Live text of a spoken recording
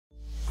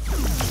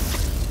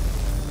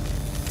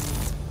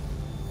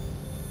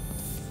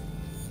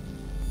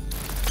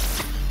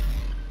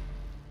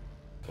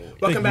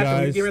Welcome back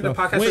to Weeb Gamer, the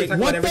podcast where we talk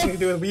about everything to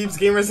do with Weebs,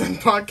 gamers, and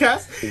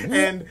podcasts,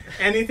 and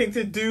anything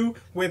to do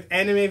with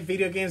anime,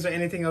 video games, or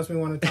anything else we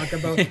want to talk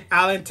about.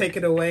 Alan, take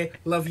it away.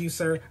 Love you,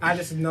 sir. I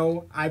just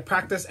know I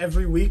practice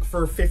every week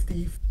for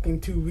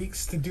 52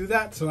 weeks to do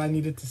that, so I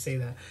needed to say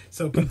that.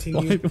 So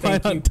continue.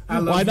 Thank you. I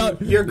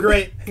love you. You're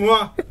great.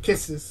 Mwah.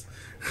 Kisses.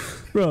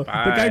 Bro,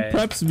 Bye. the guy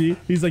preps me.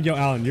 He's like, yo,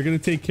 Alan, you're going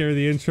to take care of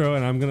the intro,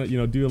 and I'm going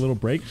to, do a little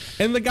break.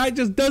 And the guy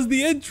just does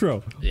the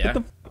intro. Yeah.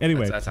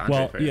 Anyway, that's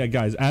Andre yeah,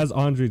 guys, as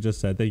Andre just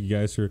said, thank you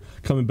guys for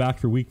coming back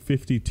for week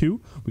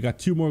 52. We got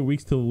 2 more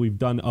weeks till we've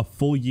done a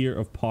full year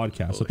of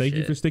podcasts. So thank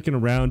you for sticking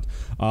around.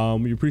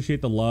 We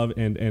appreciate the love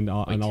and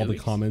all the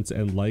comments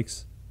and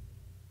likes.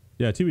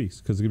 Yeah, 2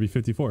 weeks, because it's going to be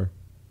 54.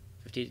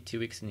 52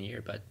 weeks in a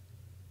year, bud.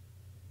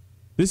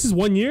 This is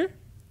 1 year?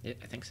 Yeah,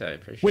 I think so. I'm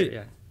pretty sure,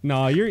 yeah.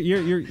 No, you're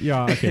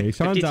yeah, okay.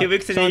 Sean's 52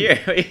 weeks in a year.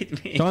 What do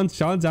you mean?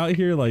 Sean's out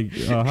here like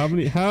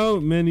how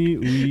many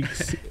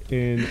weeks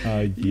in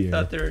a year? I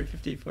thought there were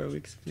 54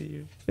 weeks in a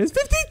year. It's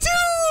 52!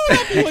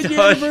 Happy 1 year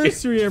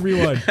anniversary,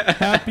 everyone.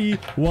 Happy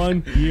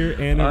 1 year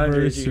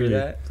anniversary. Did you hear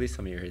that? Please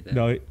tell me you heard that.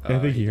 No, I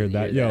think he heard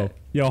that. Yo,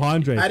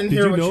 Andre. I didn't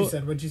hear what you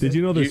said. What'd you say? Did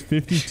you know there's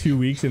 52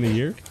 weeks in a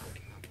year?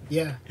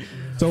 Yeah.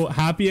 So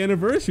happy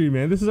anniversary,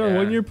 man. This is our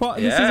 1 year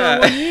This is our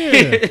 1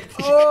 year.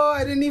 Oh,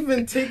 I didn't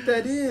even take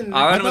that in.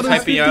 Alan was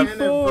hyping up.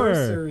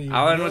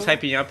 Alan was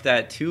hyping up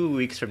that 2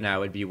 weeks from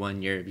now would be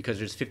 1 year because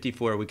there's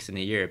 54 weeks in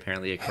a year,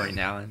 apparently, according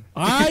to Alan.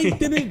 I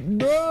didn't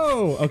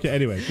know. Okay,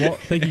 anyway. Well,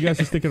 thank you guys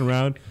for sticking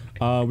around.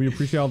 We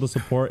appreciate all the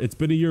support. It's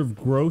been a year of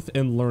growth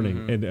and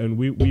learning, and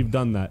we've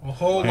done that. A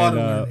whole lot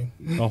of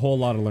learning. A whole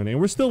lot of learning.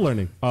 And we're still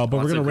learning. But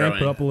we're going to ramp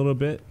it up a little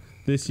bit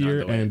this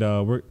year,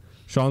 and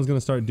Sean's going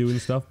to start doing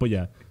stuff. But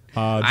yeah, just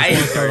want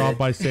to start off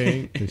by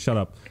saying, shut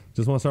up.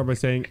 Just want to start by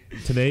saying,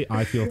 today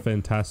I feel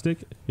fantastic.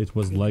 It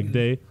was leg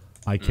day.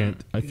 I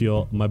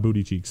feel my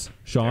booty cheeks.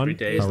 Sean, every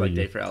day is leg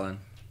day for Ellen.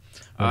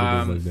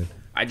 Leg day.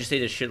 I just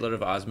ate a shitload of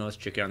Osmos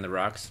chicken on the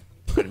rocks.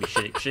 I'm going to be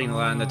shitting a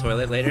lot in the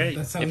toilet later.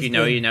 If you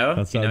know, you know.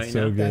 That sounds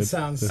so good. That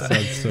sounds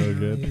so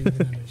good.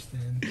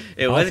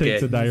 It was good. I'll take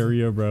the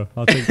diarrhea, bro.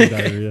 I'll take the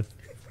diarrhea.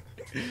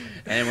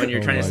 And when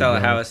you're trying to sell a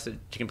house,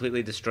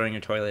 completely destroying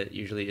your toilet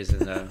usually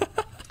isn't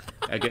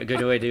a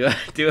good way to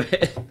do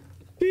it.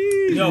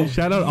 Yo,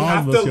 shout out you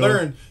have to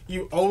learn.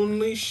 You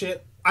only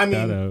shit. I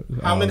mean,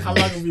 how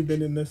long have we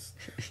been in this?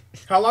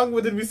 How long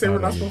did we say we're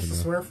not supposed to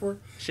swear for?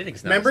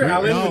 Shitting's not. Remember,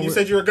 Alan, when you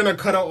said you were going to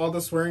cut out all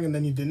the swearing and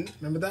then you didn't?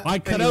 Remember that? I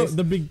cut out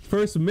the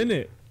first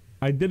minute.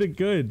 I did it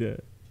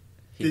good.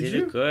 He did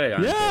it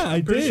good. Yeah, I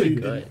did. Sure you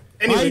did.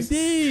 Anyways, I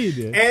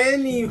did.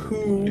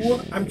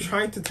 Anywho, I'm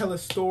trying to tell a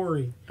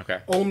story. Okay.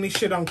 Only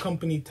shit on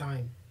company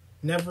time.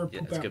 Never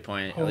poop that's a good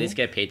point. Home, at least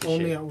get paid to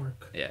only shit. At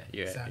work. Yeah,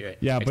 you're right.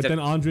 Yeah, but then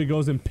Andre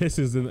goes and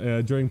pisses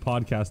during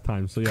podcast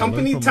time. So yeah,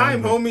 company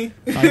time, homie.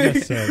 I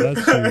guess so.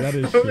 That's true. That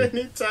is true.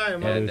 Company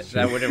time. Yeah,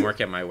 that wouldn't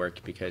work at my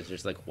work because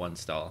there's like one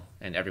stall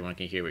and everyone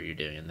can hear what you're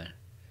doing in there.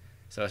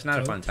 So it's not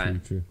a fun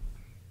time. True.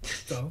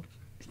 So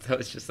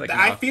it's just like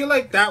I feel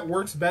like that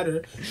works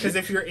better because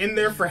if you're in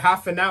there for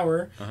half an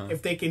hour,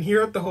 if they can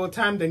hear it the whole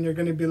time, then you're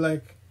gonna be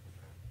like,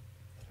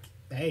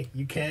 "Hey,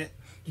 you can't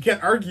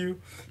argue.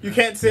 You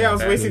can't say I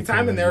was wasting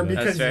time in there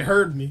because you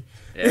heard me."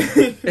 Yeah.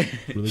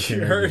 Really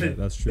can't heard it.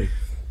 That's true.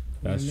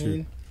 That's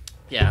true.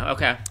 Yeah.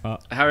 Okay.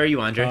 How are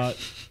you, Andre?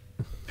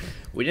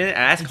 We didn't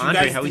ask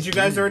Andre how he's doing.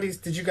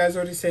 Did you guys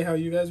already say how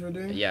you guys were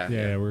doing? Yeah.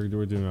 Yeah, we're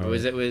doing all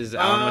right. It was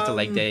Alan with the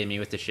leg day, me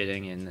with the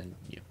shitting, and then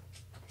you.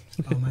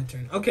 Oh, my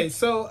turn. Okay,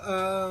 so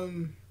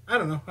I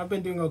don't know. I've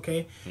been doing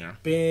okay. Yeah.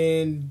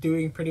 Been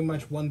doing pretty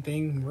much one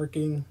thing,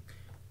 working,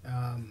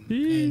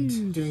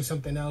 and doing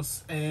something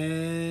else.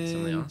 And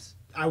something else.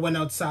 I went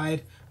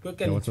outside. We'll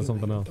get into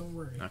something it. else? Don't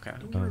worry. Okay.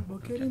 Don't worry. We'll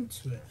get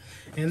into it.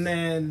 And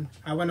then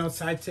I went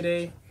outside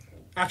today.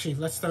 Actually,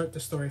 let's start the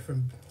story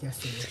from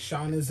yesterday.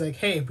 Sean is like,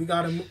 "Hey, we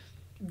gotta move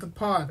the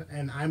pod,"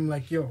 and I'm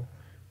like, "Yo,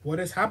 what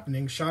is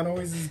happening?" Sean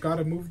always has got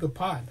to move the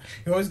pod.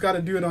 You always got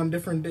to do it on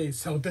different days.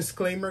 So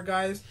disclaimer,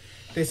 guys,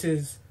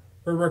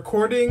 we're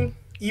recording,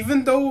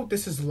 even though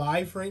this is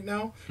live right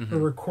now, we're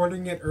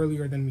recording it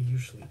earlier than we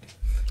usually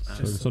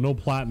do. So no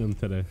platinum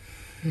today.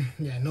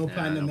 Yeah, no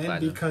platinum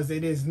because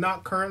it is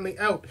not currently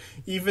out.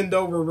 Even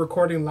though we're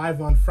recording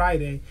live on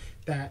Friday,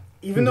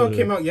 even though it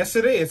came out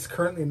yesterday, it's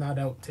currently not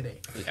out today.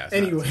 Yeah,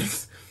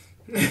 anyways.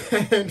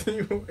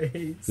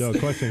 Yo,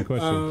 question.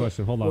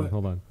 Hold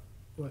on.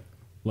 What?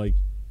 Like,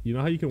 you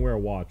know how you can wear a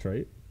watch,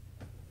 right?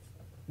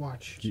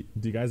 Watch. Do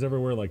you guys ever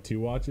wear like 2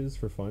 watches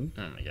for fun?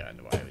 Oh my god,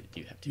 why would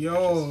you have 2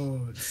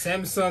 watches?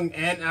 Samsung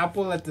and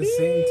Apple at the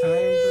same time,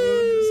 bro.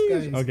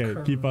 This guy's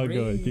okay, keep on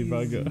going.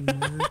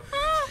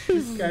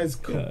 This guy's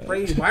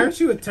crazy. Why aren't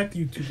you a tech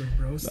YouTuber,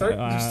 bro?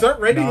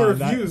 Start writing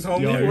reviews,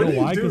 homie. What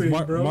are you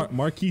doing, bro?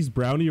 Marquise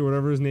Brownie or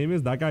whatever his name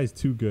is, that guy's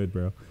too good,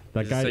 bro.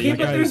 That guy. Yeah,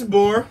 but there's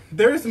more.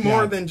 There's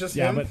more than just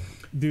him. But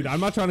dude, I'm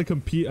not trying to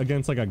compete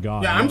against like a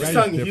god. Yeah, I'm just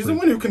telling you, he's the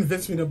one who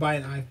convinced me to buy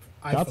an iPhone.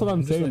 That's what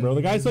I'm saying, bro.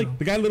 The guy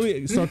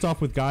literally starts off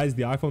with, guys,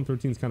 the iPhone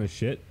 13 is kind of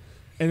shit,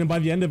 and then by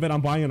the end of it,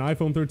 I'm buying an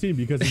iPhone 13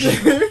 because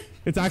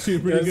It's actually a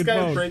pretty this good guy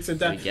phone. breaks it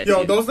down. So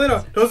Yo, those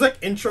like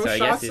intro So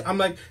shots. I'm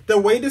like, the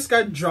way this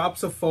guy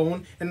drops a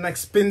phone and like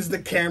spins the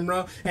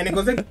camera and it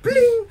goes like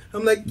bling.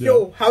 I'm like,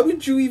 yo, how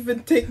did you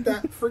even take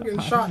that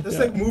friggin' shot? That's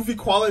like movie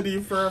quality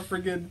for a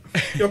friggin'.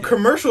 Yo,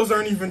 commercials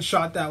aren't even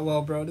shot that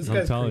well, bro. This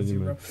guy's crazy,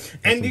 bro.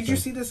 And did you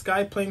see this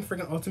guy playing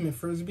friggin' Ultimate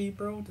Frisbee,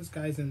 bro? This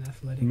guy's an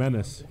athletic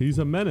menace. He's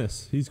a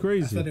menace. He's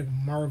crazy. Athletic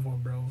marvel,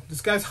 bro.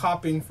 This guy's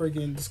hopping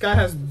friggin'. This guy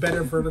has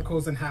better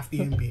verticals than half the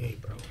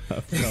NBA, bro.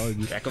 I'm telling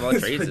you. Jack of all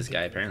trades, this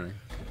guy apparently.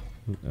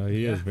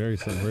 He is very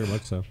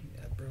much so.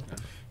 Yeah, bro.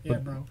 Yeah,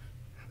 bro.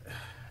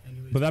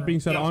 But that being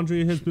said,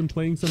 Andre has been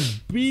playing some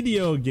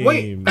video games.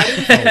 Wait, I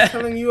didn't finish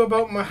telling you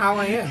about how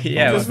I am.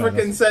 Yeah, I just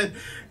freaking said,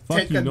 Fuck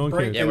take you, a no one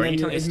break. cares. Yeah, and weren't then you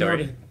telling a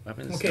story?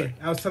 ignored it. Okay,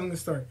 I was telling the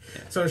story.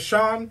 Yeah. So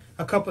Sean,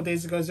 a couple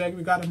days ago, was like,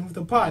 we gotta move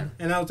the pod.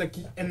 Yeah. And I was like,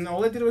 and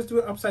all I did was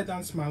do an upside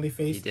down smiley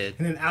face. He did.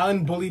 And then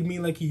Alan bullied me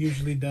like he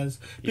usually does.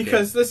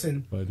 Because,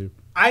 listen,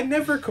 I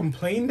never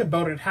complained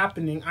about it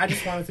happening. I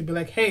just wanted to be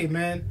like, hey,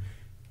 man.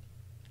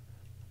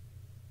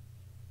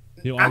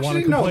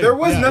 Actually, no, there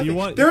was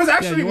nothing. There was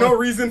actually no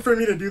reason for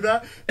me to do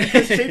that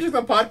because changing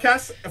the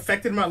podcast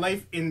affected my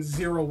life in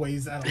 0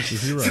 ways at all.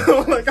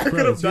 So, like, I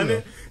could have done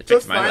it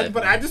just fine,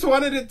 but I just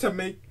wanted it to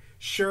make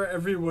sure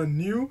everyone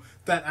knew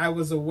that I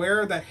was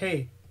aware that,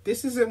 hey,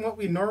 this isn't what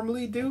we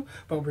normally do,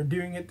 but we're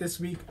doing it this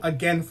week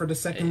again for the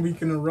second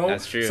week in a row.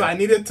 That's true. So I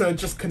needed to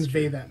just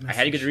convey that message. I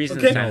had a good reason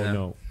this time,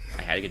 No.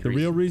 I had a good reason. The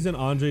real reason reason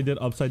Andre did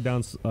upside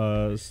down,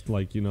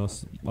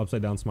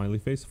 upside down smiley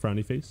face,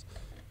 frowny face.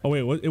 Oh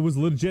wait, it was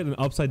legit an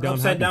upside down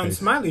face.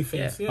 Smiley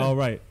face. Yeah. Oh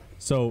right.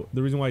 So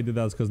the reason why I did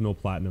that is because no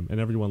platinum, and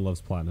everyone loves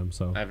platinum.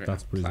 So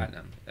that's the reason.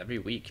 Platinum. Every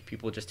week,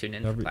 people just tune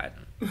in for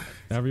platinum.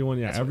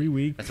 Everyone, every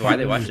week. That's why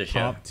they watch the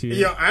show.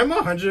 Yeah, I'm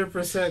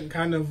 100%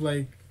 kind of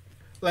like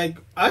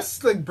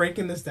us like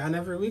breaking this down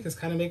every week is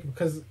kind of making,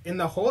 because in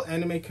the whole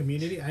anime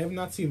community, I have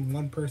not seen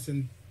one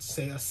person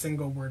say a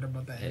single word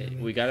about that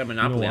anime. We got a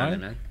monopoly on it,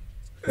 man.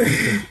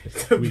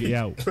 we're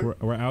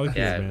out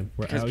here, man.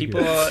 We're because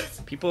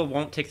out people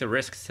won't take the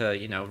risks to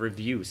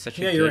review such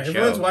a you're good right. show.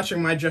 Everyone's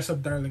watching My Dress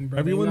Up Darling, bro.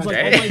 Everyone's like,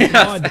 oh my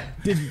god,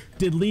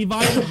 did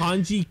Levi and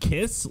Hanji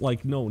kiss?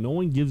 Like, no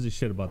one gives a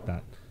shit about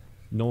that.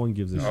 No one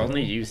gives a shit.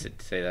 Only you should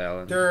say that,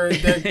 Alan. They're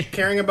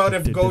caring about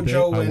if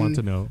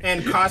Gojo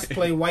and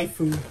cosplay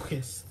waifu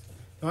kiss.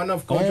 I don't know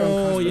if Gojo.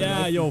 Oh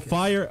yeah, yo,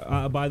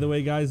 Fire. By the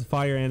way, guys,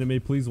 Fire anime.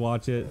 Please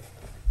watch it.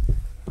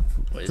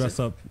 Dress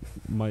up.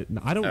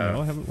 I don't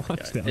know. I haven't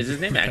watched it. Is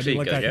his name actually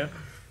Gojo?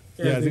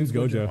 Yeah, his name's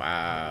Gojo.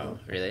 Wow,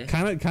 really?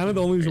 Kind of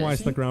the only reason why I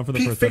stuck around for the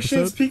first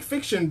episode. Peak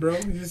fiction, bro.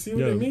 You see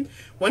what I mean?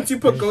 Once you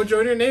put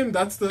Gojo in your name,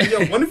 that's the.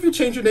 What if you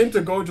change your name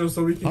to Gojo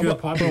so we can get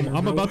popular?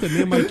 I'm about to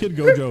name my kid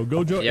Gojo.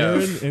 Gojo,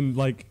 Aaron, and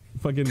like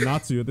fucking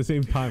Natsu at the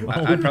same time.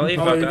 I'd probably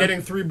fuck you're up.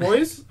 getting 3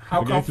 boys?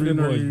 How confident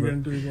are you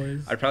getting 3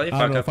 boys? I'd probably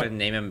fuck up and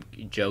name him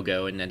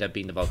Jogo and end up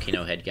being the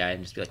volcano head guy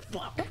and just be like,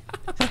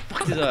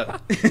 fuck this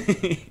up.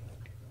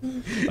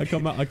 I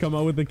come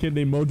out with a kid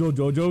named Mojo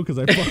Jojo because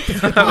I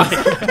fucked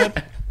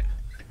up.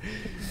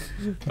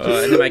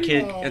 And then my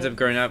kid ends up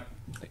growing up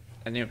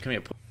and then coming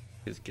up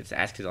because gets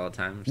asked all the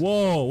time.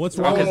 Whoa, what's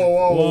wrong?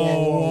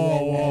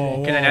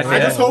 Whoa. Can I not say I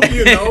that? just hope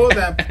you know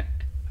that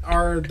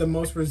are the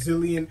most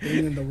resilient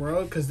thing in the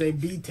world because they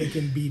be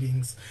taking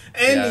beatings.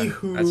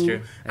 Anywho, that's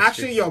true.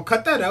 Actually, yo,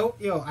 cut that out.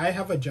 Yo, I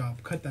have a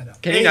job. Cut that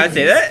out. Can you not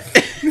say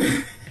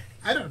that?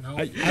 I don't know.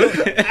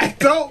 I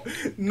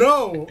don't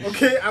know.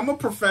 Okay, I'm a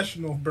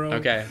professional, bro.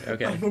 Okay.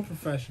 I'm a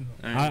professional.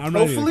 Right.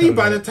 Hopefully,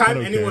 by the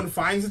time anyone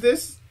finds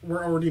this,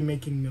 we're already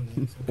making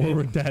millions. Okay? Or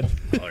we're dead.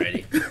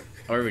 Already.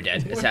 Or we're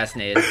dead.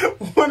 Assassinated.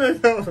 One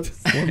of those.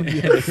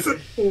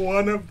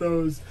 One of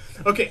those.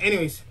 Okay,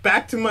 anyways,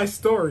 back to my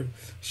story.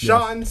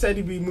 Sean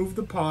said we moved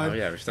the pod. Oh,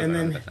 yeah, we're still and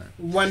then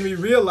when we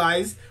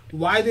realized,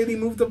 why did he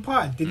move the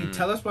pod? Did he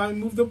tell us why we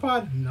moved the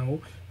pod?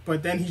 No.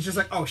 But then he's just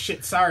like, oh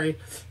shit, sorry.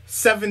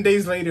 7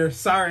 days later,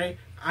 sorry,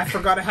 I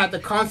forgot I had the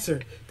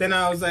concert. Then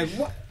I was like,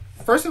 what?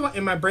 First of all,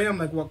 in my brain, I'm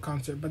like, what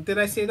concert? But did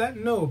I say that?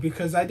 No,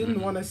 because I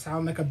didn't want to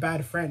sound like a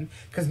bad friend.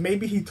 Because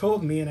maybe he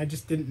told me and I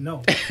just didn't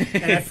know.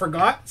 And I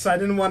forgot, so I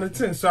didn't want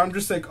to. So I'm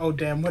just like, oh,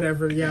 damn,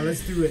 whatever. Yeah,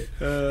 let's do it.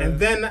 And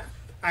then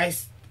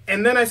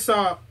I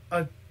saw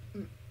a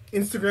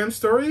Instagram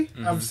story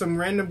of some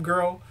random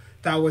girl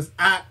that was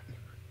at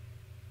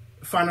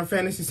Final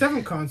Fantasy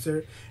VII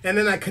concert. And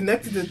then I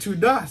connected the 2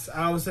 dots.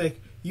 I was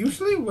like,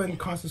 usually when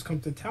concerts come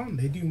to town,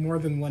 they do more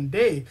than 1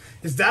 day.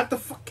 Is that the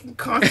fucking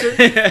concert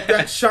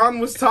that Sean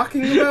was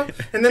talking about?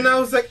 And then I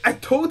was like, I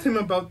told him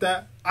about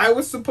that. I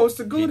was supposed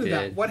to go to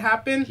that. What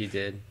happened? He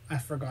did. I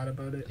forgot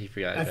about it. He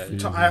forgot about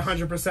it. I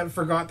 100%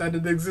 forgot that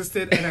it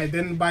existed, and I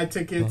didn't buy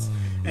tickets.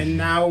 And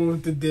now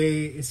the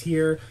day is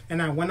here,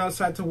 and I went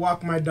outside to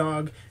walk my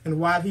dog, and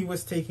while he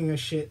was taking a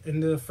shit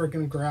in the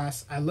freaking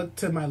grass, I looked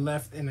to my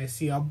left, and I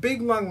see a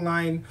big long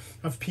line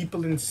of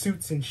people in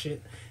suits and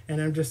shit. And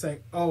I'm just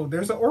like, oh,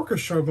 there's an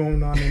orchestra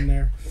going on in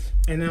there.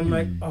 And I'm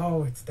like,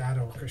 oh, it's that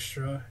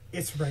orchestra.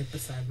 It's right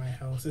beside my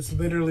house. It's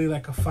literally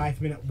like a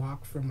 5-minute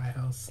walk from my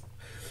house.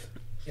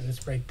 And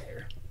it's right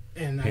there.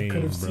 And I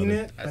could have seen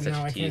it, but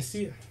now I can't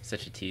see it.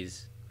 Such a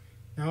tease.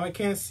 Now I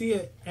can't see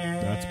it,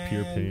 and that's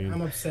pure pain.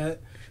 I'm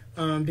upset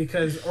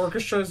because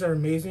orchestras are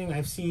amazing.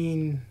 I've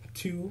seen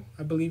 2,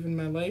 I believe, in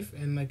my life,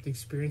 and like the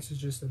experience is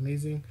just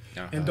amazing.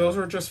 And those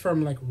were just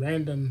from like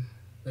random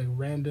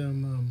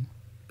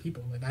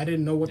people. Like I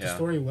didn't know what the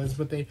story was,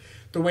 but the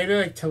way they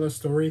like tell a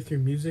story through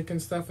music and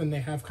stuff, and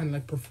they have kind of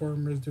like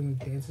performers doing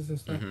dances and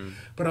stuff,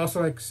 but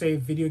also like say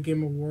video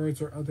game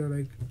awards or other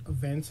like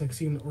events, like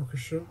seeing the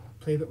orchestra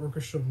play the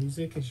orchestral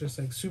music, it's just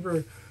like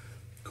super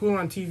cool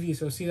on TV.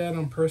 So see that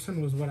in person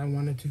was what I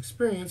wanted to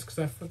experience because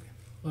I fucking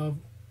love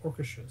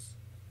orchestras.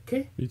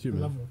 Okay, me too, man.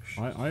 I love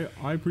orchestras.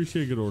 I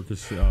appreciate good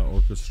orchestra.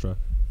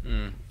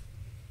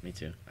 Me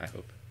too. I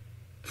hope.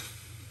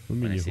 What do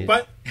you mean you hope?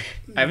 But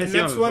I haven't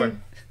seen one before.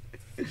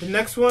 The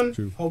next one,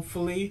 True.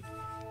 hopefully,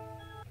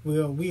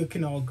 we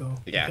can all go.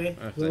 Yeah, okay?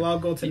 We'll all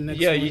go to the next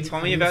one. Yeah, you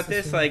told me about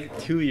this like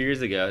 2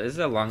 years ago. This is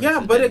a long.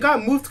 Yeah, but it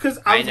got moved because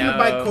I was gonna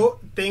buy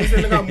things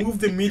and it got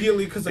moved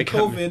immediately because of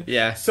COVID.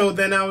 Yeah. So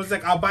then I was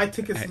like, I'll buy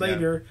tickets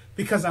later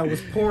because I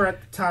was poor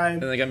at the time.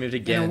 And then it got moved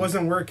again. And it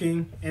wasn't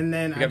working. And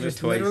then I just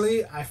twice.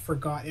 literally I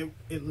forgot it.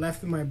 It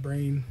left in my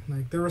brain.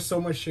 Like there was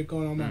so much shit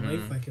going on in my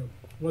life. Like it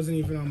wasn't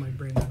even on my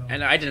brain at all.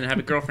 And I didn't have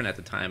a girlfriend at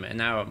the time, and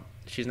now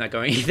she's not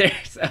going either.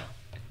 So.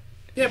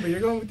 Yeah, but you're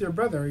going with your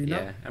brother, are you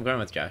not? Yeah, I'm going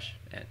with Josh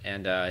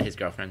and his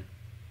girlfriend.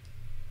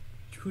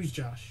 Who's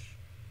Josh?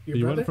 Your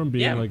brother? Went from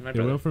being like it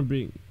went from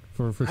being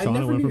for Sean.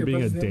 It went from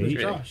being a date.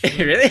 Josh,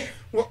 really?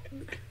 Well,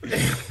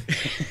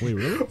 wait,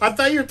 really? I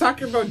thought you were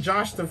talking about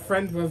Josh, the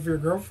friend of your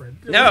girlfriend.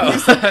 No.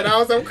 And I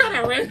was like, what kind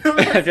of random?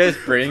 I'm just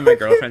bringing my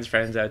girlfriend's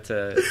friends out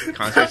to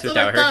concerts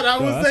without her. I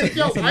was like,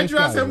 yo, why'd you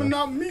ask him and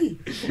not me?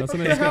 That's a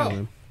nice guy,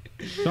 man.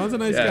 Sean's a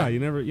nice guy. You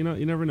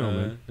never know,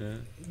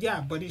 man.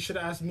 Yeah, but he should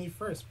have asked me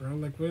first, bro.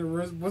 Like,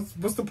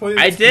 what's the point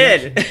of this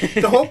did.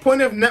 The whole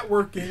point of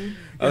networking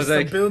is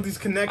like, to build these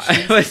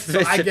connections so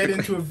I get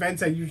into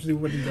events I usually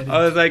wouldn't get into.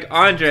 I was like,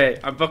 Andre,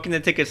 I'm booking the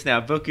tickets now.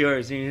 Book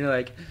yours. And you're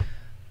like,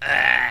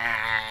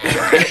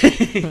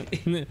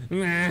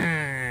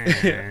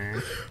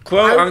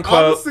 quote, unquote.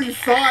 I honestly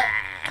thought...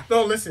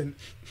 No, listen.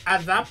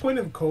 At that point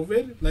of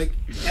COVID, like,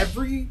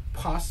 every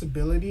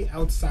possibility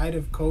outside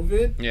of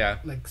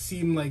COVID, like,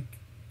 seemed like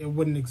it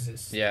wouldn't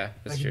exist. Yeah,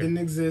 that's like, true. It didn't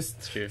exist.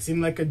 That's true. It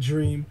seemed like a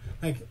dream.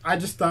 Like, I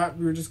just thought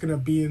we were just going to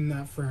be in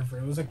that forever.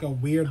 It was like a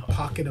weird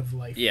pocket of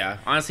life. Yeah,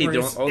 honestly,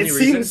 the only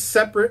reason... It seems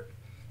separate.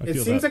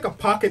 It seems like a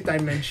pocket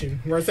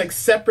dimension where it's, like,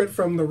 separate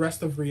from the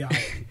rest of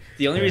reality.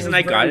 The only reason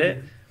I got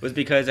it was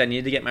because I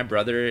needed to get my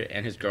brother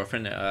and his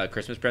girlfriend a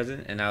Christmas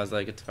present, and I was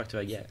like, what the fuck do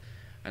I get?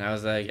 And I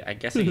was like, I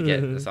guess I could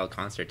get us all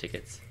concert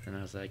tickets. And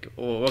I was like,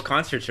 oh, what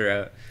concerts are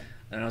out?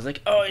 And I was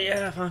like, oh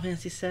yeah, Final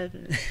Fantasy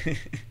 7.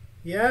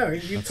 Yeah,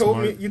 you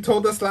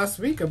told us last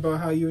week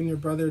about how you and your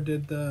brother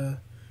did the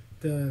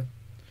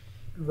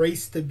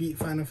race to beat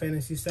Final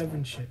Fantasy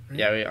 7 shit, right?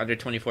 Yeah, we under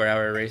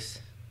 24-hour race.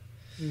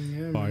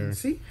 Yeah, man.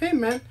 See? Hey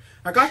man,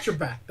 I got your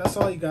back. That's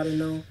all you gotta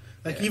know.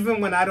 Like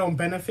even when I don't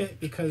benefit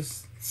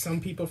because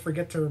some people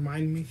forget to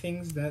remind me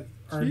things that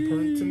are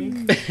important to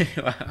me.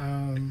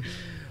 Wow.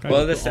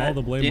 Well, all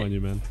the blame on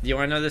you, man. Do you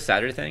want to know the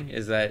sadder thing?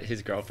 Is that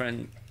his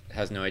girlfriend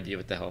has no idea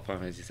what the hell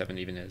Final Fantasy 7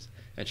 even is,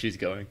 and she's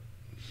going.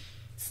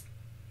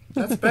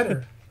 That's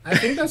better. I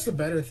think that's the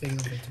better thing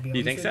of it, to be honest.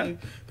 You think so?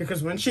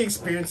 Because when she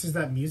experiences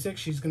that music,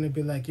 she's gonna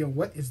be like, "Yo,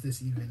 what is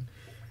this even?"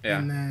 Yeah.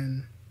 And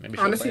then, maybe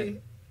honestly,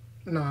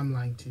 no, I'm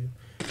lying too.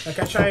 Like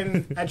I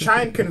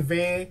try and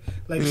convey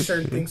like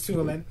certain things to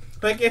her.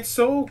 Like it's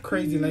so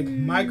crazy. Like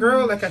my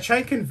girl, like I try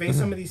and convey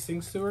some of these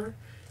things to her,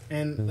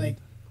 and like.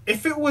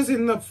 If it was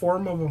in the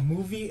form of a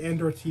movie and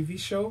or TV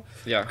show,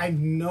 I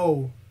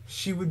know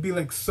she would be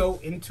like so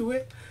into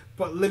it.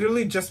 But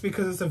literally, just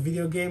because it's a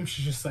video game,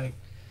 she's just like,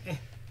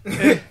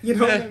 you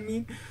know what I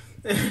mean?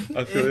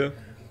 I feel you.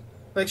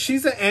 Like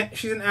she's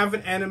an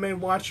avid anime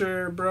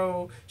watcher,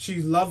 bro.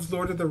 She loves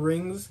Lord of the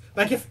Rings.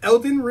 Like if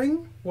Elden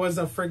Ring was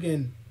a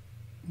friggin'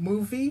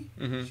 movie,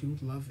 she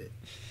would love it.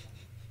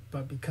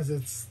 But because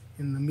it's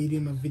in the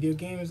medium of video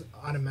games,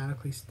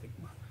 automatically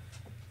stigma.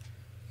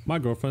 My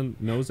girlfriend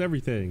knows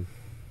everything.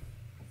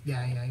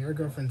 Yeah, your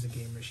girlfriend's a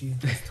gamer. She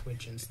does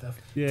Twitch and stuff.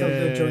 Yeah. Tell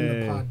her to join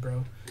the pod,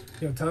 bro.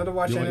 Yo, tell her to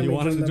watch anime. You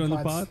want her to join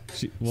the pod?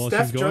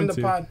 Steph, she's going to.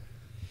 Pod.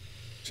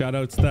 Shout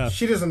out, Steph.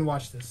 She doesn't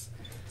watch this.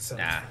 So.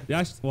 Nah.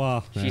 Yeah,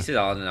 she said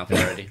Alan enough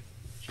already.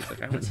 She's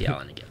like, I want to see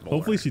Alan again.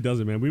 Hopefully she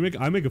doesn't, man.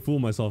 I make a fool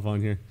of myself on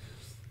here.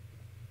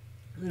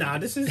 Nah,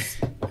 this is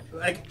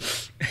like...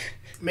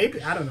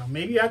 Maybe, I don't know.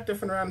 Maybe you act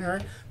different around her,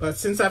 but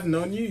since I've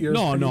known you, you're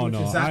no.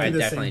 Exactly I the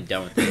definitely same.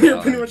 don't.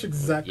 You're pretty much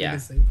exactly the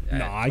same.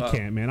 No, I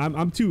can't, man.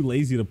 I'm too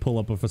lazy to pull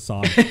up a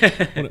facade. Fuck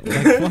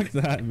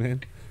that, man.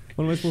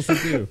 What am I supposed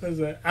to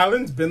do?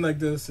 Alan's been like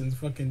this since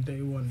fucking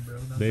day one, bro.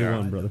 Day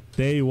one, brother.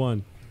 Day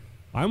one.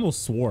 I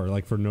almost swore,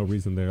 like, for no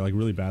reason there, like,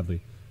 really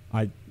badly.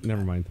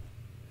 Never mind.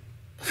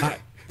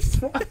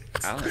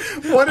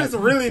 What does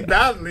really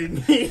badly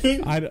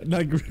mean?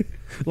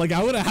 Like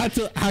I would have had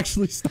to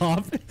actually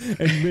stop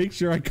and make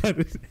sure I cut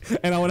it,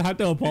 and I would have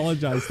to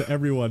apologize to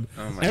everyone.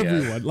 Oh my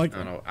everyone. God. Like,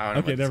 I don't know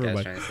okay, what never this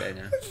mind. guy's trying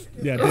to say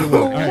now. Yeah, they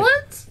will. All right.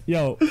 What?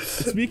 Yo,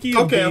 speaking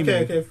of gaming,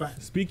 okay, fine.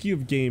 Speaking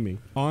of gaming,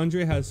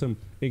 Andre has some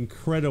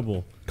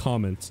incredible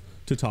comments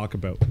to talk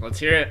about. Let's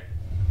hear it.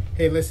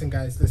 Hey, listen,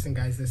 guys. I'm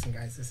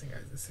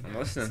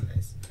listening.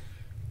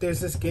 There's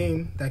this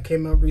game that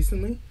came out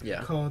recently.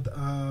 Yeah. Called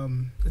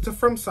it's a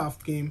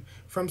FromSoft game.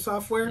 From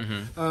Software.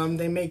 Mm-hmm.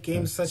 They make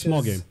games such small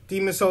as game.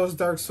 Demon Souls,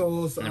 Dark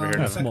Souls,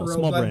 Sekiro, small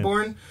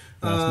Bloodborne.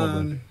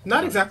 brand.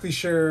 Not exactly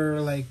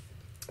sure. Like,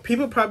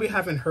 people probably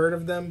haven't heard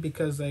of them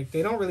because like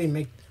they don't really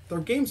make their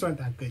games aren't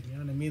that good. You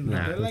know what I mean?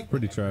 Like, they're like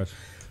pretty trash.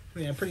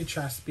 Yeah, pretty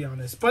trash to be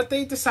honest. But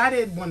they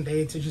decided one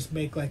day to just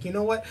make like, you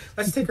know what?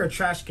 Let's take our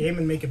trash game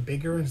and make it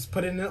bigger and just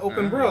put it in an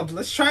open world.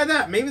 Let's try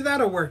that. Maybe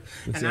that'll work.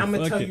 And I'm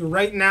gonna tell you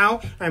right now,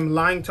 I'm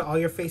lying to all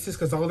your faces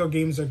because all their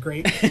games are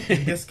great.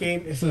 And this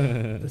game is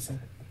listen.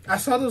 I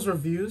saw those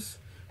reviews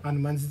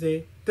on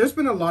Wednesday. There's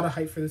been a lot of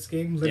hype for this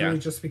game, literally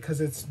just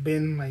because it's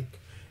been like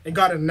it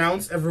got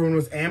announced, everyone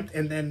was amped,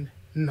 and then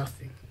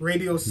nothing.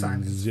 Radio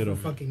silence for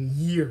fucking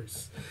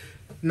years.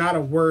 Not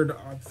a word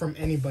from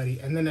anybody.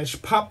 And then it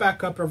popped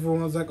back up.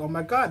 Everyone was like, oh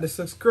my God, this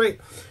looks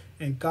great.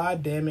 And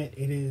God damn it,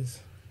 it is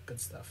good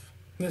stuff.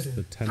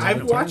 Listen,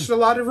 I've watched a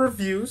lot of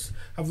reviews.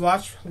 I've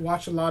watched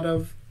a lot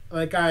of,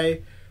 like,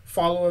 I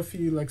follow a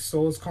few, like,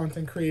 Souls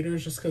content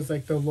creators just because,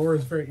 like, the lore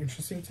is very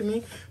interesting to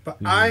me. But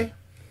I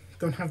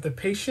don't have the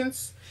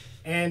patience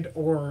and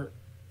or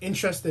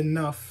interest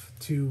enough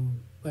to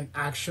like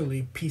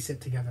actually piece it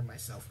together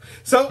myself.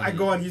 So I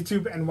go on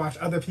YouTube and watch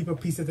other people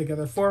piece it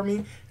together for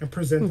me and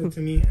present it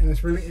to me, and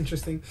it's really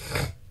interesting.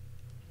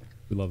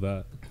 We love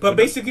that. But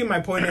basically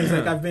my point is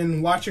like I've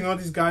been watching all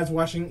these guys,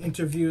 watching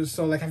interviews,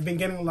 so like I've been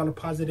getting a lot of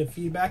positive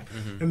feedback,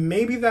 and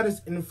maybe that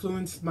has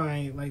influenced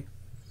my like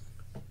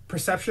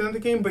perception of the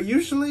game. But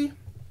usually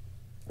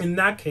in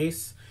that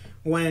case,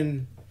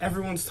 when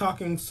everyone's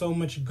talking so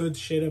much good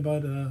shit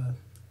about a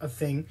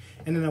thing,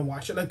 and then I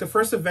watch it. Like the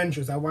first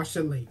Avengers, I watched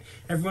it late.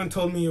 Everyone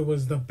told me it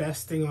was the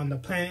best thing on the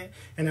planet,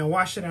 and I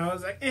watched it and I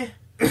was like,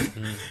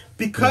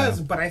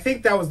 but I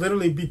think that was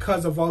literally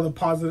because of all the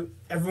positive.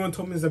 Everyone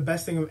told me it's the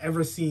best thing I've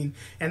ever seen,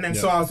 and then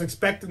so I was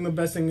expecting the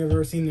best thing I've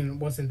ever seen, and it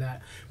wasn't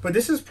that. But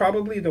this is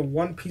probably the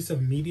one piece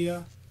of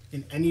media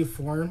in any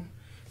form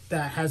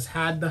that has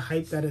had the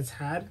hype that it's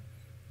had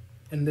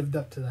and lived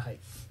up to the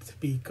hype. To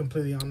be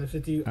completely honest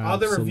with you, all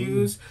the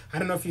reviews, I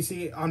don't know if you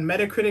see on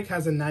Metacritic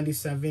has a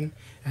 97.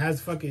 It has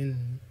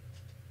fucking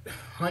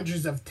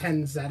hundreds of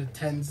 10s out of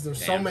 10s.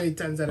 There's so many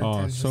 10s out of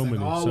 10s, so like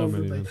many, all so over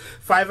many. the place.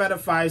 5 out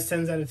of 5s,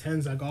 10s out of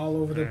 10s, like all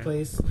over the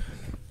place.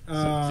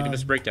 So give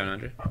us a breakdown,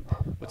 Andre.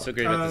 What's so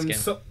great about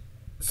this game?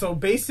 So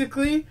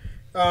basically,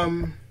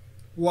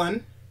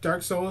 one,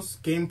 Dark Souls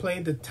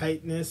gameplay, the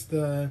tightness,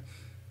 the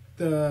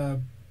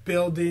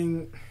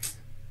building.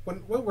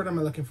 What word am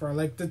I looking for?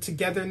 Like the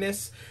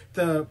togetherness,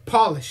 the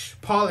polish.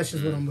 Polish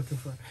is what I'm looking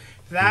for.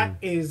 That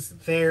is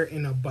there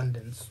in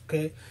abundance.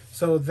 Okay,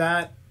 so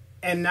that,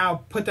 and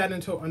now put that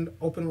into an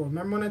open world.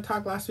 Remember when I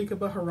talked last week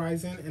about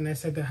Horizon and I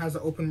said that has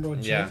an open world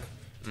jank?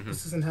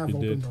 This doesn't have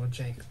open world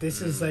jank.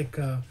 This is like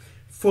a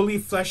fully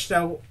fleshed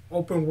out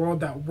open world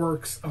that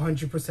works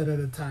 100% of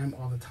the time,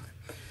 all the time.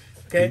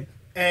 Okay,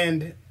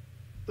 and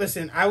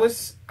listen,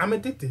 I'm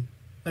addicted.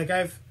 Like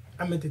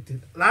I'm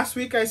addicted. Last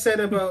week I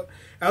said about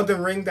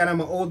Elden Ring that I'm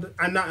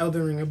not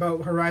Elden Ring,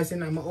 about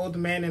Horizon, I'm an old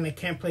man and I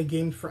can't play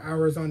games for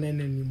hours on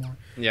end anymore.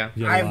 Yeah.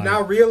 I've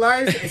now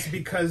realized it's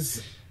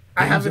because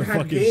I haven't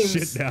had games.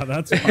 Shit now,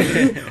 that's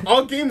why.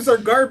 All games are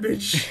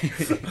garbage.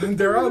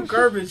 They're all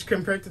garbage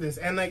compared to this.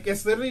 And like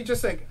it's literally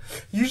just like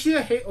usually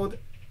I hate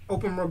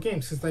open world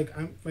games because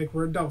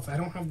we're adults. I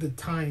don't have the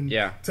time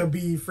to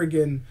be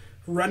friggin'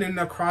 running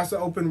across the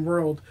open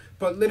world.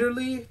 But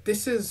literally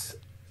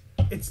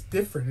it's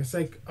different. It's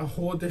like a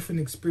whole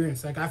different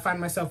experience. Like I find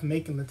myself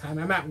making the time.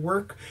 I'm at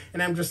work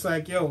and I'm just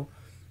like, yo,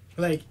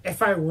 like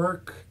if I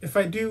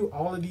do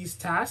all of these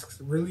tasks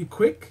really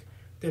quick,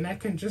 then I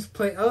can just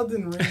play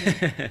Elden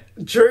Ring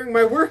during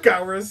my work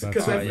hours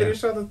because I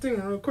finish all the thing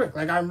real quick.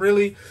 Like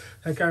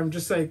I'm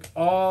just like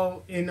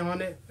all in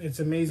on it. It's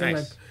amazing.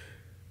 Nice. Like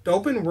the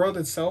open world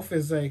itself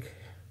is like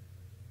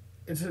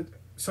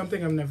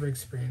something I've never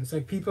experienced.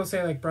 Like people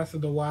say like Breath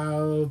of the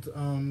Wild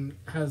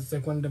has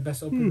like one of the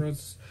best open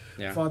worlds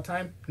of all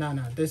time. No,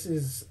 this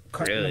is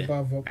cutting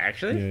above.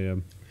 Actually? Yeah.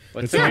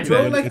 What's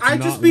bro, like it's I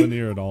not just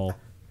linear at all.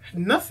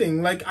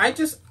 Nothing. Like I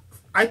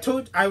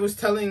was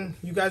telling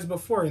you guys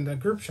before in the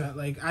group chat,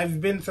 like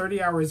I've been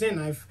 30 hours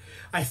in.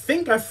 I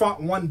think I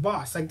fought one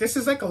boss. Like this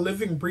is like a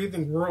living,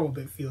 breathing world.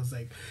 It feels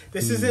like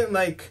this isn't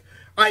like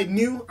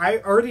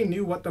I already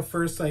knew what the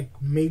first like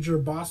major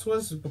boss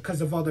was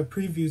because of all the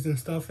previews and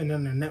stuff, and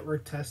then the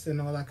network tests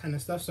and all that kind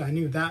of stuff. So I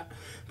knew that,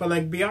 but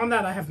like beyond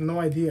that, I have no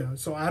idea.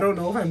 So I don't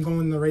know if I'm going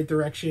in the right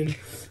direction.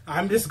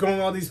 I'm just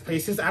going all these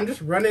places. I'm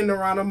just running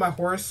around on my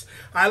horse.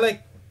 I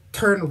like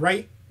turn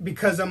right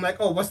because I'm like,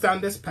 oh, what's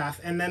down this path?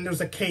 And then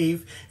there's a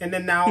cave, and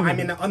then now I'm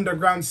in an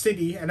underground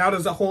city, and now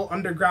there's a whole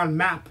underground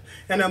map.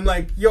 And I'm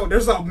like, yo,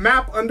 there's a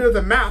map under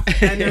the map,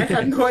 and I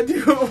had no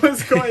idea what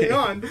was going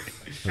on.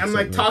 I'm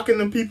like talking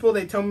to people,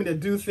 they tell me to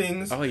do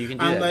things. Oh, you can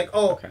do I'm that. like,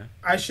 oh, okay.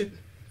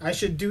 I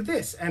should do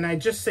this, and I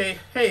just say,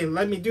 hey,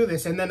 let me do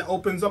this, and then it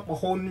opens up a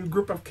whole new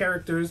group of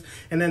characters,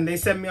 and then they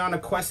send me on a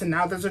quest, and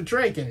now there's a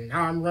dragon.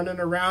 Now I'm running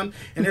around,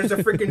 and there's a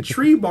freaking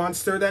tree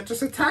monster that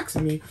just attacks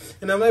me,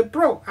 and I'm like,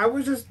 bro, I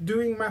was just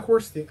doing my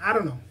horse thing. I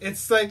don't know.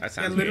 It's like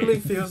it literally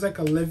feels like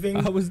a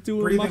living. I was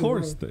doing my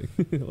horse world.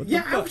 thing.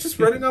 Yeah, I was just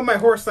running on my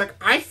horse. Like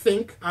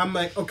I'm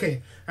like,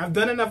 okay, I've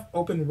done enough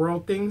open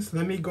world things.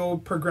 Let me go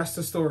progress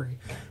the story.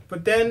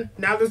 But then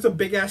now there's a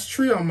big ass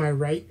tree on my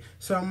right,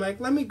 so I'm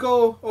like, let me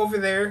go over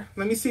there.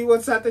 Let me see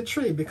what's at the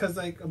tree, because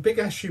like a big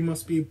ass tree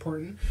must be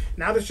important.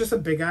 Now there's just a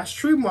big ass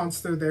tree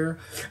monster there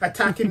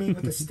attacking me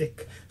with a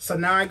stick. So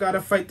now I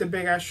gotta fight the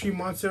big ass tree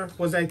monster.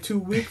 Was I too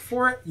weak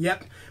for it?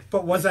 Yep.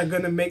 But was I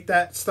gonna make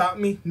that stop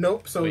me?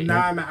 Nope. So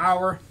now I'm an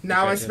hour.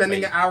 Now I'm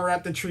spending an hour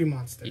at the tree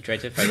monster. You tried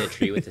to fight a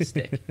tree with a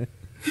stick.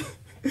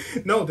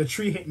 No, the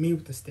tree hit me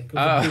with the stick. It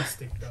was a big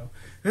stick though.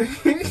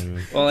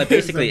 Well, it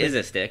basically is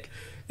a stick.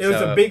 It was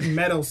a big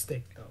metal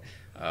stick though.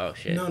 Oh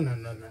shit. No.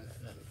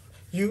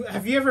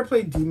 Have you ever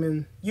played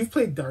Demon? You've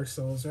played Dark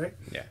Souls, right?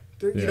 Yeah.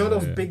 You know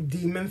those big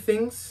demon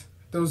things?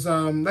 Those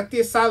like the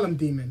Asylum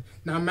demon.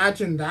 Now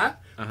imagine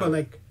that, but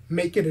like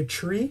make it a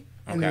tree,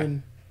 and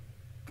then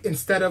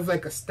instead of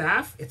like a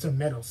staff, it's a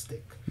metal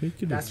stick.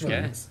 That's what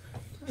it is.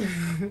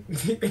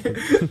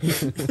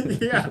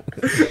 Yeah.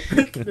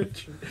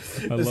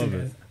 I love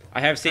it.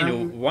 I have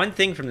seen one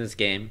thing from this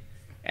game,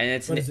 and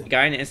it's a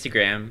guy on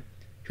Instagram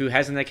who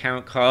has an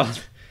account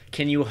called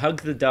 "Can You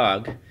Hug the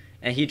Dog?"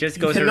 and he just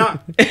goes around.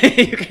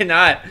 You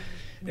cannot.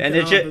 And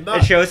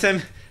it shows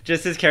him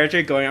just his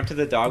character going up to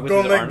the dog with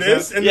his like arms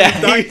this, up. and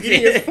the dog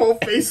eating his whole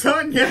face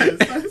on.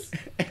 Yes.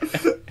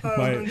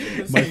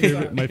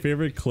 My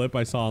favorite clip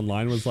I saw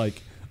online was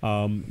like,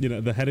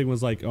 the heading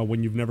was like,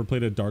 when you've never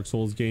played a Dark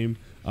Souls game,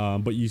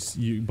 but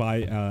you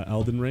buy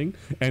Elden Ring,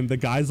 and the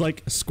guy's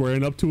like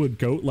squaring up to a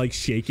goat, like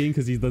shaking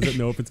because he doesn't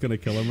know if it's gonna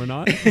kill him or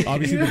not.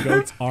 Obviously, the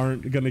goats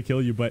aren't gonna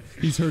kill you, but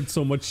he's heard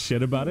so much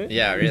shit about it.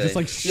 Yeah, really. He's just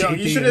like shaking.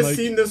 Yo, you should have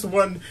seen this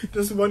one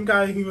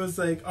guy. He was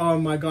like, "Oh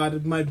my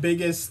god, my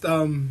biggest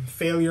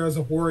failure as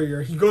a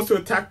warrior." He goes to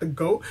attack the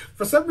goat.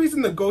 For some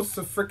reason, the goat's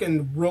a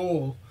freaking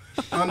roll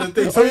on the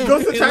thing. So he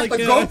goes to attack the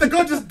goat. The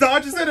goat just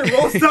dodges it and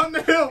rolls down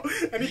the hill,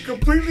 and he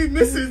completely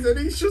misses. And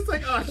he's just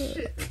like, "Oh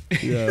shit."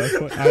 Yeah,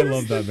 I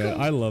love that,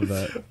 man. I love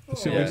that.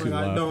 Shit makes me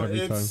laugh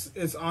every time.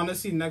 It's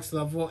honestly next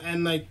level.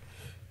 And like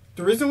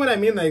the reason what I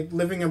mean, like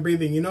living and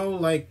breathing. You know,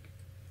 like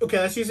okay,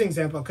 let's use an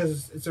example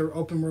because it's an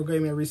open world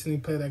game I recently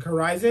played, like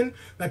Horizon.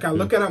 Like I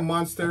look at a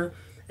monster.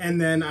 And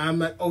then I'm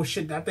like, oh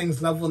shit, that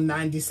thing's level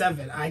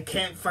 97. I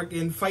can't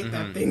fucking fight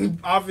that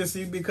thing,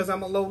 obviously, because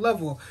I'm a low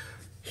level.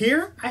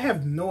 Here, I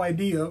have no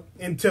idea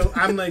until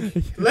I'm like,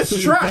 let's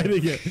try.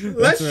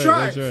 Let's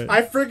try. Right.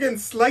 I friggin'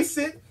 slice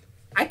it.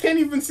 I can't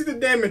even see the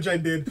damage I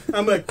did.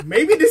 I'm like,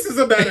 maybe this is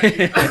a bad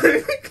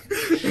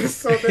idea.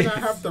 So then I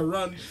have to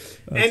run.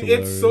 That's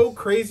hilarious. It's so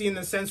crazy in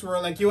the sense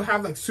where like you'll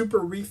have like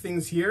super weak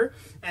things here,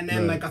 and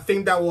then like a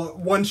thing that will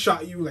one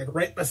shot you like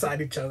right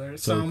beside each other.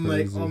 So I'm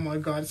crazy. Like, oh my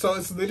god. So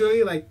it's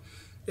literally like,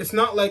 it's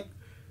not like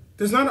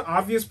there's not an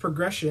obvious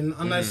progression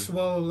unless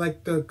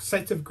like the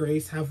Sites of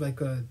Grace have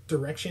like a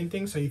direction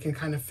thing, so you can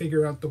kind of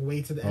figure out the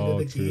way to the end of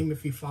the game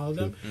if you follow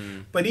them.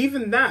 But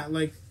even that,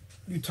 like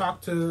you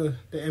talk to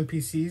the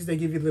NPCs, they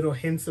give you little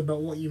hints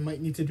about what you might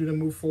need to do to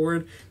move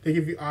forward. They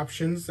give you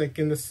options like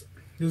in this.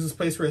 There's this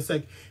place where it's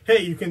like,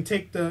 hey, you can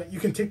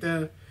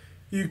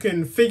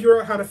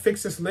figure out how to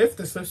fix this lift.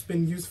 This lift's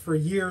been used for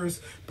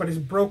years, but it's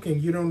broken.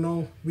 We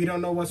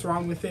don't know what's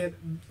wrong with it.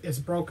 It's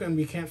broken.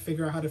 We can't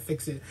figure out how to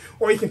fix it.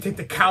 Or you can take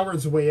the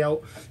coward's way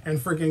out and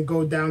freaking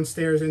go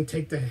downstairs and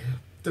take the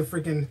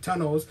freaking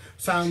tunnels.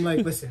 So I'm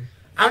like, listen,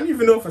 I don't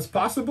even know if it's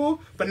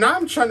possible, but now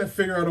I'm trying to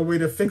figure out a way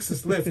to fix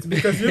this lift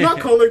because you're not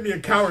calling me a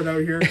coward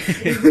out here to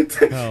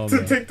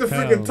take the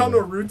freaking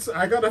tunnel routes.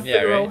 I gotta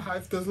figure out how,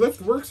 if this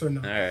lift works or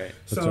not. All right.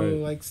 So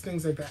like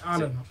things like that. I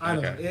don't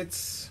know.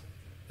 It's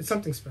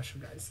something special,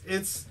 guys.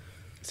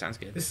 Sounds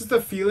good. This is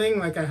the feeling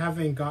like I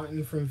haven't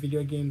gotten from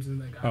video games in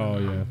like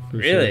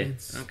really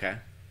sure. Okay.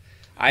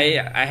 I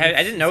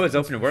didn't know it was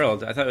open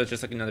world. I thought it was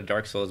just like another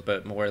Dark Souls,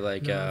 but more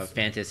like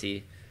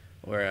fantasy.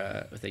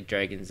 Or with like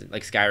dragons,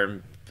 like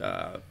Skyrim,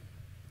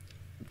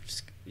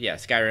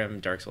 Skyrim,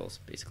 Dark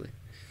Souls, basically.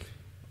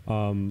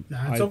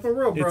 It's open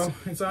world, bro.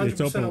 It's 100%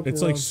 open world.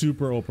 It's like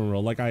super open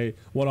world. Like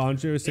what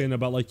Andre was saying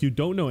about like you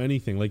don't know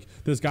anything. Like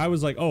this guy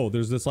was like, oh,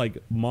 there's this like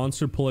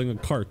monster pulling a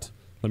cart.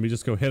 Let me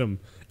just go hit him.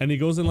 And he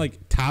goes and like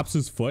taps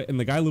his foot, and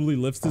the guy literally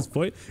lifts his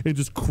foot and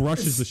just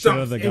crushes the shit out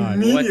of the guy.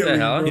 What the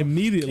hell?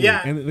 Immediately.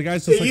 Yeah. And the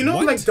guy's just like, you know,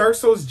 what? like Dark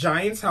Souls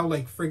giants, how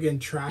like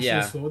friggin' trash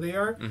Yeah. and slow they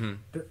are.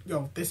 Mm-hmm.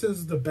 Yo, this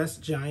is the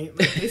best giant.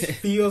 Like, this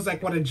feels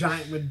like what a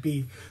giant would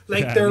be.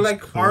 Like Yeah, their it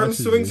like just arm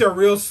crushes swings you. are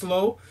real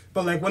slow,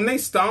 but like when they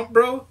stomp,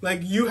 bro,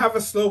 like you have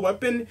a slow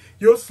weapon,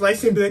 you'll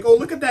slice him and be like, oh,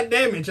 look at that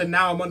damage, and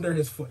now I'm under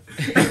his foot.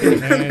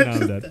 And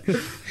I'm dead.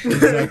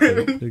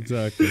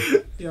 Exactly.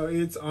 Yo,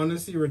 it's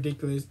honestly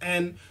ridiculous.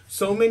 And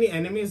so many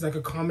enemies like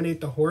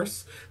accommodate the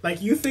horse.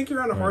 Like you think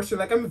you're on a horse, you're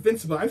like, I'm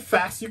invincible, I'm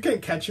fast, you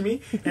can't catch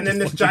me. And then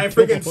this giant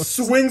freaking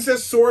swings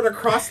his sword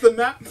across the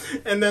map,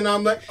 and then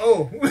I'm like,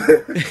 oh.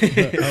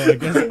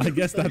 I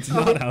guess that's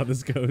not how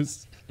this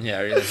goes. Yeah,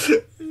 really.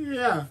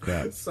 Yeah.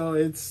 Yeah. So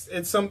it's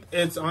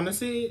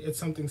honestly it's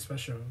something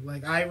special.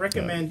 Like I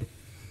recommend.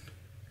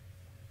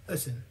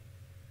 Listen,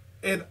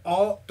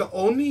 the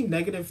only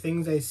negative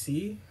things I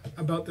see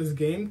about this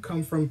game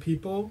come from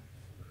people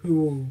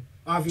who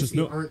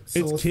obviously aren't.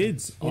 It's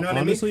kids, you know what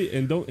honestly,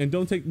 I mean? and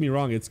don't take me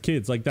wrong. It's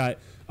kids like that.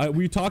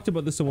 We talked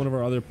about this in one of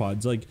our other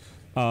pods. Like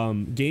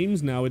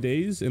games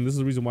nowadays, and this is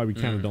the reason why we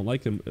kind of don't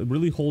like them.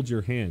 Really hold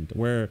your hand.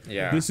 Where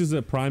this is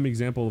a prime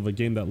example of a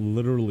game that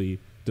literally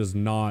does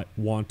not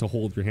want to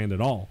hold your hand at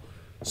all.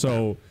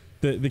 So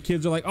the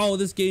kids are like, oh,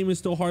 this game is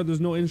still hard.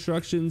 There's no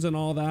instructions and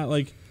all that.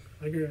 Like,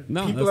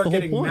 no, people are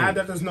getting mad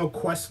that there's no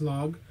quest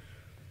log.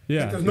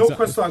 Yeah, like, there's no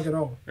quest log at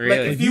all. Really?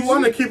 Like if you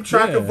want to keep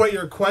track of what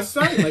your quests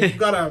are, like you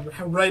gotta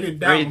write it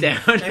down,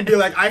 and be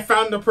like, I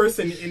found the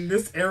person in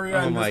this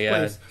area in this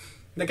place.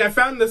 Like I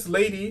found this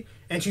lady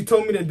and she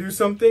told me to do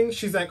something.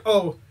 She's like,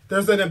 oh,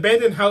 there's an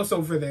abandoned house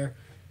over there.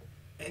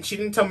 And she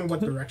didn't tell me what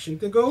direction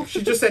to go.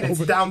 She just said it's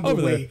down the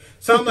way.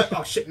 So I'm like,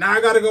 oh shit, now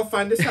I gotta go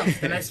find this house.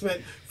 And I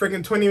spent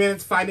freaking 20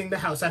 minutes finding the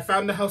house. I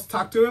found the house,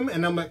 talked to him,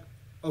 and I'm like,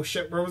 oh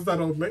shit, where was that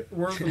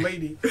where's the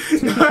lady? I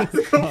have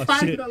to go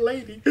find the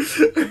lady.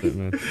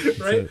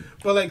 Right?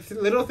 But like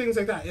little things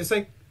like that. It's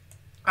like,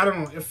 I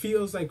don't know, it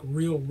feels like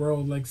real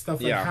world, like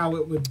stuff like how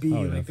it would be.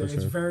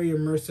 It's very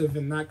immersive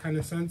in that kind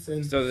of sense.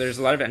 And so there's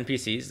a lot of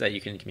NPCs that you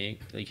can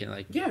communicate, you can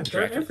like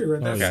they're everywhere.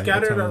 They're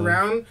scattered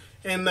around,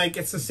 and like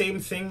it's the same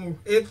thing.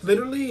 It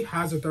literally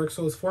has a Dark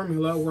Souls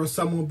formula where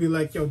someone will be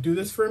like, yo, do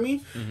this for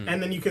me,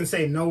 and then you can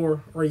say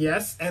no or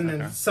yes, and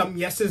then some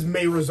yeses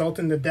may result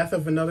in the death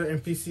of another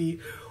NPC,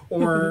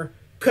 or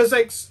because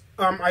like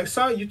I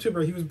saw a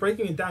YouTuber, he was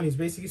breaking it down. He's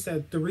basically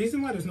said the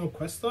reason why there's no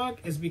quest log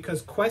is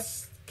because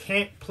quests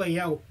don't play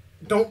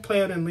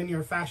out in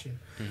linear fashion.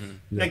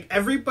 Like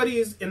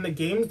everybody's in the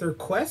games, their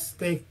quests,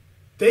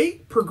 they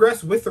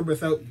progress with or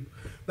without you.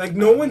 Like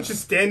no one's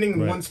just standing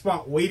in one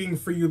spot waiting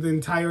for you the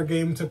entire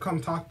game to come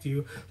talk to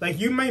you. Like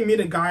you may meet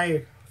a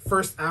guy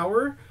first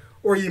hour,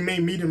 or you may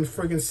meet him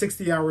friggin'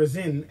 60 hours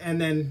in, and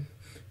then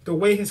the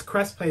way his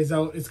quest plays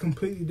out is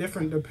completely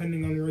different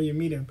depending on where you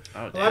meet him.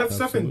 A lot of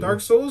stuff in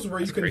Dark Souls where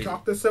you can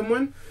talk to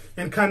someone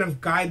and kind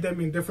of guide them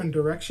in different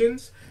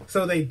directions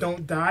so they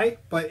don't die.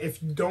 But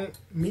if you don't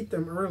meet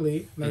them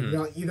early, like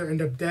they'll either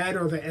end up dead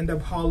or they end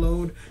up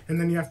hollowed,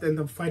 and then you have to end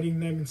up fighting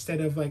them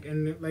instead of like,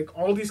 and like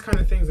all these kind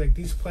of things, like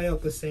these play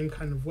out the same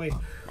kind of way.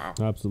 Wow.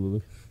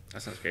 Absolutely.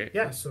 That sounds great.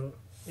 Yeah, so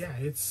yeah,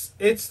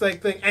 it's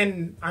like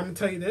and I'm gonna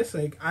tell you this,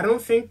 like I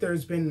don't think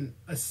there's been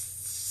a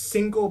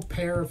single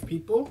pair of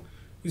people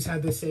who's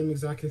had the same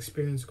exact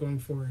experience going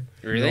forward.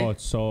 Really? No,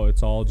 it's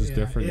all just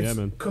different. Yeah,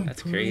 man.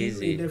 That's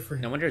crazy.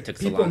 Different. No wonder it took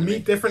so people long. People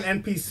meet different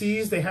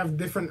NPCs. They have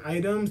different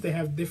items. They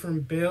have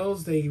different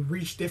builds. They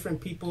reach different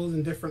peoples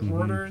in different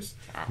orders.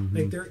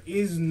 Like there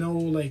is no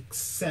like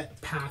set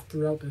path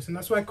throughout this, and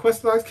that's why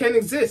quest logs can't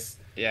exist.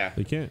 Yeah,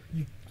 they can't.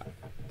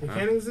 They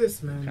can't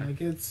exist, man. Okay.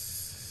 Like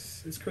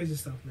it's crazy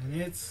stuff,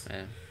 man. It's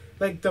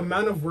like the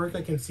amount of work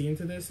I can see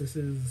into this. This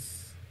is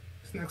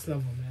next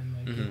level, man.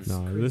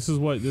 Like this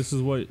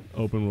is what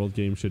open world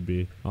games should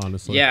be,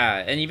 honestly. Yeah,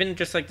 and even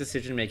just like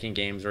decision making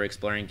games or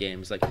exploring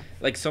games,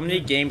 like so many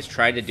games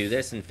try to do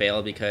this and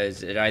fail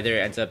because it either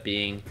ends up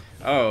being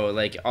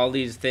like all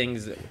these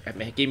things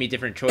gave me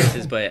different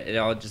choices, but it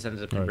all just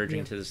ends up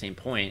converging to the same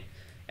point,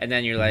 and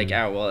then you're like,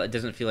 oh well, it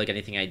doesn't feel like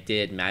anything I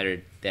did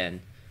mattered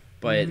then,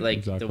 but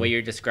like the way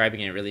you're describing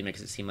it really makes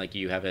it seem like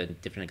you have a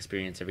different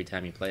experience every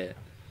time you play it.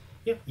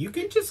 Yeah, you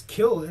can just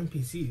kill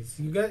NPCs.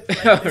 You got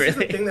this is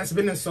the thing that's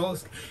been in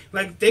Souls.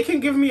 Like they can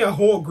give me a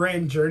whole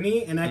grand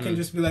journey, and I can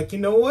just be like, you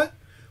know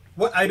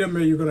what item are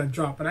you gonna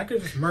drop? And I can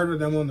just murder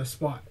them on the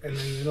spot, and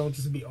then it'll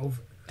just be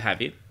over. Have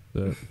you?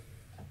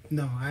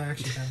 No, I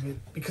actually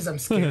haven't because I'm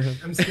scared.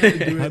 I'm scared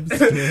to do it. I'm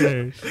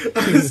scared.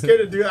 I'm scared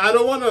to do it. I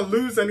don't want to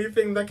lose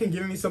anything that can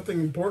give me something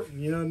important.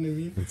 You know what I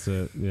mean? That's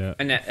it. Yeah.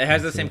 And it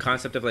has the same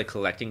concept of like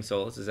collecting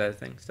souls. Is that a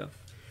thing still?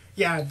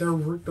 Yeah,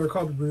 they're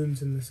called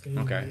runes in this game.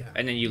 Okay, yeah.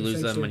 And then you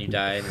lose them when you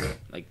die, and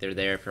like they're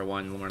there for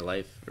one more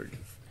life.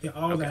 Yeah,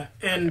 all that.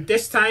 And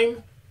this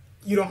time,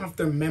 you don't have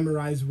to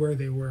memorize where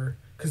they were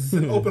because it's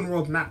an open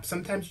world map.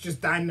 Sometimes you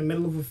just die in the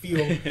middle of a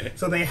field,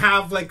 so they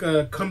have like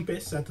a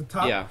compass at the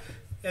top. Yeah.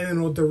 And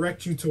it'll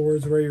direct you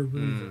towards where your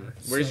runes are.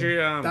 Where's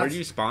your where do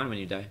you spawn when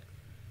you die?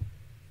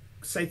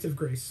 sites of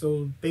grace.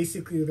 So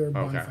basically, they're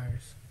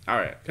bonfires. All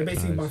right. They're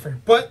basically bonfires.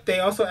 But they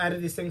also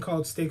added this thing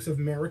called Stakes of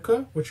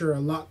America, which are a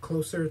lot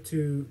closer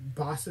to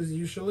bosses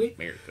usually.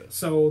 America.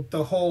 So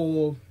the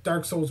whole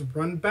Dark Souls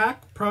run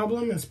back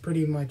problem is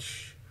pretty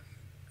much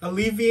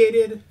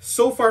alleviated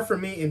so far for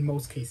me in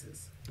most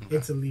cases. Okay.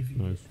 It's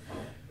alleviated. Nice.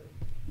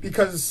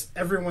 Because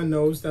everyone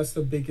knows that's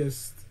the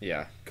biggest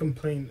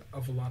complaint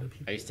of a lot of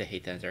people. I used to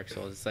hate that in Dark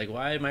Souls. It's like,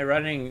 why am I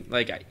running?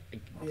 Like, I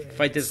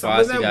fight this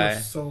boss guy.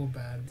 Were so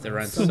bad. They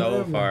run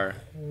so far.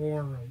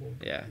 Horrible.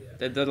 Yeah.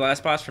 The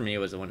last boss for me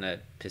was the one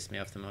that pissed me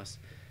off the most.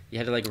 You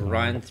had to like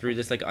run through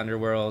this like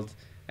underworld,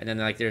 and then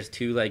like there's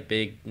two like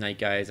big night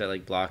guys that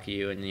like block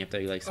you, and then you have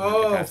to like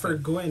for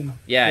Gwyn.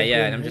 Yeah, Gwyn,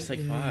 and I'm just like,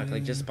 fuck,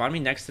 like just spawn me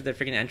next to the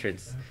freaking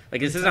entrance. Like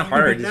this isn't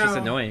hard. It's just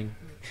annoying.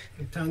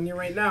 I'm telling you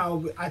right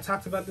now, I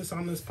talked about this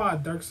on this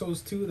pod, Dark Souls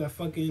 2, that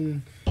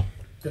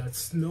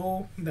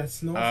snow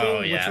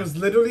thing, which was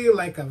literally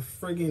like a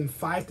friggin'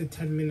 5 to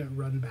 10 minute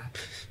run back.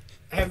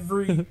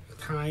 Every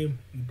time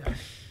you die.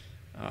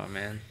 Oh,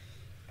 man.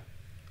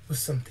 Was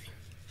something.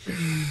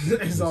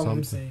 That's all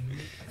I'm saying.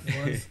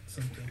 It was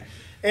something.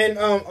 And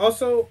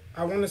also,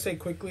 I want to say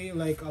quickly,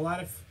 like a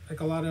lot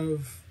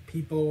of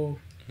people...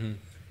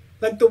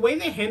 Like, the way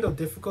they handle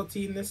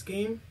difficulty in this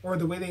game, or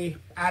the way they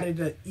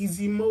added an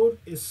easy mode,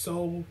 is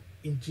so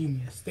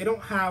ingenious. They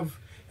don't have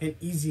an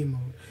easy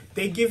mode.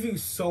 They give you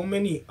so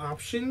many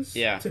options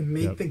to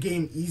make the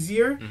game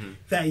easier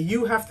that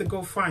you have to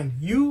go find.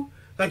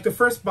 Like, the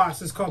first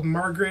boss is called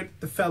Margaret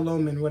the Fell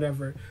Omen,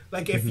 whatever.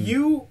 Like, if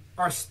you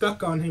are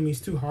stuck on him,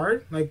 he's too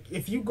hard. Like,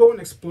 if you go and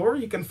explore,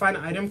 you can find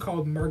an item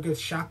called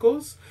Margaret's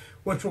Shackles,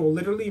 which will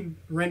literally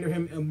render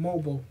him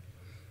immobile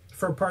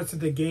for parts of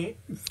the game,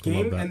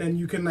 and then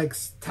you can like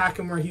attack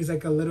him where he's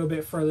like for a little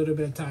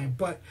bit of time.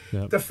 But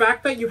the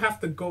fact that you have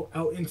to go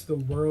out into the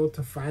world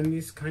to find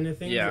these kind of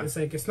things, it's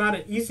like it's not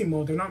an easy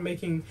mode. They're not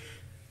making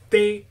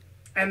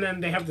and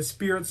then they have the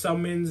spirit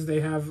summons, they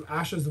have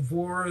Ashes of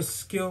War,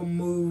 skill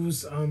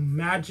moves,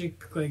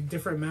 magic, like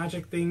different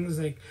magic things,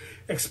 like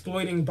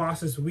exploiting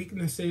bosses'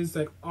 weaknesses,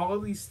 like all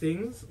of these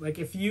things. Like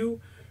if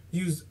you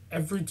use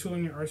every tool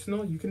in your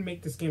arsenal, you can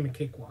make this game a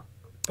cakewalk.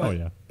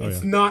 But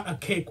it's not a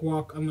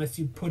cakewalk unless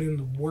you put in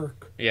the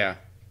work. Yeah.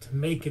 To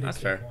make it a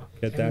cakewalk.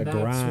 Get that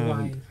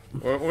grind.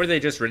 Or they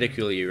just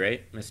ridicule you,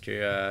 right,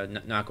 Mister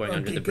not going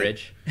under the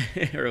bridge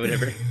or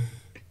whatever.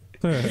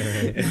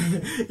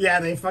 Yeah,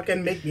 they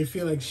fucking make me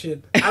feel like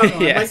shit. I don't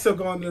know. I might still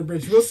go under the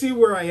bridge. We'll see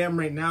where I am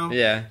right now.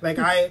 Yeah.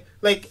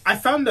 I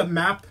found a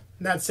map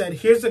that said,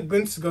 "Here's a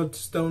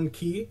glintstone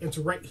key. It's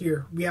right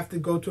here. We have to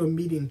go to a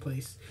meeting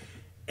place."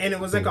 And it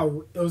was like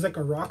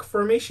a rock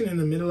formation in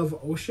the middle of an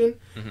ocean,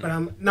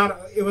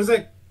 but it was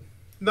like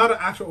not an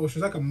actual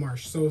ocean, it's like a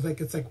marsh. So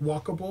it's like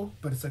walkable,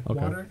 but it's like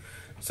water.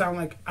 So I'm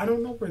like, I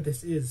don't know where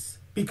this is,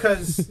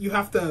 because you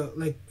have to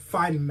like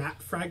find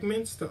map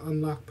fragments to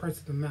unlock parts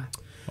of the map.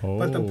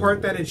 But the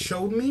part that it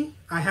showed me,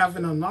 I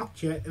haven't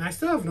unlocked yet, and I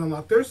still haven't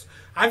unlocked.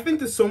 I've been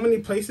to so many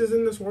places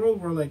in this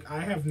world where like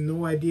I have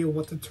no idea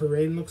what the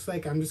terrain looks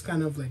like. I'm just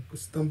kind of like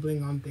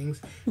stumbling on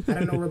things. I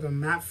don't know where the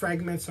map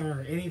fragments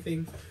are or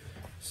anything.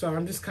 So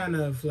I'm just kind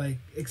of like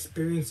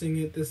experiencing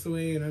it this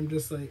way, and I'm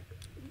just like,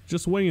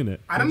 just winging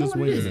it. I don't know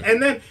what it is. And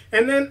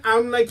then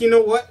I'm like, you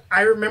know what?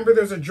 I remember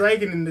there's a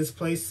dragon in this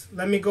place.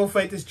 Let me go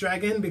fight this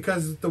dragon,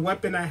 because the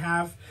weapon I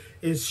have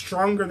is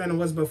stronger than it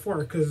was before.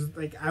 Because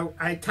like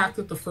I attacked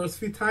it the first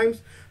few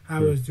times, I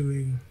was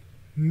doing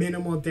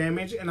minimal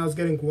damage, and I was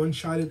getting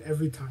one-shotted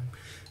every time.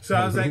 So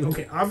I was like,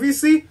 okay,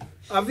 obviously,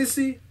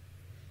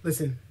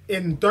 listen,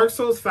 in Dark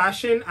Souls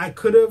fashion, I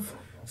could have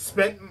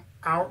spent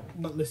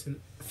but listen,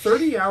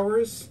 30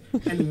 hours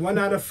and 1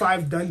 out of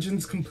 5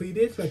 dungeons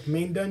completed, like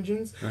main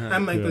dungeons.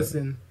 I'm like,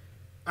 listen,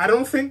 I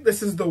don't think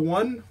this is the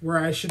one where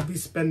I should be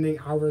spending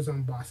hours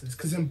on bosses.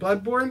 Because in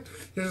Bloodborne,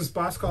 there's this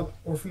boss called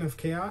Orphan of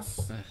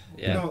Chaos.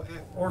 No,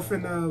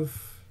 Orphan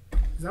of...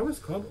 Is that what it's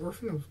called?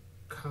 Orphan of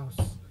Chaos.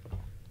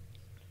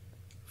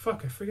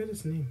 Fuck, I forget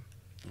his name.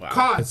 Wow.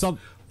 Cause.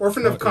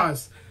 Orphan of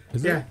Cause.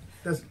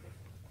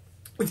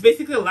 It's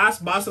basically the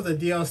last boss of the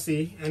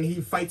DLC, and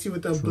he fights you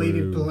with the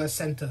bladed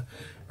placenta,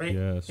 right?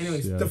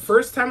 Anyways, the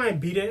first time I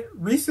beat it,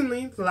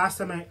 recently, the last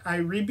time I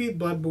rebeat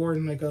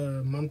Bloodborne like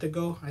a month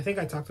ago. I think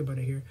I talked about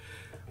it here,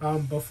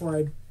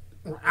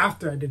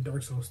 after I did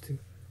Dark Souls 2,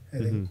 I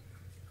think.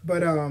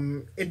 But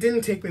it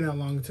didn't take me that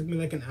long. It took me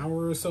like an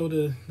hour or so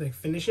to like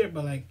finish it,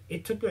 but like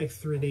it took me like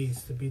 3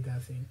 days to beat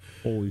that thing.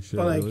 Holy shit!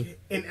 But like really?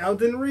 In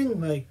Elden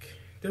Ring, like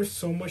there's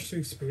so much to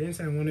experience,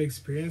 and I want to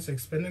experience. Like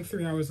spending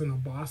 3 hours on a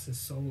boss is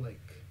so like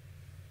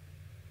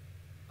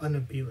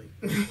unappealing.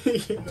 You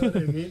know what I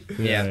mean?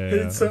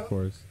 It's of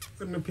course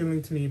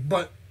unappealing to me.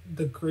 But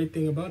the great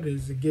thing about it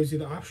is it gives you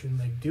the option.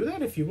 Like, do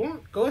that if you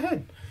want. Go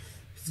ahead.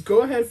 Just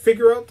go ahead,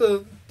 figure out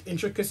the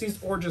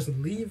intricacies, or just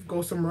leave,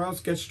 go somewhere else,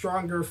 get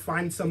stronger,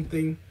 find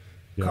something,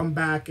 come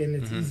back, and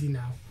it's easy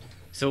now.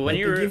 So when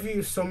they give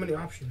you so many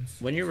options.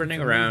 When you're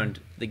running around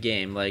the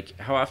game, like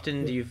how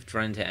often do you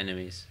run into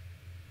enemies?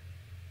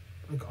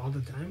 Like all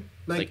the time.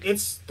 Like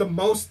it's the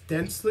most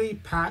densely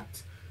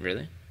packed.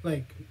 Really?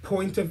 Like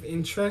point of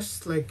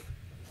interest, like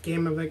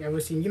game I've like ever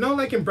seen. You know,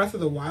 like in Breath of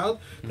the Wild,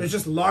 there's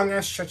just long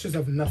ass stretches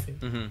of nothing.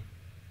 Mm-hmm.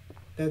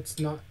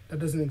 That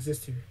doesn't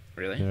exist here.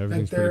 Really? Yeah,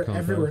 Like they're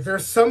everywhere.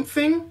 There's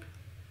something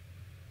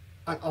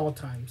at all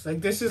times.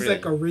 Like this is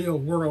like a real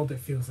world. It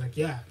feels like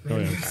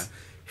man.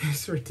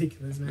 It's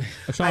ridiculous, man.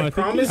 Sean, I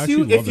promise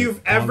you, if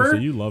you've ever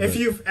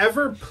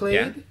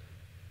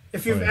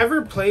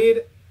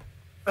played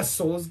a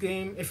Souls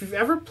game, if you've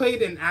ever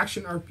played an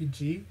action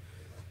RPG,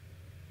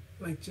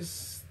 like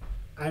just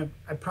I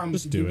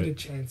promise you, give it a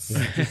chance.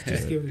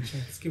 Just give it a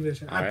chance. Give it a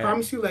chance. I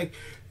promise you, like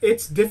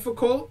it's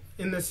difficult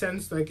in the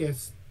sense like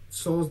it's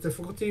Souls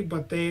difficulty,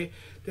 but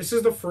this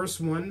is the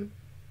first one.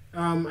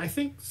 I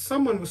think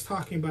someone was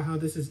talking about how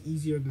this is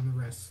easier than the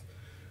rest,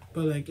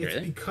 but like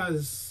it's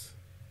because.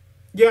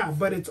 Yeah,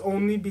 but it's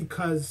only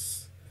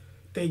because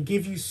they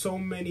give you so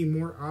many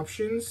more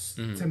options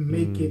to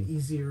make it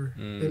easier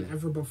than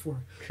ever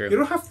before. True. You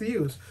don't have to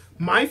use.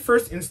 My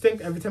first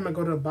instinct every time I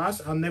go to a boss,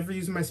 I'll never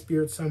use my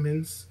spirit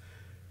summons.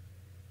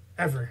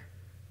 Ever.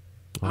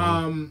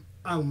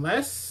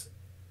 Unless...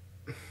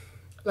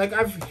 Like,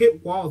 I've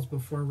hit walls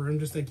before where I'm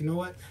just like, you know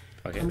what?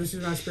 Okay. I'm just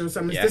using my spirit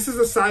summons. Yeah. This is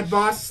a side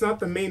boss. It's not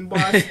the main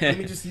boss. Let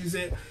me just use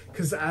it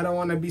because I don't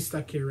want to be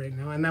stuck here right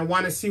now. And I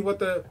want to see what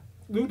the...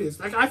 loot is.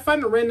 Like I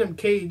find a random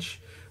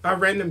cave,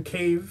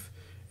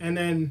 and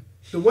then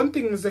the one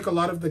thing is like a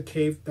lot of the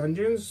cave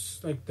dungeons,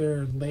 like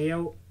the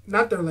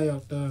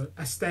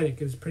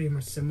aesthetic is pretty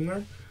much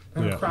similar.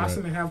 Like across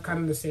them, they have kind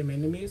of the same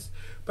enemies,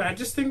 but I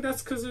just think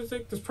that's because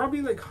there's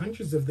probably like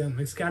hundreds of them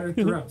like scattered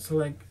throughout. So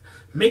like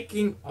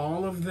making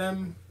all of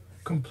them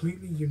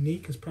completely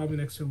unique is probably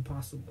next to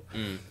impossible.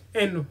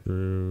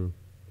 And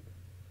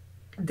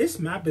this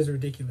map is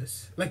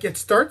ridiculous. Like it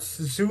starts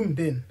zoomed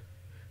in,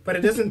 but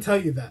it doesn't tell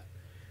you that.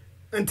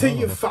 Until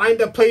you find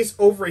a place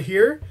over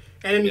here,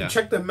 and then you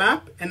check the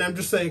map, and I'm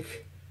just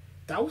like,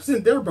 that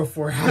wasn't there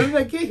before. How did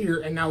I get here?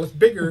 And now it's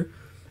bigger.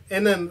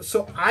 And then,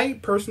 so I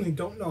personally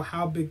don't know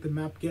how big the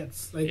map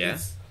gets. Like,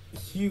 it's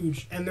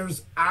huge. And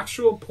there's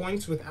actual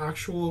points with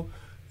actual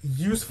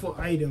useful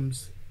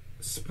items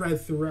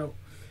spread throughout.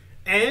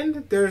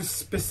 And there's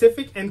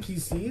specific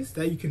NPCs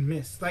that you can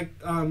miss. Like,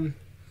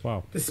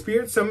 the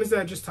spirit summons that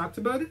I just talked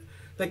about it.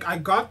 Like, I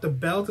got the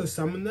bell to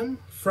summon them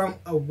from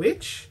a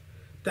witch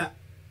that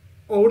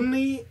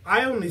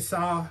I only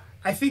saw.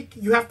 I think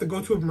you have to go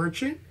to a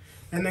merchant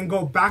and then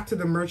go back to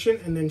the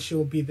merchant and then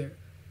she'll be there.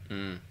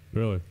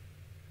 Really?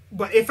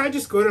 But if I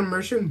just go to a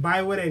merchant,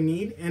 buy what I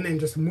need, and then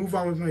just move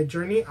on with my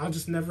journey, I'll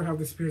just never have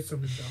the spirit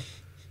summon bell.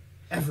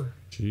 Ever.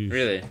 Jeez.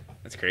 Really?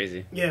 That's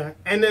crazy. Yeah.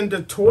 And then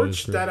the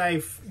torch that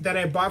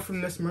I bought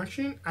from this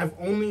merchant, I've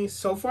only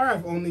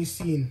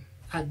seen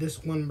at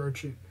this one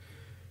merchant.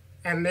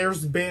 And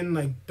there's been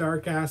like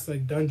dark ass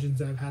like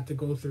dungeons I've had to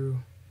go through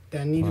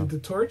that needed the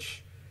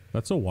torch.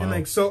 That's so wild. And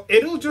like so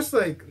it'll just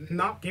like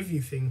not give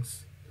you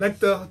things. Like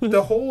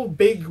the whole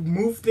big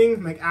move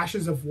thing, like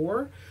Ashes of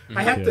War,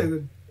 I had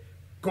to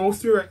go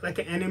through like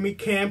an enemy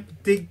camp,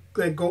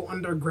 go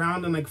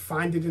underground and like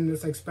find it in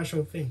this like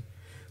special thing.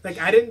 Like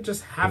I didn't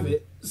just have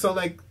it. So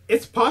like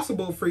it's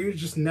possible for you to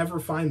just never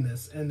find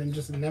this and then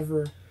just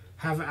never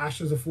have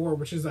Ashes of War,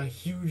 which is a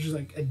huge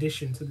like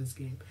addition to this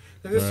game.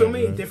 Like, there's so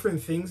many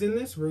different things in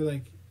this where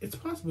like it's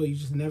possible you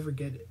just never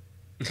get it.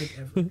 Like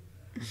ever.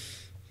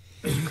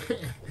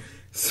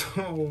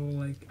 So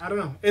like I don't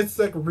know, it's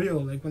like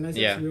real. Like when I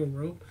say it's a real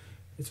world,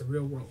 it's a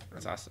real world.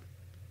 That's awesome.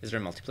 Is there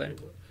multiplayer?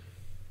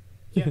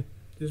 Yeah,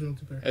 there's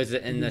multiplayer. Is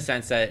it in the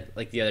sense that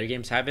like the other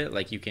games have it,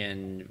 like you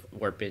can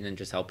warp in and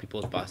just help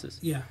people with bosses?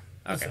 Yeah.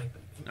 Okay.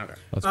 Okay.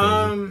 That's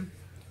crazy.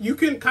 You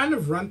can kind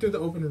of run through the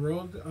open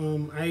world.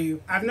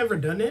 I've never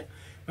done it.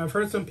 I've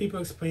heard some people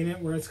explain it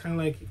where it's kind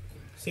of like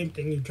same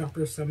thing. You drop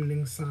your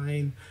summoning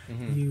sign,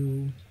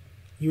 you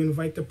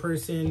invite the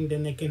person,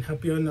 then they can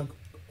help you in the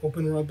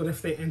open world. But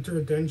if they enter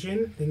a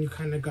dungeon, then you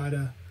kind of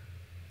gotta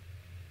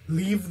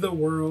leave the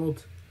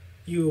world.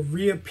 You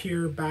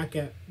reappear back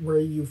at where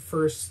you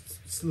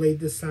first laid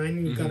the sign,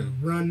 and you gotta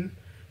run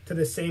to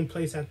the same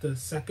place that the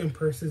second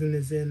person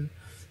is in,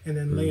 and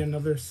then lay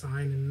another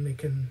sign, and they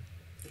can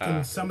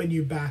summon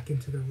you back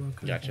into the world.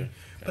 Gotcha.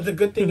 But the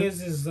good thing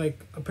is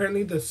like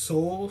apparently the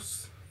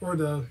souls or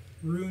the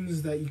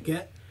runes that you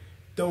get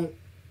don't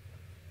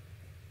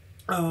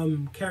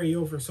carry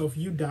over. So if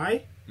you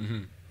die,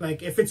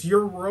 like if it's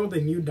your world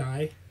and you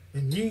die,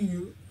 then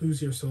you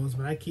lose your souls,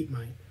 but I keep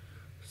mine.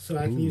 So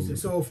I can use it.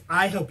 So if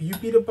I help you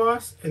beat a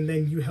boss and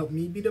then you help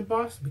me beat a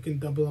boss, we can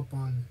double up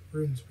on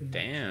runes.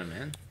 Damn,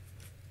 man.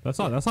 That's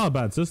not a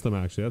bad system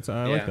actually.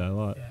 I like that a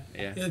lot.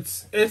 Yeah.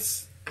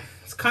 It's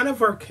kind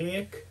of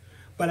archaic,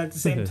 but at the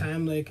same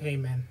time, like, hey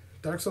man,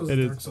 Dark Souls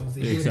is Dark Souls.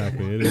 They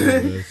exactly. It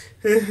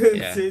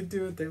is. They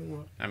do what they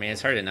want. I mean,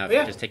 it's hard enough.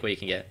 Just take what you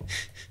can get.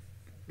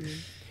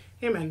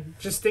 Hey man,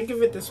 just think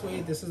of it this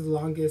way. This is the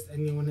longest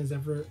any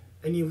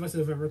of us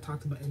have ever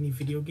talked about any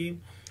video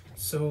game.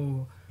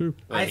 So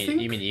I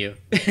think you mean you.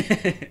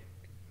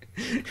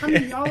 I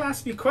mean, y'all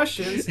ask me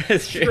questions.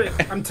 That's true.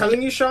 I'm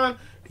telling you, Sean,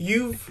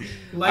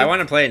 I want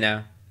to play it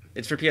now.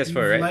 It's for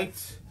PS4,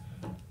 right?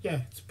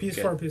 Yeah, it's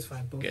PS4 and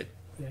PS5 both. Good.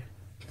 Yeah.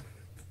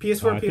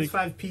 PS4,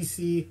 PS5,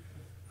 PC,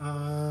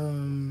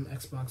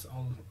 Xbox,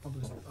 all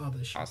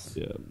this shit.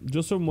 Awesome. Yeah,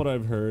 just from what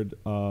I've heard,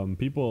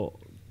 people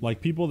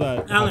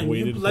that Alan, have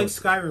waited you like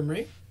Skyrim,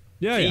 right?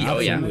 Yeah,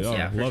 absolutely.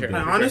 Yeah, for loved sure. it.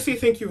 I honestly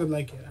think you would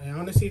like it. I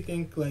honestly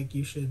think like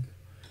you should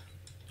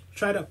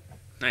try it out.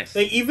 Nice.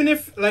 Like even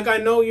if like I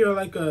know you're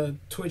like a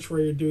Twitch where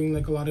you're doing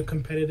like a lot of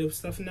competitive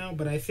stuff now,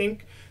 but I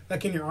think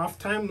like in your off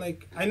time,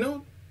 like I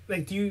know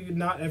like do you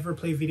not ever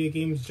play video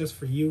games just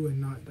for you and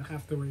not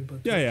have to worry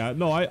about Yeah.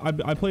 No,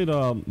 I played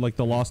like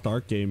the Lost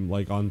Ark game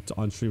like on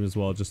stream as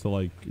well just to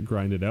like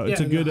grind it out. Yeah,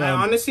 It's a good I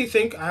honestly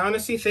think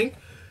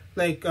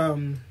like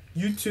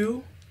you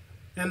two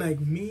and like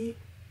me,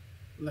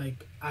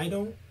 like I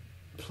don't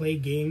play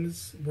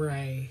games where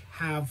I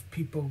have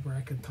people where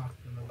I can talk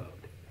to them about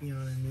it. You know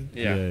what I mean?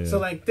 Yeah. So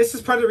like this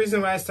is part of the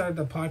reason why I started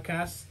the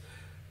podcast.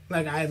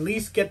 Like I at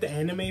least get the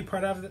anime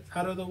part out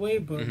of the way,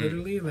 but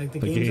literally like the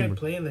games I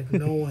play, like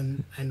no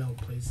one I know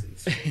plays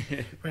these.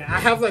 Right? I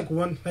have like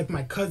one, like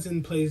my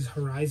cousin plays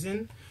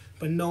Horizon,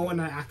 but no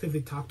one I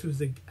actively talk to is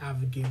like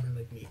avid gamer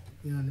like me.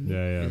 You know what I mean?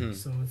 Yeah. Mm-hmm.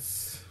 So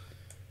it's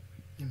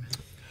man.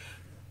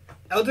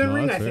 Elden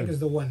Ring, I think, is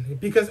the one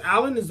because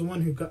Alan is the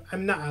one who got.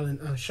 I'm not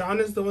Alan.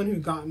 Sean is the one who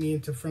got me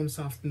into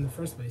FromSoft in the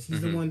first place.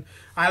 He's the one.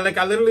 I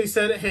literally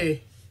said,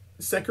 "Hey,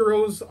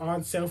 Sekiro's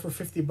on sale for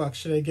 $50.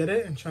 Should I get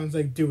it?" And Sean's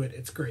like, "Do it.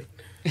 It's great."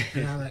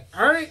 And I'm like,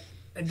 "All right."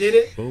 I did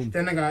it. Boom.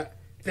 Then I got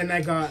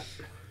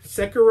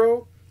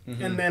Sekiro.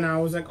 And then I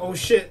was like, oh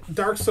shit,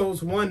 Dark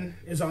Souls 1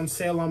 is on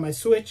sale on my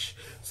Switch.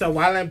 So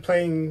while I'm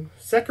playing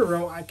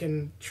Sekiro, I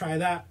can try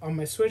that on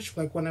my Switch.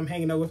 Like when I'm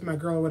hanging out with my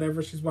girl or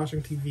whatever, she's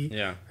watching TV.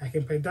 Yeah. I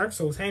can play Dark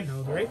Souls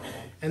handheld, right?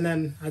 And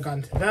then I got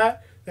into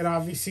that. Then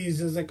obviously it's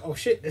just like, oh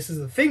shit, this is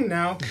a thing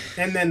now.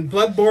 And then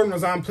Bloodborne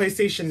was on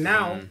PlayStation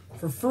Now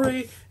for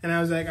free. And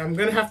I was like, I'm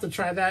going to have to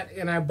try that.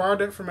 And I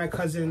borrowed it from my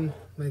cousin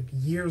like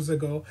years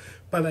ago.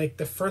 But like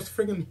the first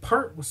friggin'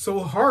 part was so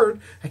hard.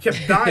 I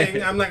kept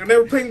dying. I'm like, I'm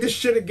never playing this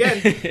shit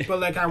again.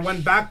 But like I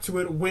went back to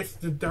it with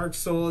the Dark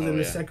Souls and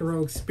the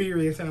Sekiro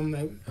experience. And I'm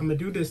like, I'm going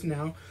to do this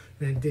now.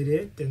 And I did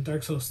it. Then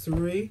Dark Souls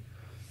 3.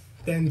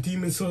 Then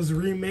Demon Souls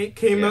Remake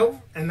came out,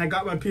 and I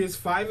got my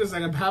PS5. It's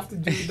like I have to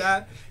do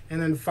that, and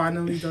then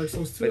finally Dark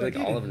Souls 2. Like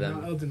all of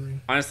them. Elden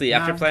Ring. Honestly,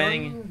 after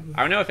playing,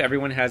 I don't know if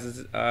everyone has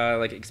this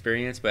like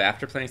experience, but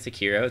after playing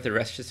Sekiro, the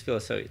rest just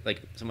feels so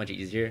much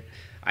easier.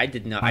 I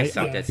did not. I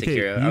sucked at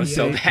Sekiro. I was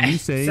so bad. You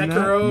saying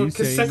Sekiro,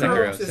 because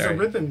Sekiro is a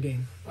rhythm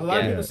game. A lot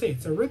of people say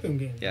it's a rhythm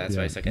game. Yeah, that's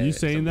why I suck at it. You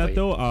saying that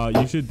though,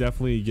 you should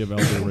definitely give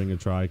Elden Ring a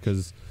try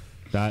because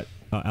that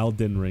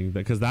Elden Ring,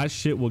 because that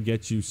shit will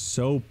get you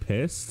so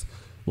pissed.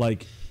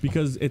 Like,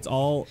 because it's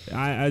all,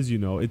 as you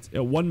know, it's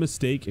one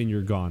mistake and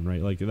you're gone,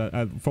 right? Like,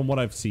 that, from what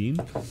I've seen.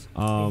 That's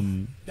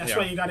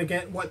why you got to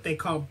get what they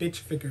call bitch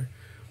figure.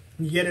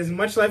 You get as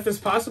much life as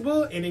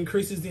possible, it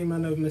increases the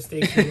amount of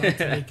mistakes you're allowed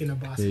to make in a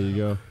boss. There you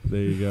go.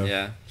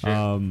 Yeah,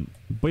 sure.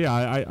 But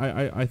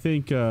yeah, I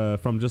think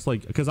from just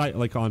like, because I,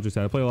 like Andre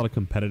said, I play a lot of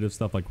competitive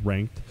stuff, like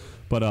ranked.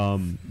 But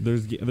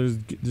there's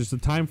just a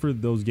time for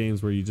those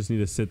games where you just need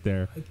to sit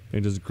there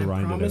and just grind it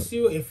out. I promise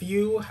you, if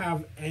you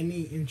have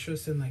any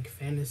interest in like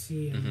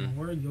fantasy and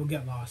lore, you'll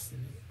get lost in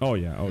it. Oh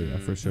yeah,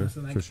 for sure.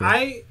 So, like, for sure.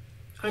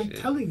 I'm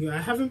telling you, I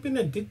haven't been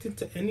addicted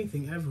to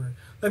anything ever.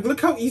 Like, look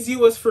how easy it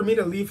was for me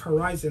to leave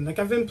Horizon. Like,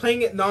 I've been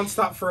playing it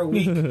nonstop for a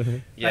week,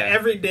 like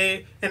every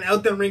day. And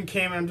Elden Ring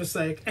came, and I'm just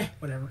like,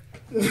 whatever.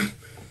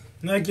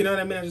 Like, you know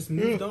what I mean? I just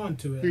moved on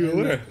to it.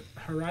 And, like,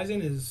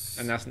 Horizon is.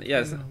 And that's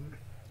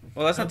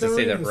well, that's not to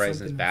say that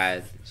Horizon is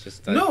bad. It's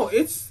just no,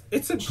 it's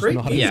a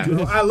great game. Yeah.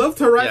 Bro. I loved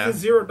Horizon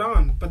Zero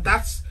Dawn, but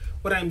that's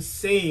what I'm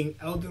saying.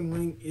 Elden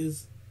Ring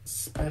is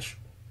special.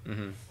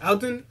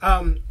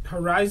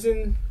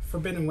 Horizon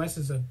Forbidden West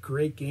is a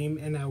great game,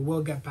 and I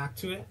will get back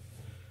to it.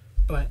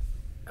 But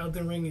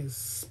Elden Ring is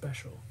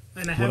special,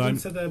 and I haven't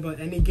said that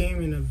about any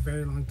game in a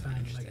very long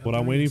time. Like, what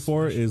I'm waiting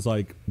for is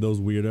like those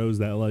weirdos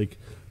that like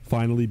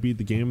finally beat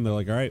the game and they're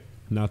like, all right,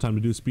 now time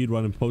to do a speed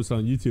run and post it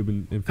on YouTube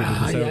and figure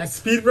this out. Yeah,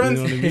 speed runs.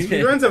 You know what I mean?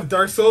 Speed runs of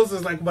Dark Souls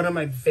is like one of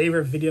my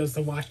favorite videos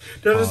to watch.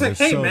 They're just like,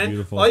 hey so man,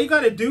 beautiful. All you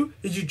gotta do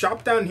is you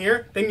drop down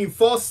here, then you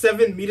fall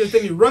 7 meters,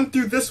 then you run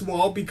through this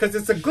wall because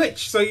it's a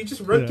glitch. So you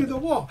just run through the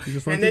wall,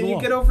 and then you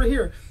get over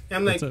here. And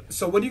I'm like,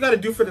 so what do you gotta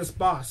do for this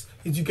boss?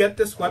 Is you get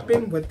this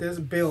weapon with this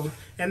build,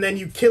 and then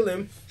you kill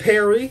him,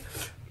 parry,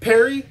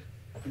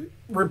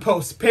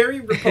 riposte, parry,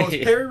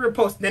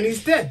 riposte, then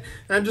he's dead.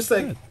 And I'm just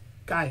like,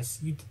 guys,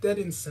 you did that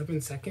in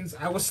 7 seconds.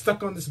 I was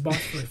stuck on this boss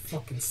for like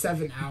fucking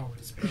 7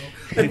 hours, bro.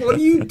 Like, what are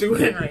you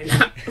doing right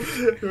now?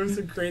 It was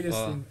the greatest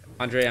thing.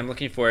 Andre, I'm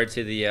looking forward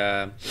to the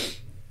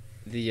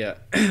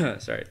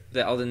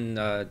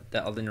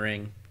Elden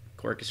Ring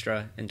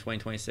Orchestra in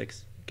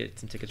 2026. Get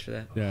some tickets for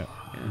that. Yeah.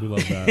 We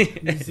love that.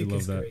 We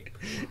love that.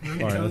 All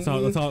right, let's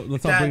all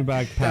bring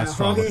back past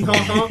trauma.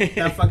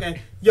 That fucking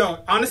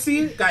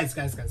honestly, guys,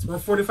 we're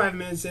 45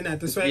 minutes in.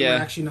 At this rate, we're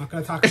actually not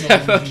gonna talk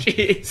about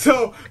it.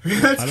 So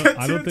let's get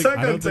to Attack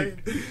on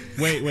Titan.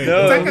 Wait.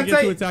 Before we get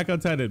to Attack on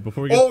Titan,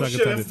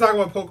 let's talk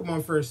about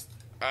Pokemon first.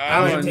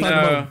 What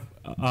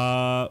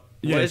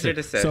is there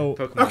to say? So,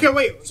 Pokemon. Okay,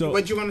 wait. So,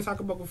 what do you want to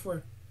talk about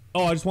before?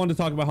 Oh, I just wanted to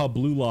talk about how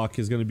Blue Lock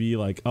is going to be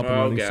like up and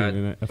running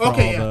soon.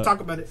 Okay, talk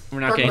about it. We're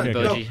not getting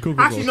Boji.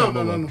 Cool. Actually,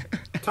 no.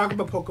 Talk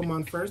about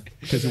Pokemon first.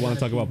 Because you want to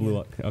talk about Blue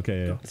Lock.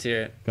 Okay, yeah. Let's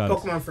hear it. Got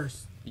Pokemon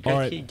first. All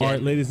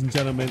right, ladies and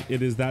gentlemen,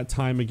 it is that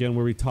time again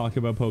where we talk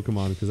about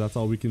Pokemon because that's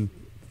all we can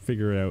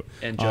figure out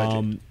and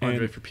judge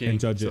it. And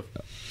judge it.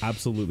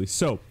 Absolutely.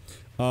 So,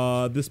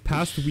 this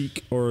past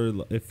week,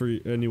 or if for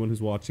anyone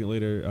who's watching it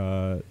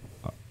later,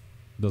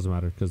 doesn't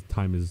matter because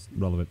time is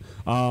relevant.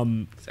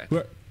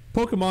 Exactly.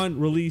 Pokemon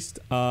released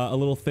a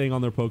little thing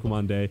on their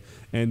Pokemon Day,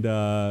 and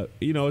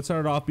it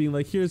started off being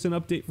like, here's an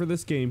update for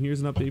this game, here's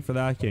an update for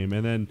that game,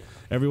 and then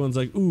everyone's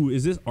like, ooh,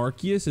 is this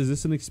Arceus? Is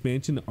this an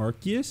expansion to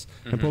Arceus?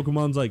 And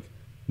Pokemon's like,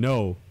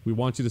 no, we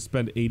want you to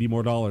spend $80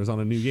 more on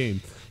a new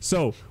game.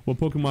 So what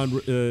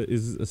Pokemon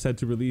is said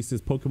to release is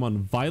Pokemon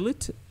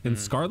Violet and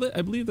Scarlet,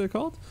 I believe they're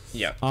called.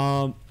 Yeah.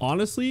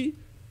 Honestly,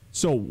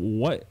 so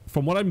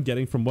from what I'm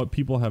getting from what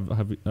people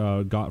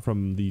have got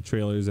from the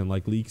trailers and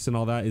like leaks and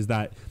all that is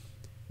that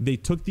they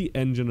took the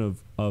engine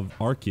of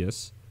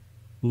Arceus,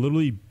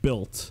 literally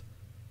built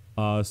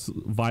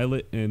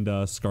Violet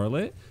and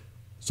Scarlet.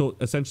 So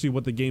essentially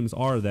what the games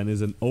are then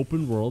is an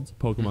open world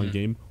Pokemon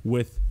game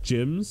with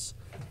gyms,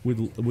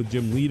 with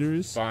gym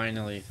leaders.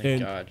 Finally,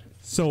 thank God.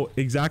 So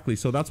exactly.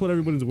 So that's what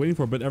everyone's waiting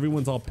for, but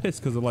everyone's all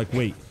pissed because they're like,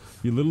 wait,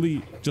 you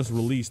literally just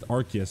released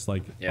Arceus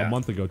like a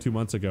month ago, 2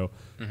 months ago.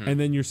 And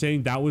then you're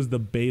saying that was the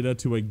beta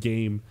to a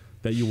game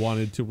that you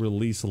wanted to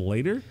release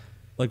later?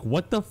 Like,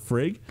 what the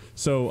frig?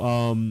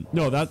 So,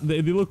 no,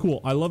 they look cool.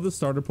 I love the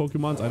starter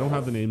Pokemons. I don't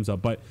have the names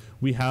up, but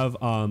we have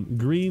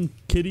Green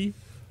Kitty,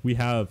 we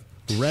have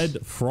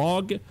Red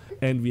Frog,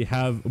 and we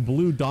have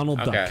Blue Donald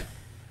Duck.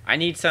 I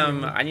need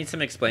some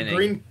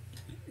explaining.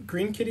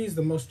 Green Kitty is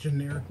the most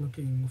generic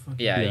looking fucking.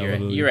 Yeah,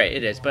 you're right.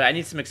 It is, but I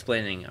need some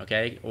explaining.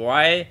 Okay,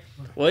 what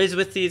is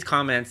with these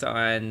comments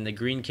on the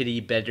Green Kitty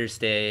better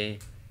stay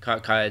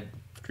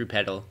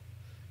quadrupedal?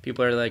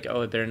 People are like,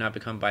 oh, it better not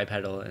become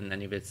bipedal in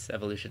any of its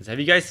evolutions. Have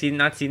you guys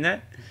not seen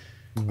that?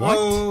 What?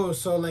 Oh,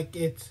 so like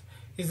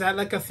is that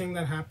like a thing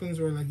that happens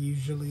where like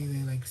usually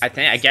they like?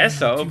 I guess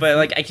so, but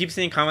like I keep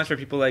seeing comments where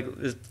people like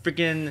this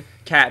freaking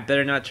cat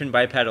better not turn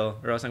bipedal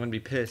or else I'm gonna be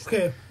pissed.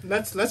 Okay,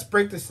 let's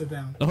break this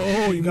down.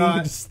 Oh,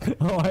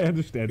 I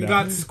understand. We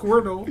got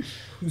Squirtle,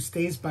 who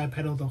stays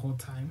bipedal the whole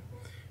time.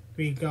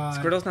 We got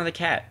Squirtle's not a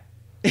cat.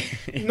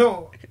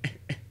 No,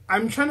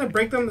 I'm trying to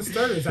break down the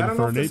starters. I don't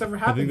know if this ever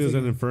happened. I think there's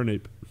an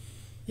Infernape.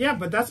 Yeah,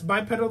 but that's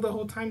bipedal the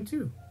whole time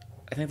too.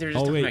 I think they're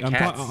just talking about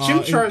cats.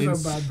 Chimchars are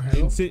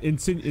bipedal.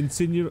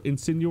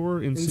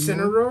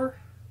 Incineroar?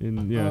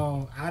 Yeah.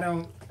 Oh, I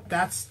don't.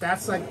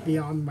 That's like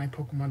beyond my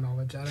Pokemon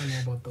knowledge. I don't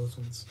know about those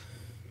ones.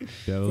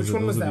 Yeah, Which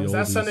one was that? Was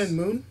that Sun and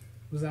Moon?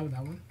 Was that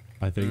one?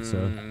 I think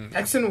so.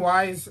 X and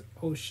Y's.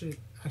 Oh shit.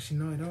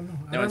 Actually, no, I don't know.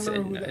 I don't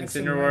remember who the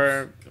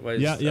Incineroar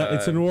was. Yeah.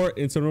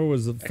 Incineroar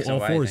was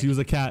all fours. He was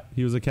a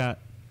cat.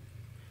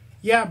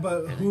 Yeah,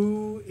 but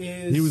who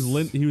is? He was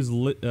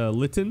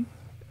Litten,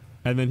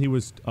 and then he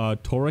was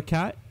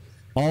Torracat,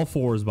 all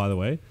fours by the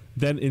way.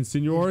 Then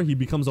Incineroar, he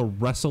becomes a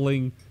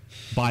wrestling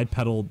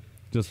bipedal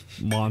just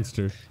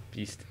monster.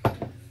 Beast.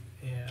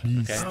 Yeah.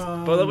 Okay.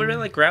 But what about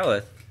like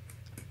Growlithe?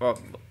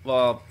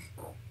 Well.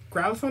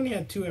 Growlithe only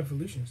had 2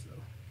 evolutions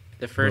though.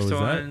 The first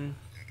one.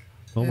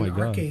 Oh my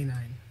god.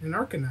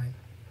 Arcanine.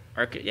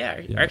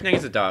 Arcanine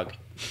is a dog.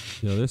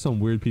 Yeah, there's some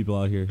weird people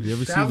out here. You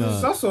ever seen? Growlithe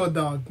is also a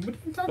dog. What are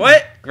you talking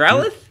about?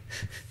 Growlithe?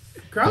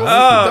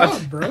 Growlithe is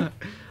a dog,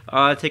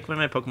 bro. Take one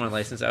of my Pokemon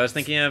license. I was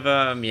thinking of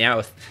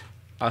Meowth.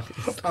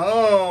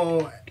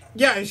 Oh,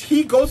 yeah.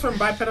 He goes from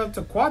bipedal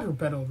to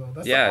quadrupedal though.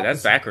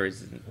 That's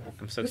backwards.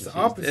 I'm so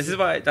confused. This is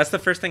why. That's the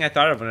first thing I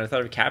thought of when I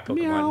thought of cat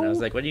Pokemon. And I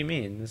was like, what do you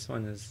mean? This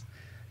one is.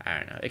 I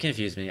don't know. It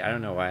confused me. I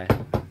don't know why.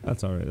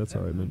 That's all right. That's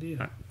all right,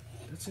 man.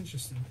 That's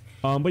interesting.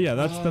 But yeah,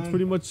 that's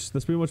pretty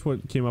much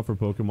what came out for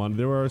Pokemon.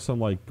 There are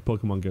some like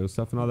Pokemon Go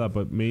stuff and all that,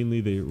 but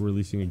mainly they're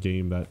releasing a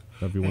game that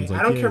everyone's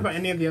like. I don't care about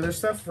any of the other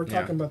stuff. We're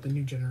talking about the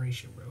new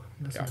generation, bro.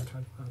 That's what I'm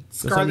talking about.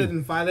 Scarlet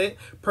and Violet.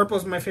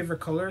 Purple's my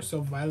favorite color,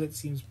 so Violet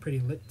seems pretty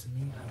lit to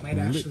me.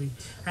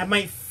 I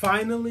might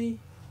finally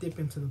dip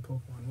into the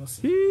Pokemon. We'll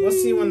see. We'll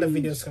see when the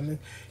videos come in.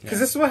 Because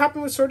this is what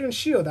happened with Sword and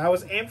Shield. I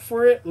was amped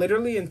for it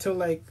literally until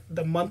like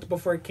the month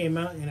before it came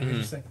out, and I was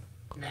just like,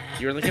 nah.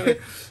 You were looking at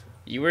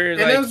You were and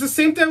it was the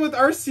same thing with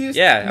Arceus.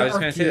 Yeah, I was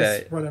going to say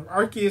that. Whatever,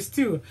 Arceus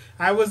too.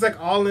 I was like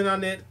all in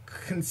on it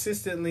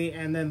consistently,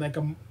 and then like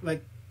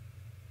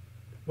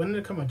when did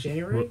it come out?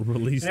 January?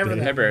 Release date.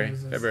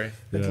 February.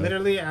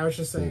 Literally, I was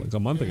just like a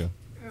month ago.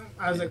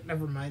 I was like,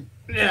 never mind.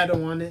 Yeah, I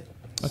don't want it.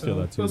 I feel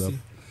that too, though.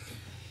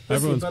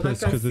 Everyone's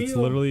pissed because it's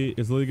literally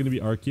going to be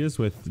Arceus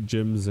with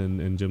gyms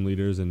and gym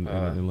leaders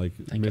and like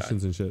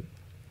missions and shit.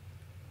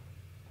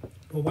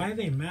 But why are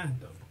they mad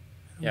though?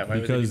 Yeah,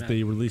 because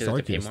they released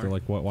Arceus. They're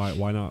like,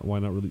 why not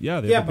really? Yeah,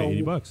 they have to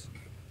pay $80.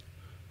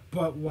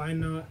 But why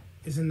not?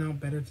 Isn't it now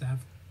better to have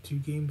 2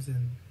 games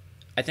and?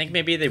 I think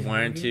maybe they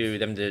wanted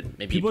them to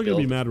maybe. People are gonna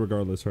be mad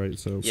regardless, right?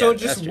 So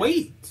just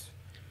wait.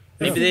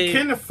 Maybe they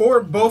can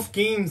afford both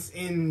games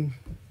in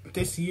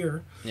this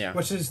year, Yeah.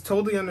 which is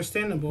totally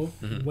understandable.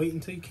 Wait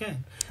until you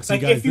can. See,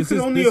 Like guys, if you could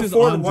only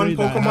afford one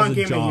Pokemon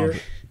game a year.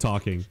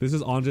 Talking. This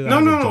is Andre.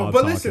 No.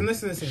 But listen.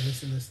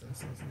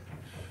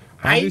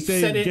 I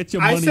said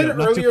it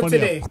earlier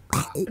today.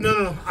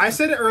 No. I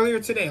said it earlier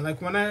today.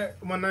 Like when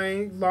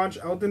I launched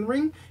Elden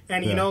Ring,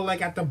 and you know,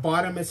 like at the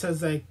bottom it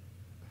says like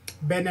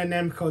Ben and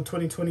Namco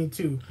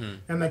 2022,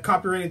 and like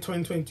copyrighted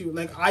 2022.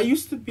 Like I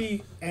used to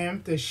be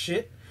amped as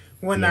shit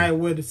when I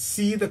would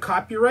see the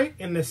copyright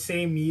in the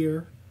same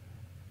year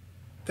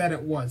that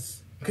it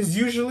was, because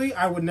usually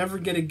I would never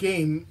get a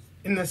game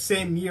in the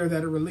same year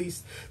that it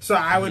released. So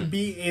I would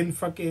be in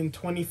fucking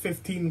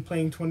 2015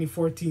 playing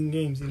 2014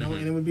 games, you know,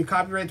 and it would be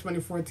copyright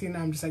 2014.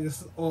 I'm just like,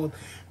 this is old.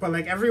 But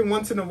like every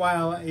once in a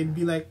while, it'd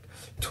be like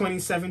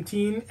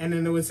 2017, and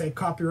then it would say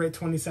copyright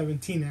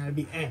 2017, and I'd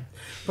be amped.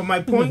 But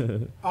my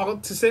point,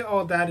 to say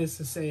all that is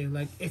to say,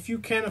 like, if you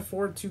can't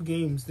afford 2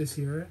 games this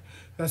year,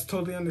 that's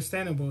totally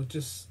understandable.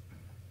 Just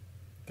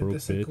get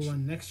the second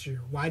one next year.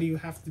 Why do you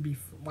have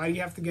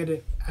to get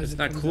it as it's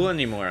not cool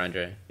anymore,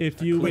 Andre?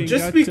 If you but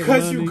just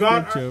because you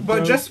got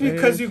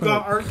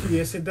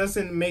Arceus, it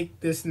doesn't make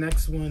this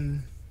next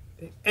one.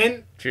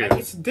 And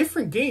it's a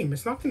different game.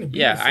 It's not going to be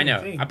the same I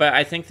know thing. But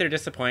I think they're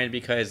disappointed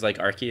because like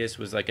Arceus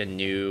was like a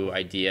new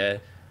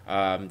idea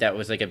that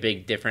was like a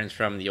big difference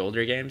from the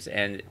older games,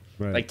 and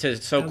like to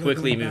so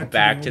quickly move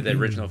back to the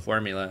original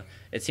formula,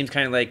 it seems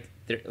kind of like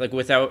they're like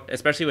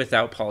especially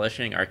without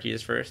polishing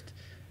Arceus first,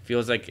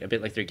 feels like a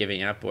bit like they're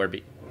giving up, or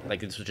like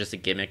this was just a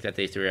gimmick that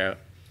they threw out.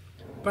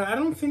 But I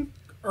don't think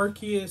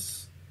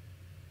Arceus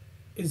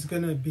is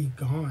gonna be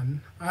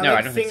gone.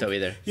 I don't think so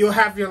either. You'll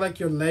have your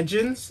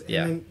legends, and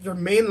then your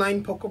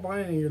mainline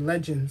Pokemon and your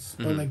legends,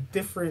 but like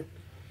different.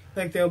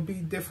 Like they'll be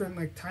different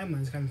like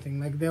timelines kind of thing.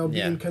 Like they'll be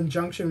in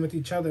conjunction with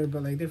each other,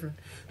 but like different.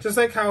 Just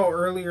like how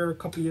earlier a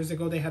couple years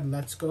ago they had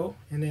Let's Go,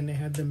 and then they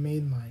had the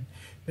mainline.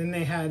 Then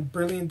they had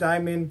Brilliant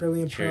Diamond,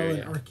 Brilliant Pearl,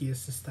 and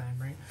Arceus this time,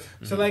 right?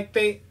 So like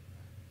the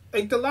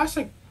last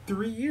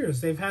 3 years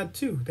they've had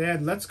 2. They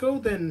had Let's Go,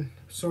 then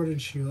Sword and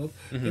Shield,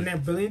 and then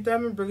Brilliant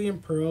Diamond,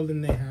 Brilliant Pearl,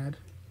 then they had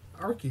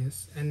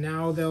Arceus, and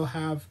now they'll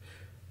have.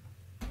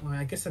 Well,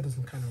 I guess that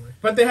doesn't kind of work,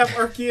 but they have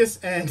Arceus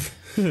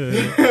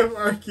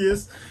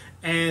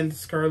and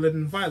Scarlet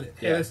and Violet.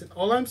 Hey, listen,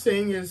 all I'm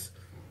saying is,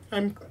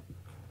 I'm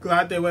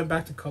glad they went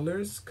back to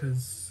colors.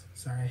 Cause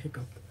sorry, I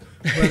hiccuped.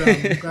 But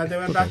I'm glad they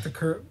went back to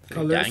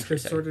colors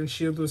because Sword and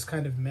Shield was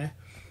kind of meh.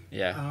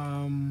 Yeah.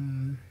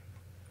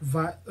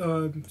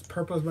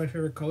 Purple is my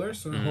favorite color,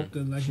 so I hope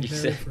the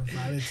legendary for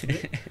Violet's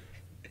it.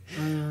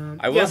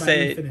 I will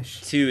say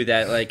too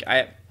that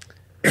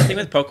the thing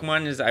with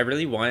Pokemon is I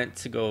really want it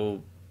to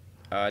go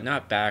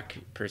not back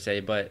per se,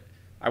 but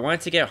I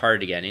want it to get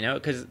hard again, you know,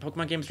 because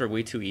Pokemon games are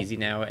way too easy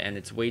now, and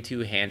it's way too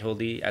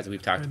handholdy, as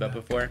we've talked about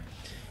before,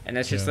 and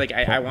that's just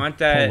I want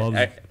that.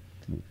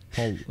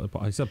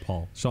 I said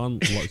Paul. Sean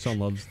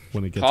loves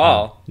when it gets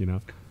Paul. hard, you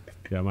know.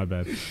 Yeah, my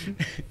bad.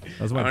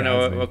 That's my I don't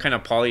know what kind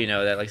of Paul you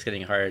know that likes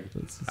getting hard,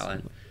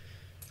 Alan.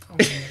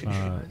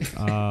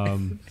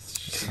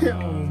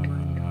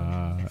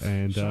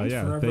 And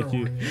thank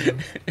you.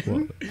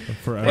 Well,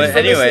 forever. But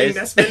anyways,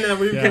 that's been the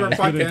Weeb Gamer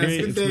podcast.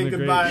 Good day,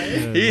 goodbye.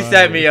 He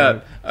set me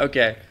up.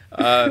 Okay,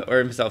 or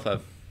himself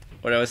up.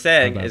 What I was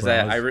saying is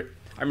that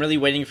I'm really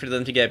waiting for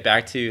them to get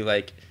back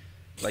to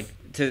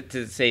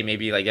to say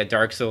maybe like a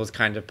Dark Souls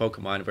kind of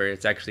Pokemon where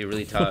it's actually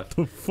really tough.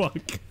 What the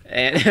fuck?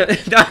 And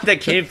not the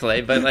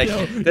gameplay, but like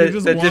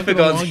the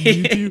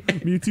difficulty.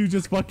 Mewtwo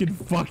just fucking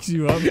fucks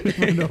you up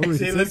for no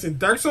reason. See, listen,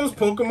 Dark Souls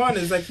Pokemon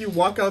is like you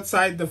walk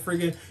outside the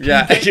friggin' you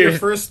get your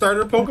first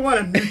starter Pokemon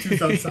and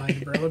Mewtwo's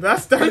outside, bro.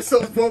 That's Dark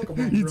Souls Pokemon,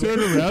 bro. You turn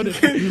around,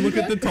 you look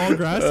at the tall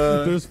grass,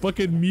 there's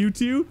fucking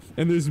Mewtwo,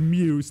 and there's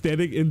Mew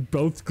standing in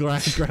both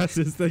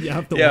grasses that you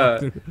have to walk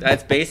through.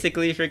 That's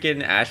basically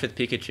freaking Ash with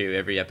Pikachu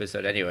every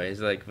episode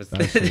anyways. Like, what's the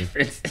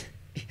difference?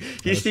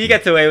 He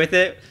gets away with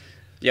it.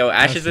 Yo,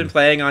 Ash has been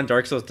playing on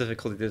Dark Souls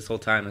difficulty this whole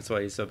time. That's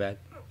why he's so bad.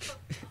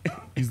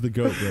 He's the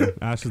GOAT, bro.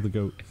 Ash is the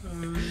GOAT.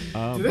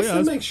 Do they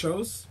still make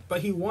shows?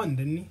 But he won,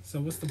 didn't he? So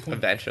what's the point?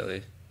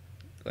 Eventually.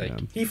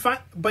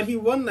 But he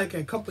won like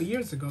a couple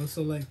years ago,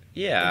 so like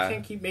they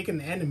can't keep making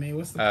the anime.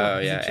 What's the point? Oh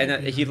yeah,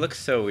 and he looks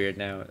so weird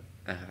now.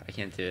 I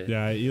can't do it.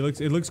 Yeah,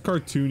 it looks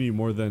cartoony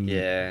more than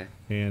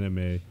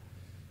anime.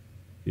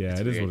 Yeah,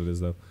 it is what it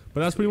is though. But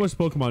that's pretty much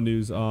Pokemon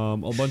news. A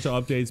bunch of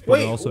updates.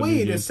 But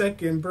wait a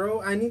second,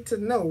 bro. I need to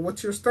know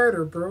what's your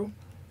starter, bro.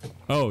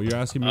 Oh, you're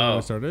asking me what my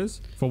starter is?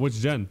 For which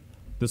gen?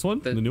 This one?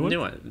 The new one? The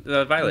new one.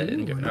 The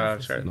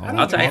Violet. Sorry.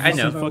 I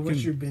know. What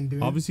you've been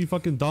doing. Obviously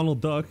fucking Donald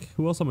Duck.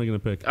 Who else am I going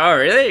to pick? Oh,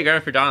 really? You're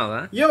going for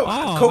Donald, huh? Yo,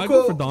 I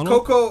go for Donald.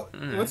 Coco,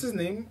 what's his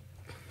name?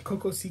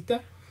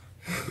 Cocosita?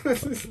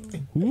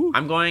 Who?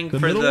 I'm going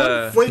for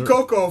the...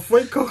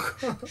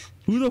 Fuecoco.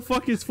 Who the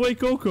fuck is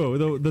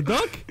Fuecoco? The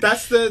duck?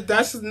 That's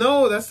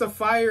the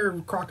fire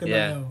crocodile.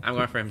 Yeah, I'm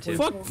going for him too.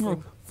 Fuck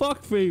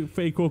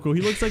Fuecoco.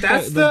 He looks like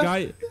the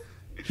guy...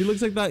 He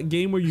looks like that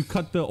game where you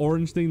cut the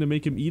orange thing to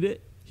make him eat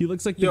it. He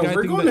looks like the Yo, guy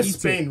we're going to eats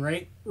Spain, it.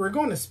 right? We're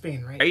going to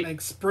Spain, right? You- Like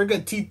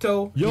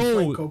Sprigatito.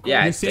 Yo,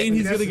 Yeah, you're saying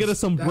he's gonna get a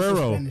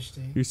sombrero.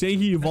 You're saying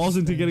he evolves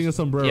into getting a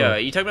sombrero. Yeah,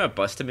 you talking about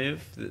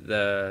Bust-a-Move,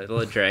 the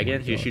little dragon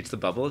who shoots the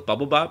bubbles?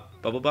 Bubble Bob?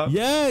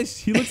 Yes,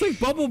 he looks like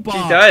Bubble Bob.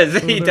 He does.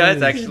 Oh, He there does it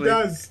is.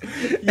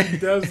 actually. He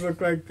does look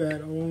like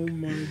that. Oh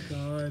my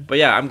god. But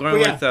yeah, I'm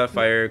going But with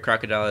Fire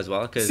Crocodile as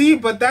well. Cause See,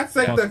 but that's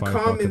like Fuck the Fire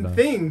common Crocodile.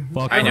 thing.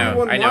 Fuck I know,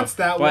 Everyone I know. wants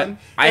that But one.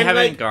 I And,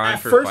 haven't like, gone at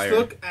for first Fire.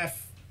 look,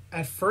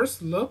 at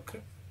first look,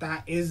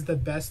 that is the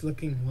best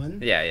looking one.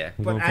 Yeah.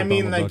 I'm But going I for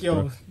mean, Donald like, Duck,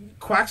 yo,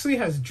 Quaxley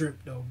has drip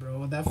though,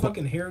 bro. That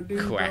fucking hairdo,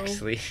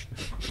 Quaxley.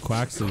 bro.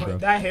 Quaxley, bro.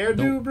 That hairdo,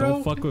 Don't, bro.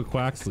 don't fuck with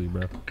Quaxley,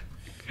 bro.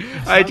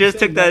 I just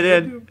Stop took that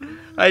saying in. hairdo, bro.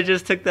 I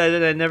just took that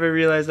in. I never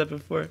realized that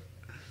before.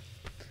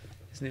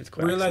 His name's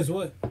Quaxley. Realize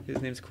what?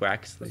 His name's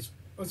Quaxley.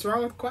 What's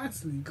wrong with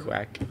Quaxley? Bro?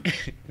 Quack.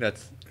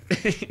 That's.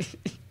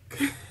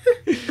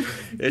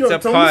 It's Yo, a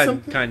tell me pun,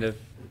 something. kind of.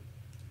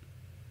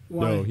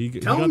 Why? Yo, he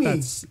Tell got me.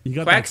 that. He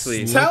got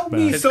Quaxley. that slick Tell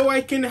me back. so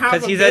I can have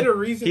Because a he's better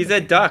reason. he's a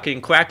duck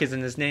and Quack is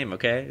in his name.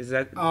 Okay, is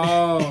that?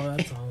 Oh,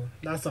 that's all.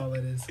 That's all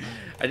it is.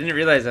 I didn't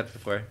realize that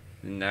before.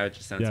 Now it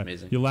just sounds Yeah,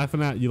 amazing. you're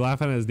laughing at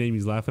his name.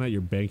 He's laughing at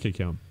your bank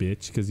account,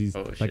 bitch, because he's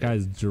Oh, that shit.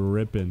 guy's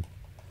dripping.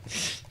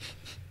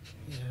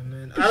 Yeah,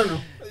 man. I don't know.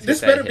 This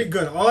that better be hit.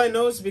 good. All I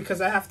know is because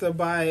I have to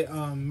buy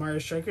Mario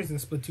Strikers and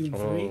Splatoon 3.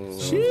 Oh.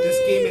 So if this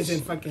game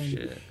isn't fucking.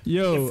 Shit.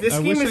 Yo, If this I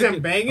game wish I isn't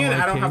could- banging, oh,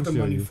 I don't have the can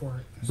show money you. for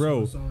it.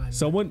 Bro, So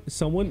that's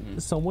all I know.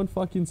 someone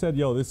fucking said,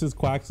 "Yo, this is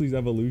Quaxley's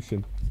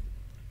evolution."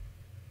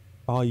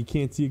 Oh, you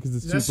can't see it because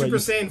it's Is that too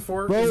bright. Super Saiyan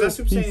 4? Bro, Is that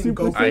Super he's Saiyan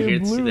Super Goku? I hear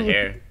Blue. see the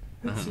hair.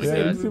 Oh my Yeah,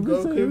 Yeah, god. he's Super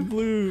Goku. Saiyan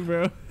Blue,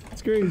 bro.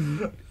 It's crazy.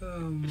 Oh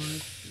my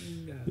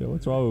god. Yeah,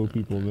 what's wrong with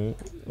people, man?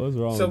 What's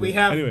wrong? So with we them?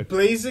 have anyway.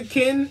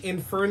 Blaziken,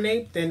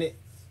 Infernape,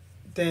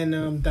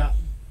 then that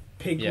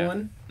pig Yeah.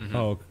 one, Mhm.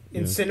 Oh,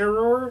 yeah.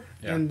 Incineroar,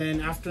 Yeah. and then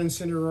after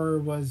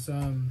Incineroar was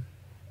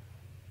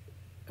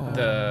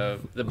The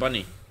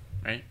bunny,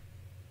 right?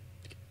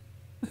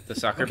 The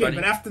soccer okay, bunny.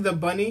 but after the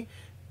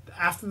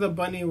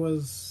bunny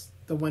was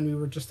the one we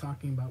were just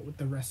talking about with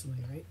the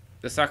wrestling, right?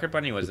 The soccer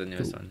bunny was the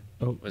newest one.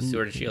 Oh, Was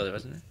Sword and Shield,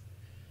 wasn't it?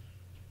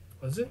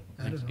 Was it?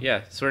 I don't know.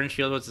 Yeah, Sword and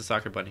Shield was the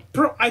soccer bunny.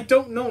 Bro, I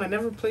don't know. I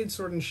never played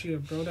Sword and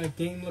Shield, bro. That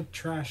game looked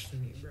trash to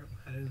me, bro.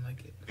 I didn't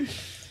like it.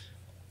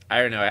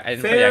 I don't know. I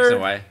didn't play Fair. X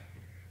and Y.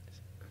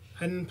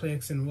 I didn't play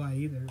X and Y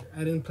either. I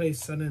didn't play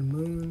Sun and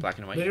Moon. Black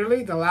and White.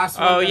 Literally, the last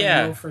one Oh that I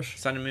yeah, know for sure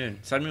Sun and Moon.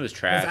 Sun and Moon was was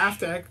trash.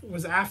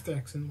 after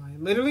X and Y.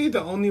 Literally,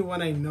 the only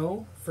one I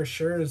know for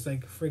sure is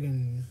like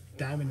friggin'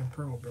 Diamond and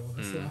Pearl, bro.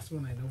 That's the last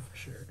one I know for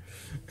sure.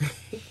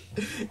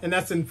 And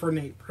that's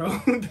Infernape, bro.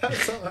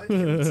 That's all I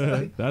can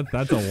say.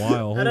 that's a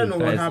while. I don't know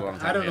That what is a happened. long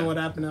time, I don't know yeah. what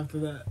happened after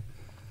that.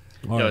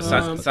 Yo,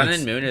 Sun X-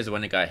 and Moon is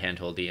when it got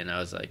handholdy, and I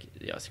was like,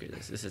 "Yo, screw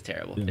this. This is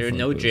terrible." Yeah, There are fuck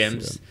no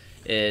this,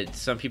 gyms.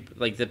 Some people,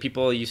 like the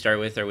people you start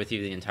with, are with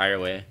you the entire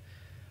way.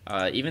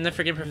 Even the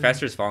freaking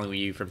professor's following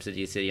you from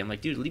city to city. I'm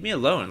like, dude, leave me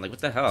alone. Like, what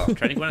the hell? I'm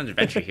trying to go on an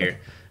adventure here.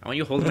 I want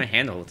you holding my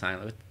hand the whole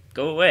time. Like,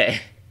 go away.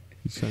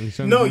 He's trying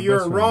to No, be you're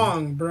best friend.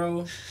 wrong,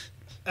 bro.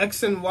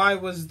 X and Y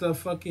was the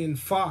fucking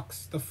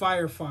fox, the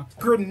fire fox.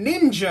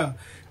 Greninja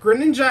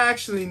I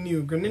actually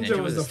knew. Greninja Greninja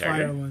was was the a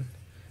fire starter? one.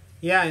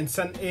 Yeah, in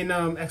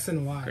X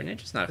and Y.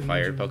 Greninja's not a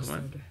fire Greninja was the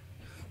Pokemon. starter.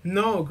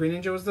 No,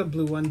 Greninja was the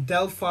blue one.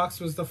 Delphox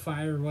was the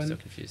fire one. So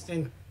confused.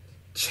 And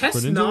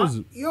Chestnut. was-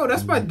 Yo,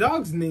 that's my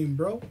dog's name,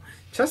 bro.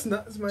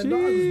 Chestnut is my dog's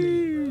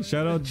name. Bro.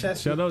 Shout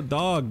Chestnut. out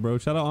dog, bro.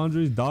 Shout out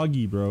Andre's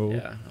doggy, bro.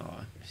 Yeah. Oh,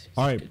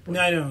 All right. No,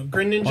 I know.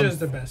 Greninja is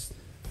the best.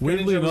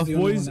 Weirdly Greninja was enough, the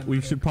only boys, one that we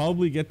mattered. should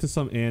probably get to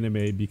some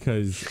anime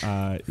because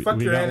Fuck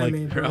we your got anime, like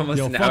We're bro. almost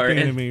yo an fuck hour in.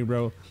 anime,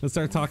 bro. Let's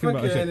start talking Fuck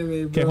about your shit.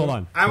 anime, Okay, bro. hold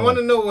on. I hold want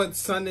to on. know what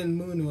Sun and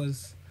Moon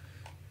was.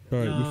 All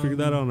right, we figured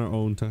that out on our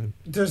own time.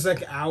 There's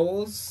like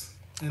owls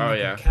and Oh, like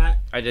yeah. a cat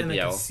I did and the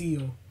like owl. a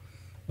seal.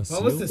 A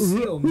What was the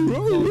seal?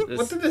 This-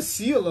 What did the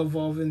seal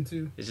evolve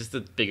into? It's just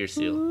a bigger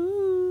seal.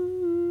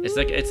 It's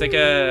like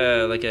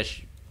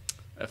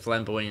a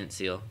flamboyant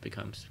seal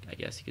becomes, I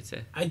guess you could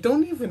say. I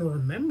don't even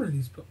remember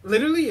these.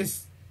 Literally,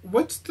 is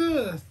what's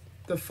the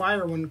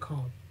fire one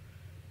called?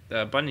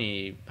 The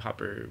bunny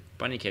hopper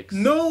bunny kicks.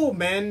 No,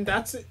 man,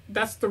 that's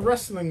the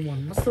wrestling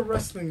one. What's the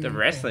wrestling? The one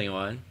wrestling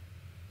one. called?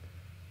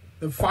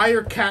 The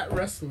fire cat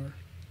wrestler.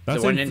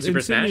 That's The one in Super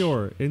Smash?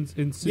 Incineroar.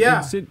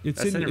 Yeah.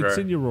 Incineroar.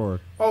 Incineroar.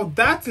 Oh,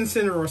 that's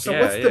Incineroar. So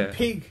Yeah, what's the yeah.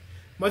 pig?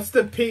 What's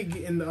the pig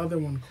in the other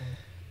one called?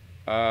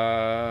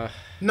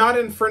 Not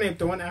Infernape,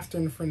 the one after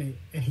Infernape,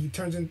 and he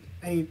turns in,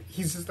 and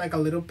he's just like a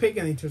little pig,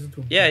 and he turns into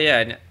a pig. Yeah,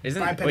 yeah.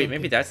 Isn't Bipedal wait?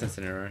 Maybe pig. that's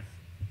Incineroar.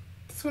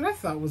 That's what I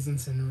thought was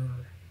Incineroar.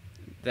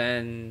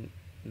 Then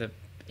the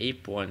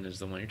ape one is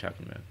the one you're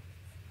talking about.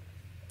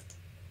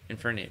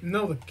 Infernape.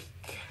 No,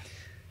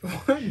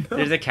 what? No.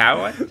 There's a cow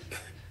one.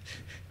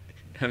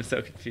 I'm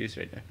so confused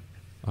right now.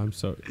 I'm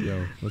so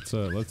let's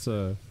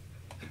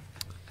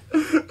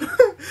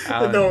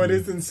Alan, No, it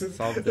is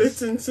solve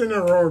this. It's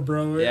Incineroar,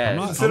 bro. Yeah. I'm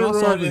not Incineroar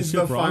solving is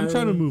shit, the bro. I'm fire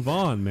trying to one. move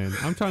on, man.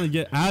 I'm trying to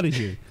get out of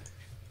here.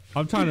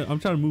 I'm trying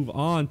to move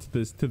on to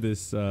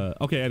this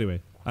okay,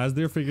 anyway. As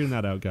they're figuring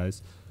that out,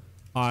 guys,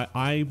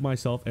 I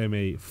myself am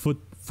a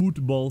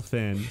football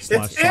fan / It's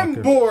soccer.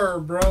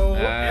 Embor, bro.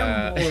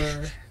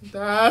 Embor.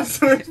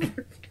 That's what.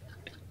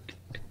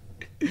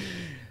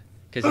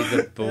 Because he's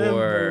a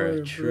boar.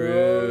 Embor,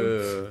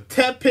 True.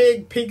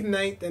 Tepig, Pig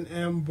Knight, and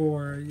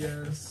Embor.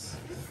 Yes.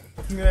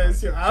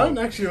 Yes, yo, I don't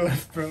actually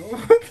left, bro.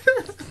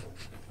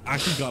 I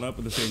actually got up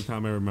at the same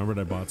time I remembered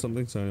I bought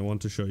something, so I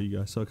wanted to show you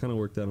guys. So it kind of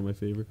worked out in my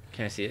favor.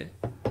 Can I see it?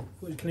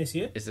 Wait, can I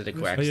see it? Is it a Oh,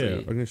 quack? yeah,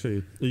 I'm gonna show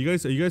you. Are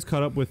you guys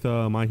caught up with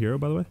My Hero,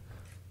 by the way?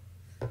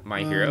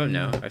 My Hero?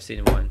 No, I've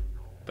seen one.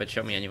 But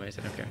show me anyways,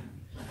 I don't care.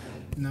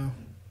 No.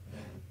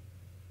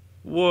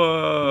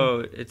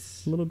 Whoa,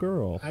 it's... Little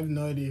girl. I have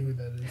no idea who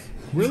that is.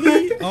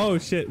 Really? Oh,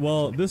 shit.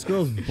 Well, this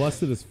girl's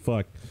busted as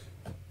fuck.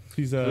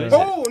 She's,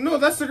 Oh, no,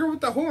 that's the girl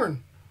with the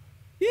horn.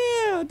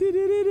 Yeah.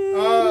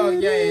 Oh,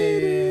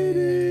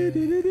 yeah.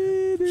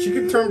 She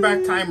can turn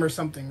back time or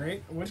something,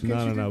 right? What can she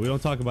do? No. We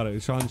don't talk about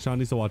it. Sean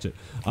needs to watch it.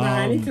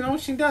 I need to know what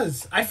she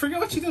does. I forget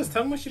what she does.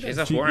 Tell me what she does. She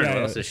has a horn. What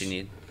else does she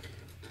need?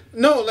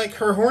 No, like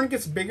her horn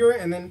gets bigger,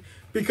 and then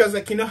because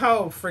like you know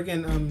how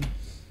friggin'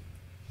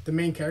 the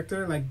main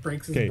character like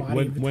breaks his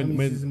body when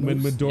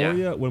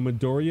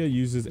Midoriya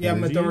uses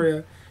energy,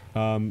 Midoriya.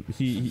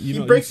 He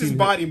breaks his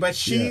body, but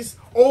she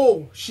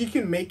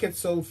can make it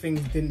so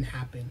things didn't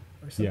happen.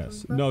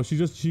 Yes. No, she's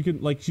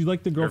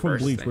like the girl from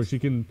Bleach things. where she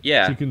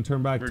can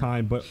turn back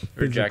time, but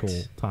physical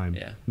time,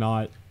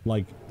 not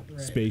like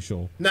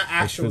spatial, not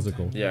actual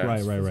physical. Time. Yeah.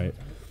 Right.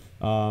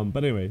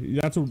 But anyway,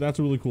 that's a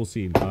really cool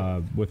scene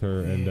with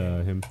her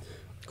and him.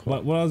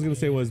 Cool. What I was gonna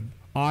say was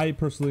I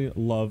personally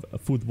love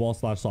football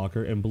 /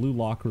 soccer, and Blue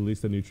Lock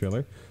released a new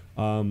trailer.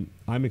 I'm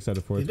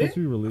excited for it. It's supposed to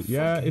be released.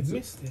 Yeah, it's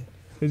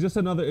just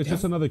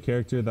another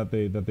character that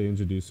they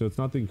introduced, so it's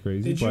nothing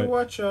crazy. Did you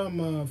watch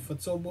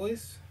Futsal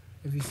Boys?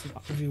 Have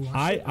you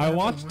watched it? I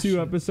watched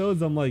 2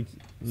 episodes. I'm like,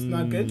 it's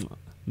not good.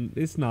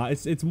 It's not.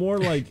 It's more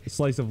like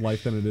slice of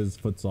life than it is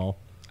futsal.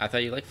 I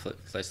thought you liked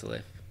slice of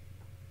life.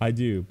 I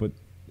do, but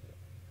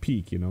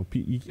Peak,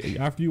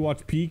 after you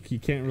watch Peak, you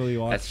can't really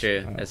watch. That's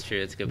true. That's true.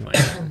 It's a good point.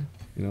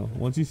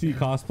 Once you see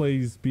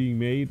cosplays being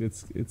made,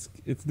 it's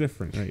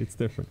different, right? It's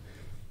different.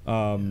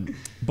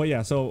 But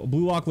yeah, so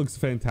Blue Lock looks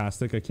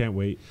fantastic. I can't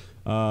wait.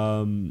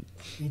 But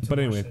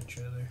anyway,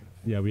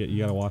 yeah, you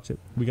gotta watch it.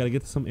 We gotta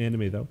get to some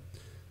anime though.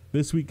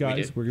 This week,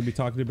 guys, we're gonna be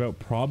talking about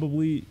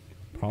probably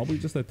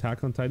just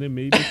Attack on Titan,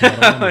 maybe.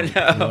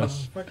 No.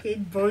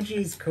 Fucking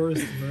Boji's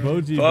cursed,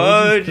 bro. Boji's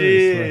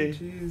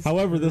cursed, right?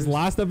 However, this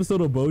last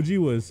episode of Boji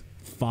was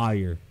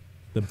fire.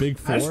 The big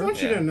 4. I just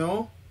want you to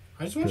know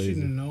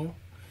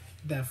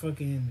that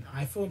fucking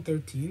iPhone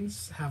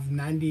 13s have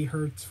 90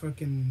 hertz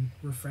fucking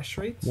refresh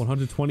rates.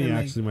 120 and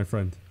actually, my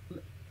friend.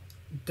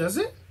 Does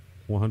it?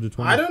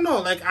 120. I don't know.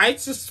 Like I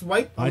just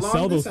swipe along I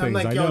sell those things. I'm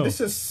like, I yo, know.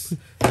 this is.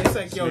 It's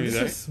like, yo, this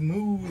is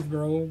smooth,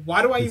 bro.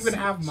 Why do I even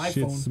have my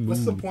phone? Smooth.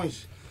 What's the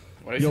point?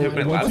 What's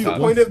the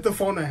point of the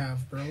phone I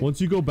have, bro? Once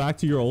you go back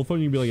to your old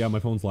phone, you'll be like, yeah, my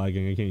phone's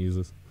lagging. I can't use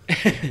this.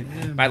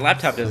 My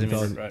laptop doesn't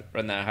even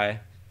run that high.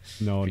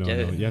 No.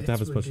 You have to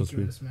have a special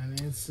screen. Man.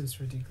 It's just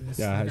ridiculous.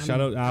 Yeah, shout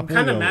out Apple. I'm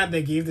kind of mad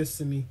they gave this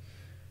to me.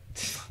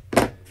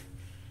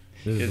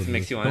 This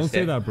makes you want to Don't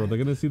say that, bro. They're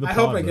gonna see the pod. I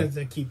hope I get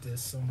to keep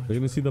this so much. They're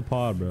gonna see the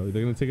pod, bro.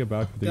 They're gonna take it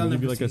back. They're gonna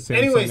give you like a Samsung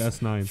Anyways,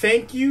 S9.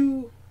 Thank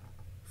you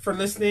for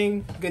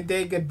listening. Good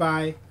day,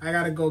 goodbye. I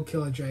gotta go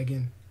kill a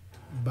dragon.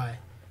 Bye.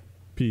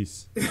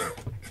 Peace.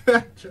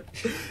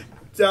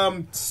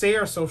 Say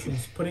our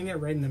socials. Putting it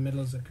right in the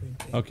middle is a great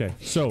thing. Okay,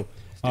 so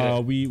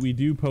we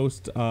do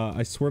post.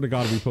 I swear to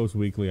God, we post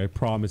weekly. I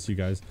promise you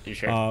guys. You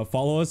sure?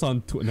 Follow us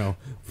on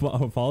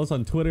follow us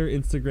on Twitter,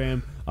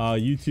 Instagram,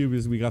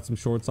 YouTube. We got some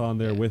shorts on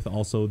there with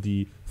also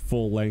the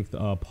full length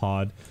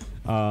pod.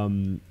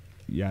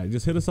 Yeah,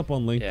 just hit us up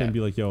on LinkedIn and be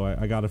like, yo,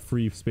 I got a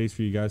free space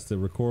for you guys to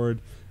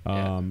record.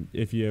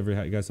 If you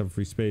ever you guys have a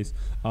free space.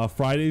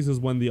 Fridays is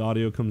when the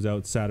audio comes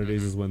out.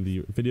 Saturdays is when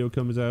the video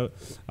comes out.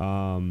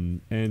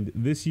 And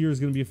this year is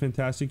going to be a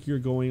fantastic year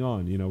going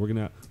on. We're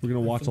gonna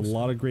watch a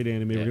lot of great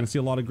anime. We're gonna see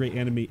a lot of great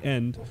anime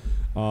end.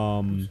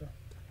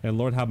 And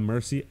Lord have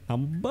mercy,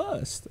 I'm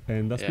bust.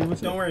 And that's pretty much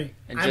it. Don't worry.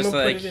 I'm gonna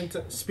put it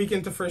into speak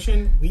into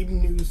fruition. Weeb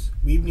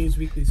News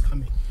Weekly is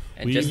coming.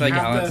 And just like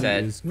Alan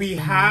said, we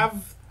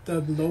have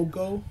the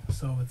logo,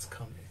 so it's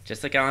coming.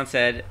 Just like Alan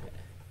said,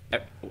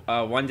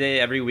 one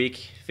day every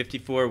week,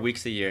 54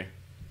 weeks a year.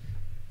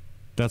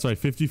 That's right,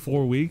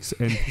 54 weeks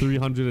and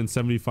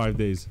 375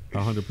 days,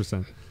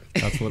 100%.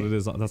 That's what it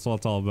is. That's what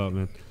it's all about,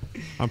 man.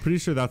 I'm pretty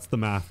sure that's the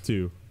math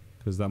too,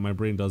 because my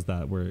brain does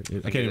that.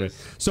 Anyway,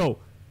 so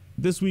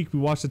this week we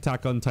watched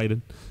Attack on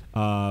Titan.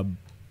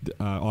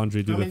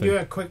 Andre, do the thing. Do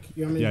it quick.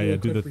 You want me to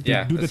do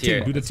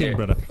the thing,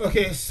 brother.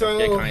 Okay,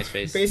 so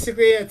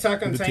basically,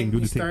 Attack on Titan.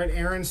 We start.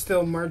 Aaron's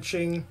still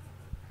marching.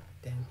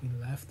 Then he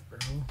left, bro.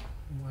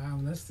 Wow,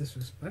 that's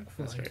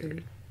disrespectful.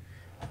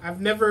 I've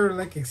never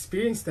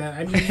experienced that.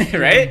 I didn't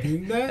right?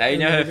 Doing that. Now you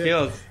know how it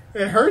feels.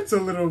 It hurts a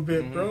little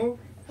bit, bro.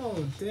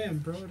 Oh damn,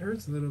 bro, it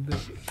hurts a little bit.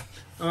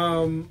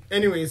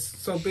 Anyways,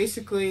 so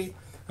basically,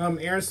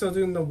 Aaron's still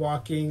doing the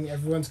walking.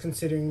 Everyone's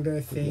considering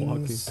their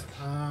things.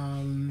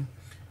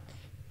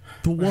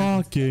 The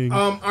walking.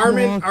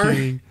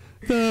 Armin.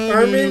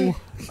 Armin.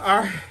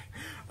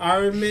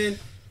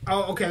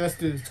 Oh, okay. Let's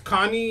do this.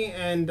 Connie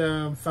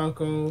and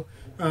Falco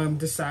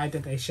decide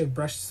that they should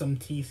brush some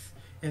teeth,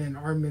 and then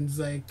Armin's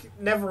like,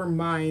 "Never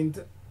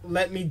mind.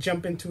 Let me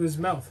jump into his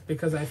mouth,"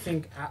 because I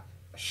think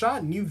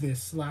Sean knew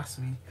this last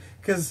week.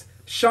 Because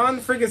Sean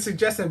freaking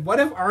suggested,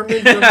 "What if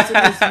Armin jumps in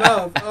his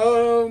mouth?"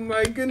 Oh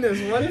my goodness!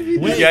 What if he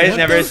did? You guys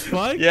never,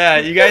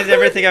 you guys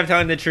never think I'm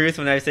telling the truth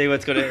when I say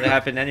what's going to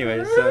happen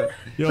anyway. So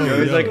you're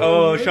always like,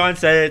 "Oh, Sean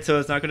said it, so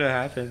it's not going to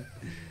happen."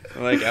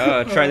 I'm like,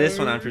 "Oh, try this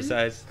one on for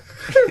size."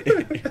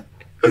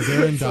 Does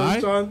Aaron die?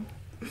 Sean,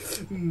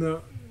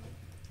 no.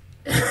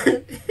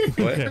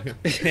 What?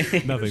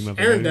 Nothing.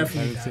 Aaron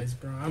definitely dies,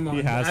 bro. I'm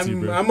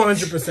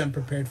 100%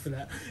 prepared for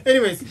that.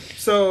 Anyways,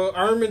 so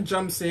Armin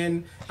jumps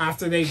in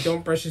after they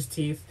don't brush his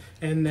teeth,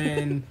 and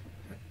then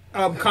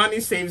Connie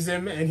saves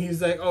him, and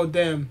he's like, "Oh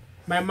damn,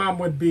 my mom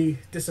would be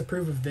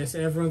disapprove of this,"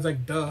 and everyone's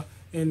like, "Duh."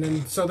 And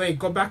then so they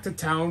go back to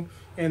town,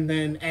 and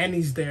then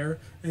Annie's there,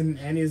 and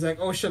Annie's like,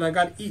 "Oh shit, I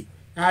gotta eat.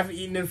 I haven't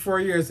eaten in 4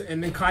 years,"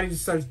 and then Connie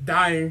just starts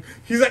dying.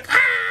 He's like, "Ah!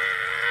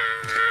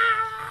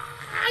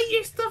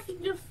 Your stuff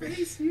in your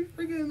face, you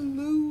freaking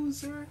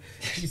loser."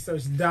 She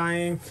starts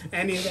dying,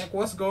 and he's like,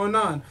 "What's going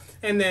on?"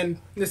 And then,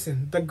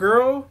 listen, the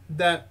girl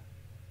that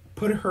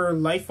put her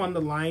life on the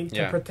line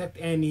to protect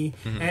Annie,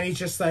 Annie's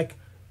just like,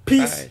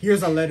 "Peace,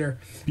 here's a letter."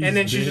 Peace, and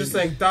then she's just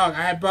like, "Dog,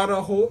 I brought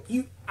a whole...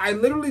 I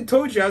literally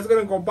told you I was going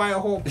to go buy a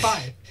whole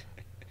pie.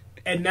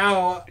 And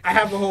now I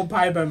have a whole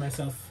pie by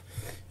myself."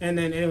 And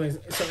then, anyways,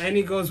 so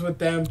Annie goes with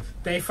them.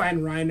 They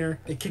find Reiner.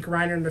 They kick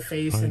Reiner in the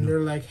face, and they're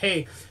like,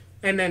 "Hey."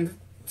 And then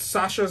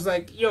Sasha's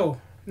like, "Yo."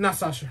 Not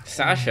Sasha.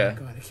 Sasha. Oh,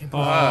 God, I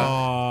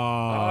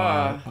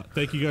can't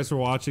thank you guys for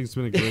watching. It's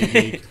been a great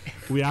week.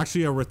 We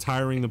actually are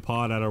retiring the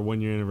pod at our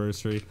 1 year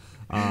anniversary.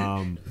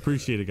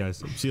 Appreciate it,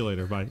 guys. See you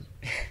later. Bye.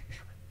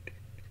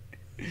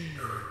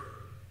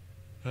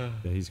 Yeah,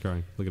 he's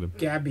crying. Look at him.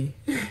 Gabby.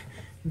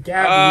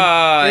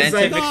 It's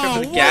like,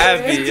 picture of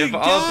Gabby of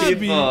all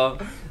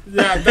people.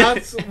 Yeah,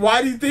 that's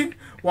why do you think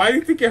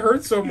it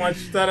hurts so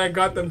much that I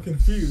got them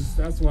confused?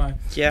 That's why.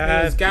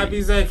 Yeah.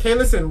 Gabby's like, "Hey,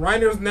 listen,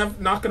 Reiner's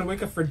not gonna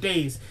wake up for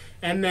days,"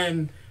 and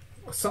then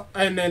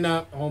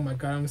oh my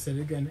god, I'm gonna say it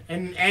again.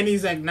 And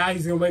Annie's like, "Nah,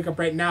 he's gonna wake up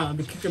right now," and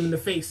they kick him in the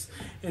face.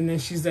 And then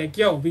she's like,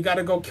 "Yo, we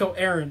gotta go kill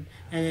Aaron."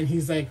 And then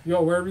he's like,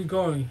 "Yo, where are we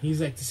going?" He's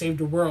like, "To save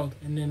the world."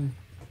 And then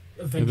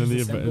Avengers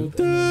assembled.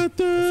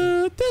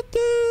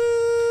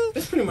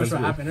 That's pretty much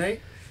what happened,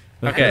 right?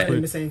 Okay. I didn't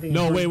miss anything.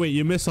 No, wait,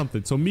 you missed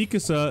something. So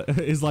Mikasa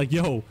is like,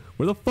 "Yo,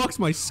 where the fuck's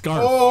my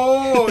scarf?"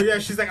 Oh, yeah,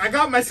 she's like, "I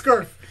got my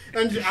scarf."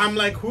 And I'm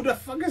like, "Who the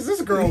fuck is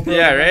this girl, bro?"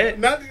 Yeah,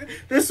 right?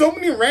 There's so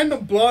many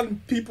random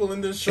blonde people in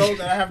this show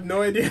that I have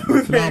no idea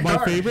who they are.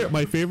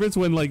 My favorite's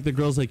when, like, the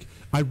girl's like,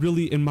 "I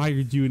really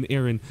admired you and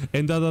Aaron,"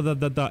 and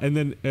da-da-da-da-da, and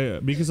then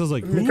Mikasa's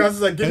like, "Who?"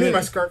 Mikasa's like, "Give me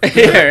my scarf."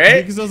 Yeah,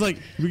 right? Mikasa's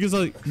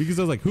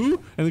like,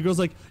 "Who?" And the girl's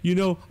like,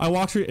 "I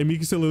watched her," and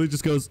Mikasa literally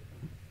just goes...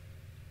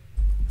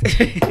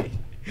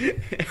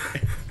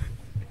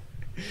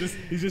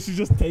 She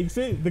just takes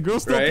it. The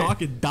girl's still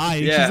talking,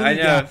 dying. Yeah, she's like,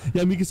 I know.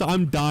 Yeah, Mikasa,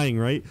 I'm dying,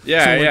 right?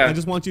 Yeah, so, yeah. I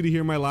just want you to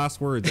hear my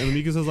last words. And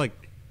Mikasa's like,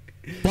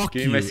 "Fuck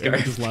Give you." me my scarf.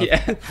 And just left.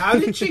 Yeah. How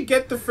did she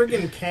get the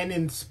friggin'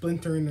 cannon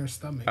splinter in her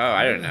stomach? Oh,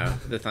 I don't know.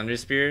 The thunder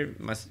spear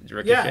must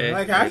ricochet. Yeah,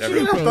 like how did she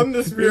get a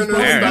thunder spear in her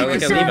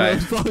Look stomach? at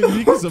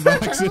Levi.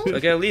 Mikasa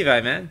Look at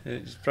Levi, man.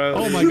 It's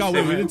probably oh my god,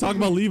 wait, we didn't talk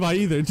about Levi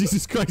either.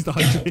 Jesus Christ,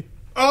 Andre.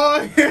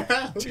 Oh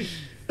yeah.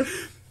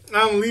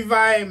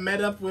 Levi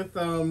met up with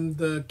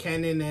the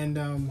Cannon and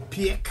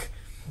Piek.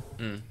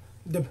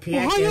 The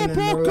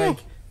Piek,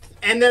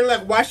 and they're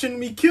like, "Why shouldn't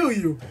we kill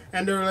you?"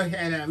 And they're like,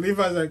 and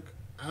Levi's like,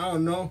 "I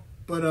don't know,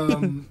 but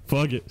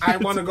fuck it. I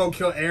want to go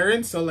kill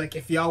Aaron. So like,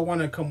 if y'all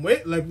want to come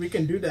with, like, we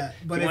can do that.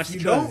 But if you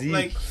don't, Zeke,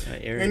 like,"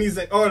 and he's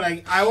like, "Oh,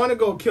 like, I want to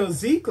go kill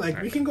Zeke.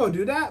 Like, we can go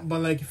do that.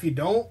 But like, if you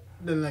don't,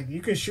 then like,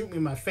 you can shoot me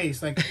in my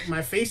face. Like,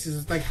 my face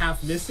is like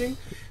half missing.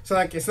 So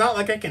like, it's not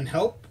like I can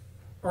help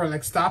or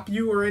like stop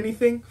you or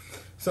anything.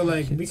 So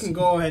like, we can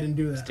go ahead and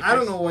do that. Stickers. I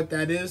don't know what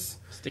that is.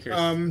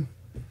 Stickers.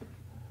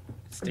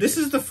 This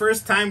is the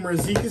first time where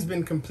Zeke has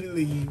been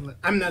completely...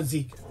 I'm not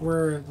Zeke.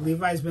 Where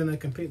Levi's been like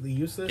completely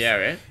useless. Yeah,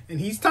 right? And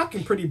he's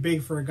talking pretty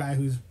big for a guy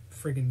who's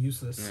freaking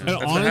useless. Yeah,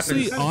 and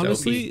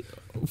honestly,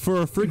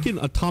 for a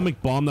freaking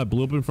atomic bomb that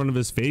blew up in front of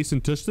his face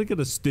and just look at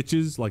the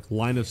stitches, like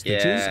line of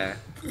stitches. Yeah.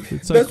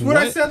 It's like, that's what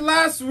I said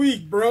last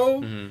week, bro.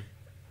 Mm-hmm.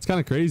 It's kind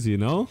of crazy, you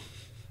know?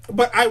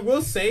 But I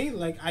will say,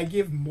 like, I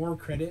give more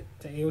credit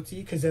to AOT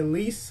because at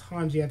least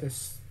Hanji had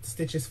this...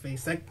 stitch his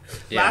face. Like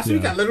last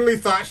week, I literally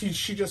thought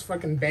she just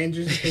fucking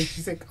bandaged his face.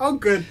 She's like, "All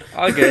good,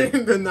 all good,"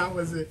 and then that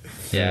was it.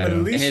 Yeah, but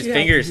at least and his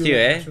fingers too,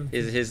 eh?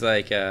 His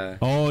like.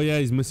 Oh yeah,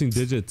 he's missing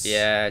digits.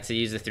 Yeah, to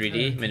use the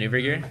 3D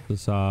maneuver gear.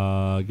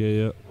 Oh,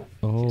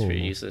 it's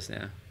pretty useless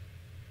now.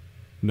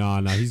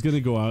 Nah, he's gonna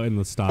go out in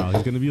the style.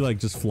 He's gonna be like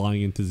just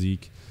flying into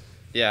Zeke.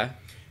 Yeah.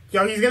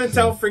 Yo, he's gonna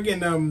tell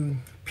friggin'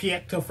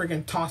 Piek to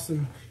friggin' toss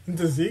him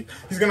into Zeke.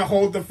 He's gonna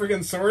hold the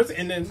friggin' swords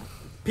and then.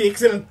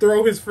 Piek's gonna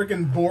throw his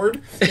freaking board,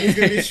 and he's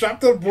gonna be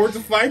strapped to the board to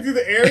fly through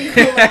the air. And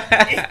go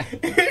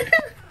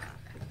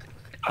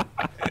like,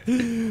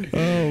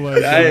 Oh my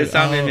god! That is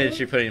some image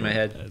you're putting in my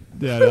head.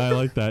 Yeah, I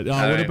like that.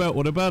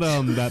 What about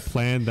that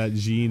plan that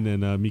Jean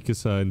and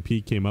Mikasa and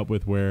Pete came up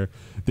with, where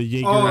the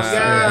Jaegers? Oh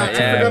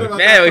yeah,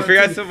 man, we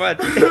forgot so much.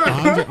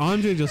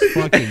 Andre just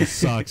fucking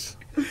sucks.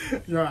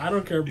 Yo, I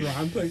don't care, bro.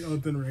 I'm playing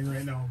Elden Ring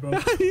right now, bro.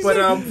 But he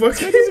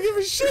doesn't give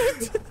a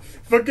shit.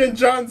 Fucking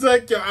John's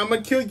like, yo, I'm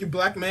gonna kill you,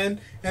 black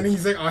man. And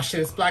he's like, oh shit,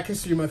 it's Black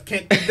History Month,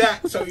 can't do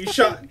that. So he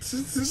shot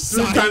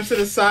 3 times to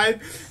the side,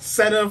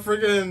 set a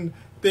freaking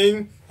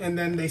thing, and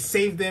then they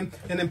saved him.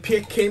 And then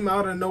Pit came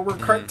out of nowhere,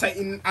 Cart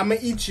Titan, I'm gonna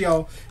eat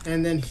y'all.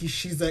 And then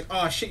she's like,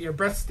 oh shit, your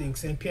breath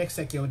stinks. And Pit's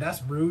like, yo,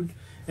 that's rude.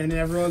 And then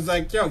everyone's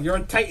like, yo, you're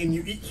a Titan,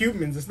 you eat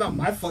humans. It's not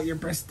my fault your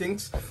breath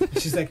stinks.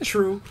 And she's like,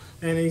 true.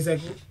 And he's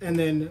like, and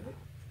then,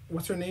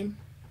 what's her name?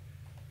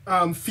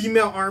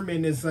 Female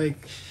Armin is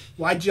like,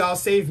 why'd y'all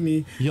save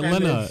me?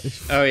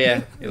 Yelena. Oh,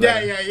 yeah.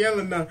 Yeah,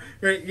 Yelena.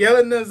 Right?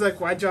 Yelena's like,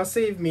 why'd y'all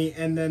save me?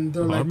 And then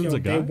they're like, yo,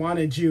 they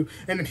wanted you.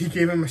 And then he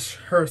gave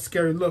her a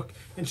scary look.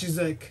 And she's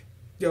like,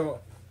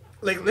 yo,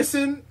 like,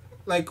 listen,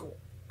 like,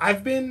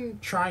 I've been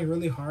trying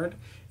really hard.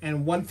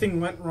 And one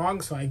thing went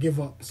wrong, so I give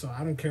up. So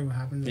I don't care what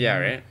happens. Yeah,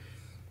 right?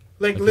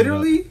 Like,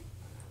 literally,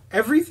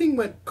 everything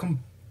went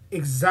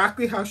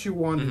exactly how she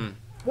wanted.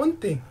 Mm-hmm.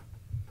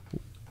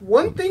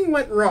 One thing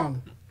went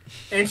wrong.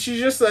 And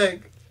she's just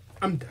like,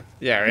 I'm done.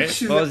 Yeah, right?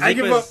 She's like, I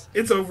give up.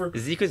 It's over.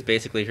 Zeke was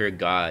basically her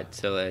god.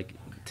 So, like,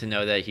 to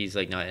know that he's,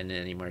 like, not in it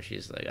anymore,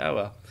 she's like, oh,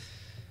 well.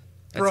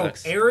 Bro,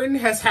 sucks. Eren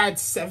has had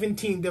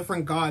 17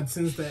 different gods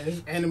since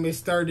the anime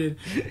started.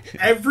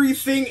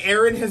 Everything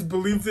Eren has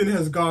believed in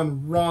has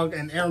gone wrong,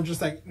 and Eren's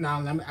just like, nah,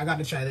 I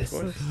gotta try this.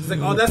 He's like,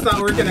 oh, that's not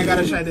working, I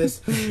gotta try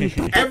this.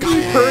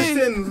 Every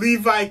person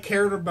Levi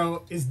cared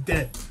about is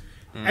dead.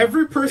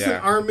 Every person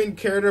Armin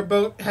cared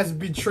about has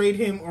betrayed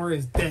him or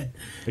is dead.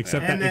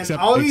 Except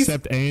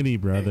Annie,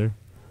 brother.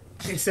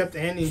 Except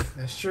Annie,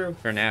 that's true.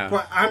 For now.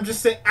 But I'm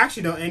just saying,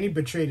 actually, no, Annie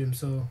betrayed him,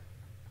 so...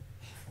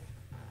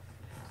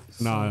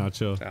 No,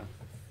 chill. So.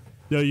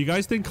 Yo, you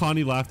guys think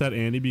Connie laughed at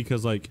Annie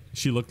because, like,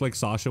 she looked like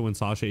Sasha when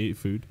Sasha ate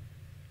food?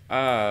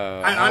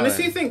 I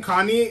honestly think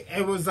Connie,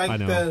 it was like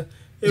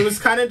it was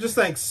kind of just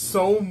like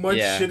so much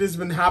shit has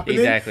been happening.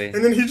 Exactly.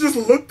 And then he just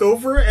looked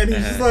over and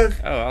he's just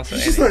like, also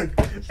he's Annie. just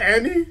like,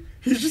 Annie?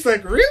 He's just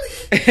like, really?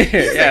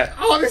 He's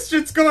like, all this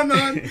shit's going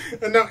on.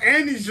 And now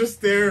Annie's just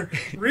there.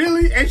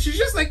 Really? And she's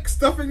just like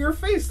stuffing her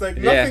face. Like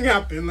nothing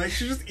happened. Like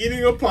she's just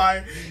eating a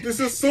pie. This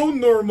is so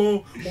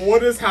normal.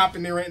 What is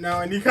happening right now?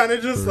 And he kind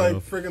of just like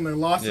freaking like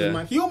lost his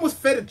mind. He almost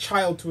fed a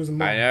child to his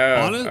mom.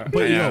 I know.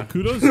 Yo,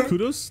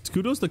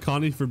 kudos to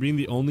Connie for being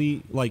the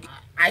only like.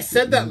 I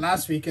said that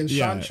last week and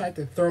Sean tried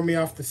to throw me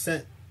off the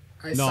set.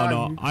 He's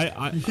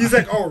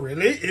like, oh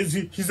really? Is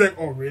he? He's like,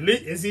 oh really?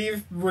 Is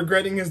he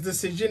regretting his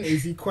decision?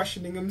 Is he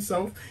questioning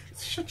himself?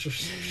 Shut your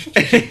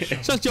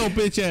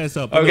bitch ass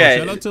up.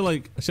 Okay.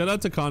 No, shout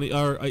out to Connie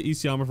or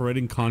Isayama for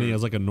writing Connie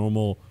as like a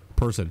normal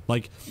person.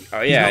 Like,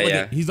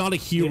 he's not a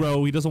hero.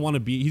 Yeah. He doesn't want to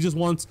be. He just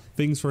wants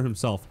things for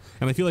himself.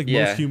 And I feel like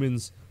most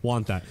humans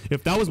want that.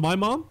 If that was my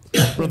mom,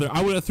 brother,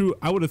 I would have threw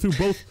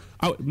both.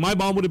 My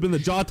mom would have been the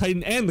Jaw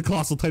Titan and the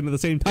Colossal Titan at the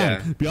same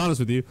time. Yeah. Be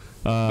honest with you.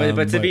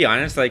 But to be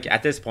honest, like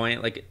at this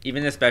point, like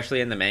even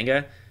especially in the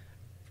manga,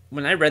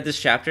 when I read this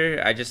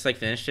chapter, I just like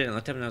finished it and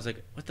looked up and I was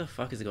like, "What the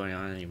fuck is going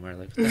on anymore?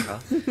 Like, what the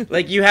hell?"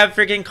 Like you have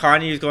freaking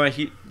Connie who's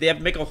going. They have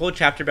to make a whole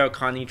chapter about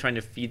Connie trying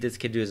to feed this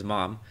kid to his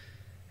mom,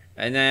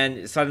 and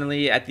then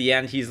suddenly at the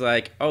end he's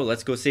like, "Oh,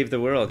 let's go save the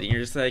world," and you're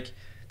just like,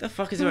 "The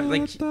fuck is going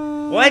like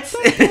what?"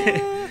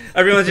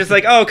 Everyone's just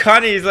like, "Oh,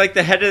 Connie's like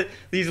the head of.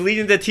 He's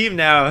leading the team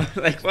now."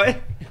 Like what?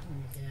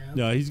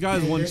 Yeah, he's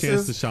got one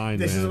chance to shine.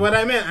 This is what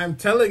I meant. I'm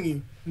telling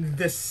you,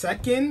 the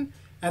second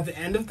at the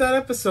end of that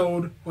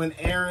episode when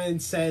Eren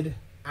said,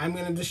 "I'm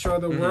gonna destroy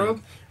the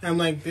world," I'm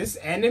like, this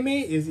anime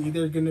is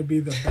either gonna be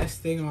the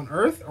best thing on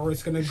earth or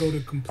it's gonna go to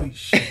complete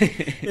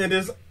shit. And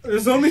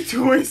there's only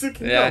 2 ways it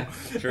can go.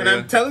 True. And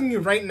I'm telling you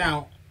right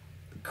now,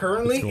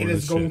 currently it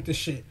is going to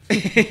shit.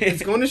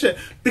 It's going to shit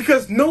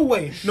because no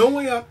way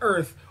on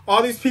earth.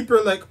 All these people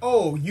are like,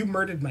 oh, you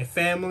murdered my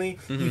family.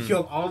 You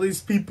killed all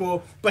these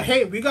people. But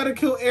hey, we gotta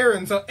kill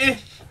Eren. So,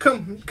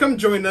 come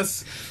join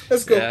us.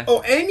 Let's go. Yeah.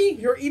 Oh, Annie,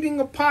 you're eating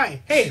a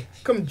pie. Hey,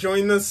 come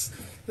join us.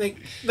 Like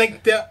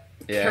the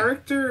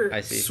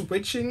character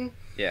switching.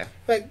 Yeah.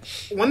 Like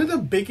one of the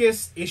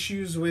biggest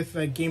issues with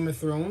like Game of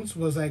Thrones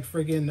was like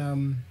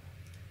friggin'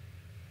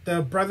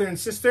 the brother and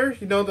sister.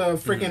 You know, the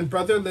friggin'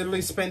 brother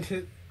literally spent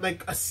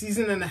like a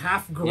season and a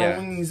half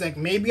growing. Yeah. He's like,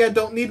 maybe I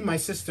don't need my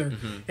sister.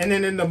 And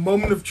then in the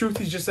moment of truth,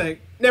 he's just like,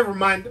 never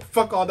mind,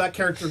 fuck all that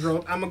character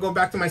growth. I'm gonna go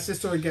back to my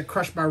sister and get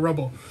crushed by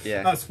rubble.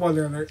 Yeah.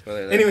 Spoiler alert.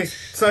 Anyways,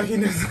 so he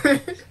knows.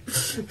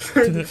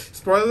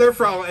 Spoiler alert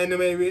for all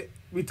anime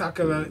we talk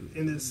about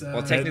in this.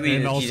 Well, technically, he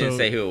didn't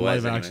say who it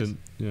was. Live action.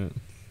 Yeah.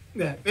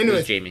 Yeah. Anyways, it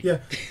was Jamie. Yeah.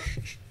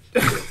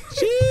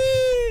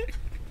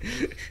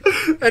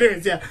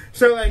 Anyways, yeah.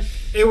 So like,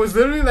 it was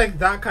literally like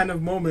that kind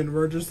of moment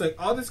where just like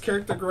all this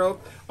character growth,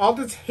 all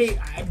this hate.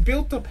 I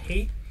built up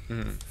hate.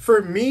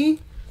 For me,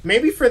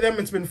 maybe for them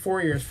it's been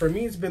 4 years. For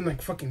me, it's been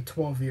like fucking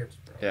 12 years,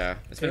 bro. Yeah,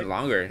 it's been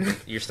longer.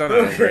 You're still not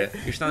over it.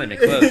 You're still not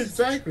even close.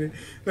 Exactly.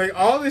 Like,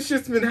 all this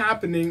shit's been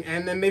happening,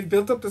 and then they've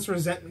built up this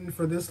resentment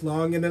for this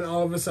long, and then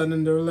all of a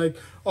sudden they're like,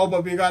 oh,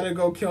 but we gotta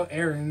go kill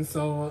Aaron,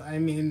 so, I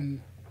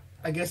mean,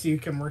 I guess you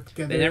can work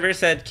together. They never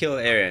said kill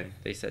Aaron.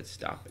 They said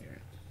stop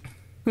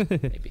Aaron.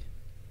 Maybe.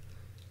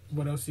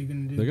 What else are you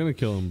gonna do? They're gonna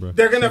kill him, bro.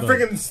 They're gonna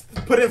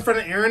freaking put it in front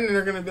of Aaron, and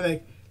they're gonna be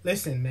like,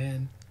 listen,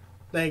 man.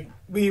 Like,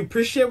 we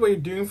appreciate what you're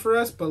doing for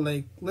us, but,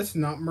 like, let's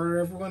not murder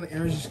everyone.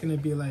 Aaron's just gonna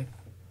be like,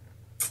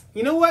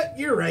 you know what?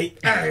 You're right.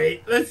 All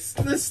right, let's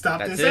stop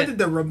That's this. it. I did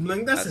the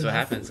rumbling. That's what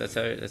happens. That's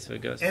how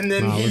it goes. And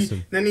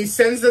then he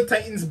sends the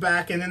Titans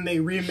back, and then they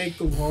remake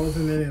the walls,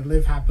 and then they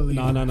live happily.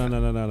 No.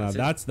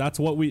 That's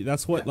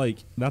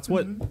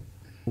what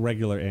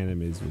regular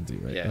animes would do,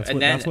 right?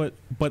 Yeah.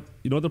 But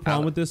you know what the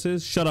problem with this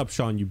is? Shut up,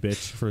 Sean, you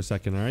bitch, for a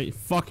second, all right?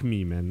 Fuck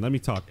me, man. Let me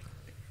talk.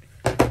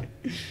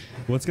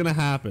 What's gonna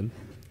happen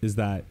is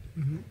that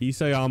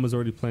Isayama's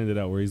already planned it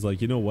out, where he's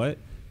like, you know what?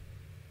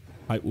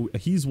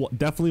 He's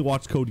definitely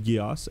watched Code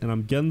Geass, and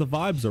I'm getting the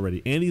vibes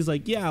already. And he's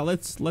like, yeah,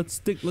 let's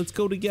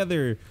go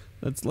together.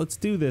 Let's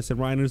do this. And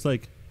Reiner's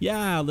like,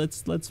 yeah,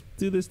 let's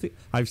do this thing.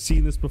 I've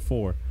seen this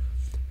before.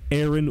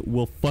 Aaron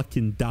will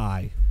fucking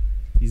die.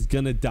 He's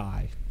gonna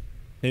die.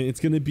 And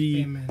it's gonna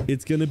be one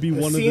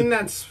of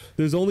the.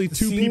 There's only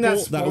two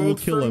people that will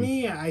kill him.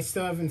 Me, I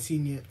still haven't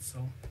seen yet,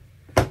 so.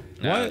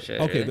 What? Shit,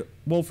 okay. really?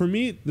 Well, for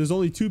me, there's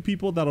only two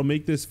people that'll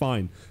make this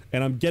fine,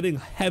 and I'm getting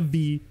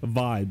heavy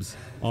vibes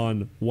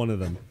on one of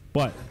them.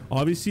 But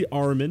obviously,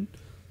 Armin,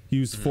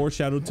 he was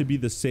foreshadowed to be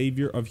the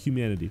savior of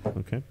humanity.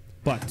 Okay,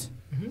 but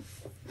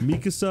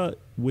Mikasa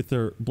with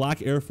her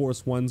black Air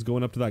Force Ones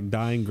going up to that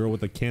dying girl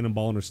with a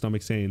cannonball in her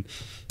stomach, saying,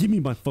 "Give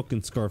me my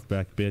fucking scarf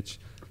back, bitch."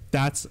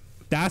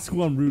 That's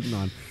who I'm rooting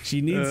on.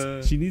 She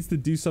needs to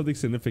do something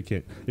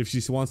significant if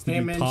she wants to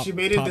be top. She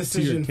made a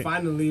decision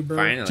finally, bro.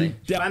 Finally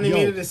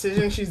made a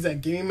decision. She's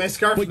like, "Give me my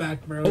scarf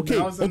back, bro." Okay,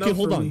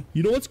 hold on. Me.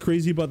 You know what's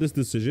crazy about this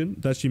decision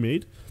that she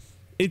made?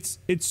 It's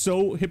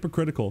so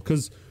hypocritical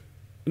because,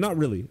 not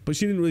really, but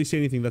she didn't really say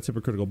anything that's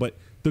hypocritical. But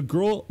the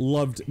girl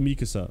loved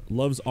Mikasa,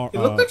 loves It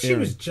looked like she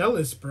Aaron. was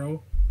jealous,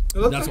 bro. It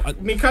looked like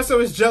Mikasa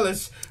was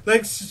jealous.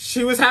 Like,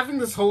 she was having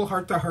this whole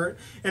heart-to-heart,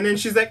 and then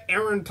she's like,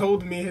 Aaron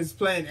told me his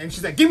plan, and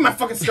she's like, give me my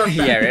fucking scarf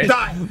back. Yeah, right?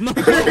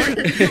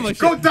 Die.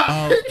 Go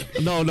die.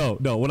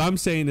 No. What I'm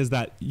saying is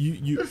that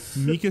you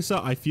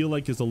Mikasa, I feel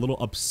like, is a little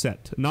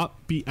upset. Not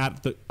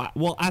at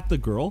the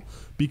girl,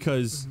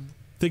 because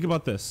think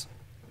about this.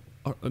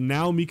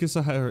 Now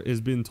Mikasa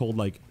has been told,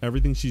 like,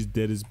 everything she's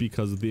did is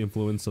because of the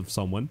influence of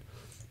someone,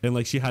 and,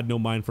 like, she had no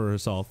mind for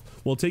herself.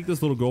 Well, take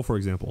this little girl, for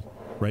example.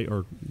 Right?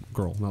 Or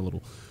girl, not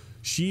little.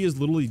 She is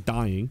literally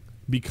dying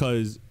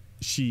because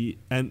she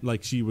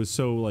was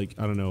so, like,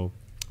 I don't know,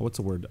 what's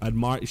the word?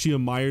 She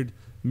admired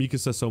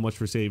Mikasa so much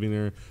for saving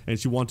her, and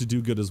she wanted to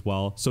do good as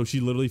well. So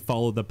she literally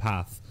followed the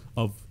path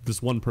of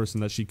this one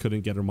person that she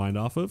couldn't get her mind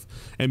off of,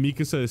 and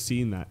Mikasa is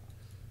seeing that.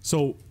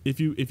 So if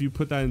you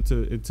put that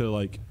into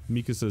like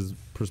Mikasa's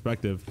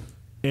perspective,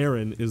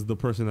 Aaron is the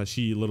person that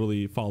she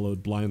literally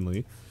followed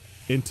blindly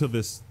into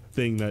this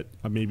thing that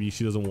maybe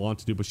she doesn't want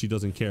to do, but she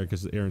doesn't care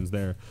because Aaron's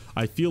there.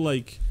 I feel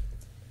like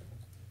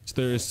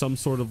there is some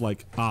sort of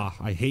like,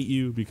 I hate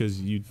you because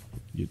you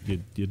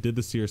did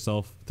this to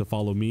yourself to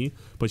follow me,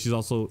 but she's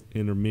also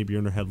maybe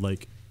in her head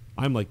like,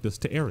 I'm like this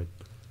to Aaron.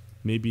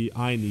 Maybe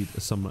I need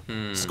some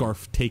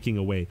scarf taking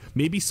away.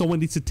 Maybe someone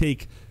needs to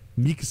take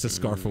Mikasa's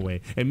scarf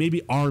away, and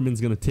maybe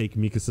Armin's gonna take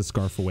Mikasa's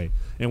scarf away.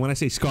 And when I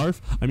say scarf,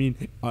 I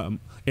mean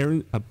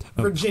Aaron.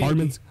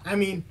 Armin's. I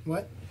mean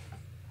what?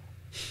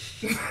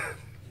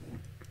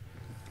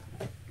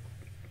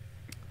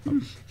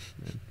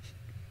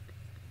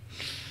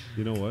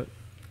 You know what?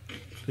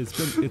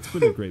 It's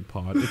been a great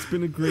pod. It's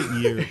been a great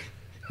year.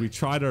 We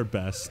tried our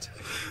best,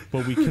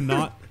 but we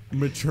cannot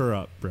mature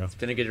up, bro. It's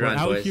been a good run,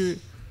 boys.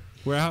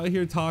 We're out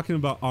here talking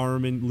about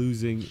Armin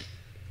losing.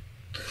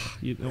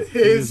 You know, it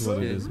is what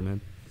it is,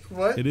 man.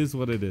 What? It is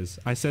what it is.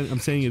 I'm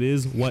saying it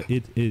is what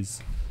it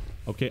is.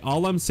 Okay,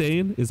 all I'm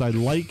saying is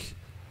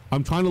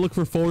I'm trying to look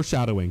for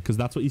foreshadowing because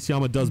that's what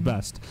Isayama does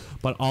best.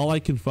 But all I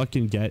can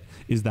fucking get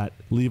is that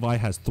Levi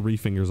has 3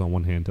 fingers on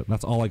one hand.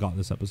 That's all I got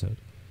this episode.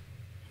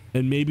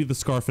 And maybe the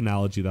scarf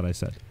analogy that I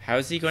said. How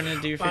is he going to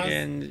do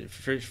freaking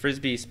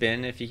frisbee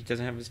spin if he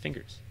doesn't have his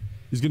fingers?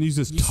 He's going to use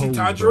his toes,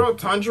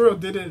 Tanjiro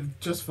did it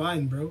just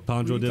fine, bro.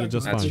 Tanjiro did it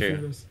just fine. That's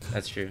true.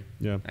 That's true.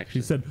 Yeah.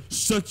 Actually. He said,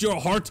 set your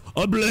heart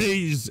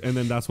ablaze. And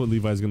then that's what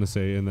Levi's going to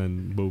say. And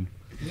then boom.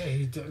 Yeah,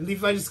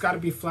 Levi just got to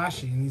be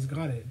flashy, and he's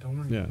got it. Don't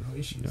worry. Yeah. No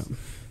issues.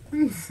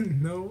 Yeah.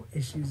 No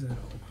issues at all.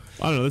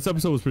 I don't know. This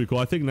episode was pretty cool.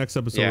 I think next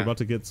episode we're about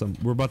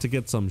to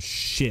get some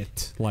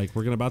shit. Like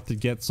we're about to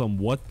get some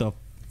what the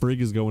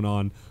frig is going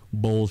on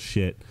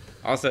bullshit.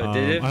 Also,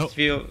 did it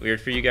feel weird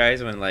for you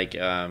guys when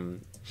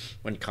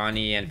when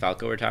Connie and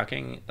Falco were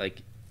talking?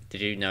 Like,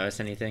 did you notice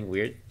anything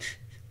weird?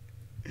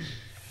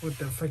 With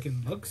the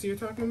freaking looks you're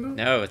talking about?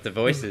 No, with the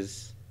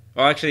voices.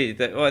 Well, actually,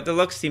 the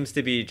looks seems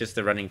to be just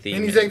the running theme.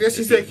 And he's like this.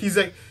 He's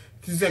like,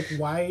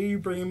 why are you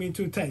bringing me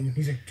to a Titan?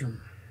 He's like,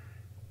 Drum.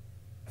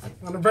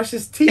 Want to brush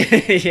his teeth.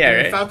 Yeah,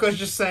 and right. Falco's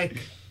just like,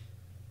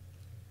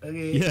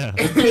 okay. Yeah.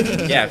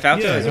 Yeah,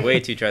 Falco is way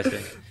too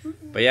trusting.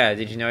 But yeah,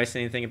 did you know I said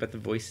anything about the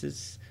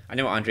voices? I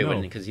know Andre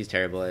wouldn't because he's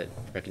terrible at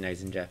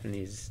recognizing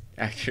Japanese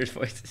actors'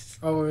 voices.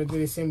 Oh, are they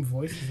the same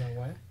voices or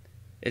what?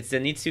 It's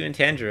Zenitsu and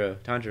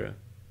Tanjiro.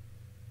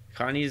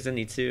 Connie is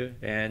Zenitsu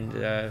and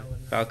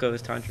Falco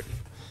is Tanjiro.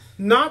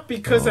 Not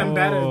because I'm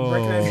bad at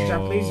recognizing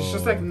Japanese. It's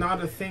just like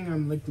not a thing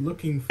I'm like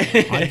looking for.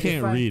 I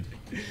can't read.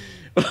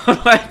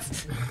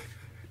 What?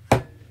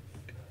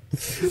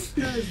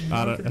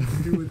 I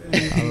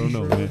don't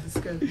know, man.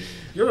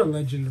 You're a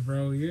legend,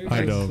 bro.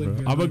 I know, bro.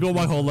 I'm gonna go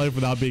my whole life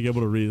without being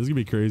able to read. This is gonna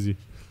be crazy.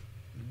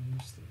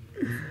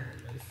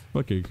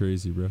 Fucking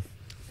crazy, bro.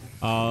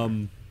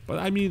 But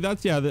I mean,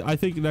 that's I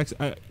think next.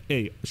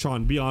 Hey,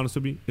 Sean, be honest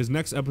with me. Is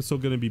next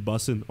episode gonna be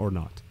bussin' or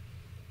not?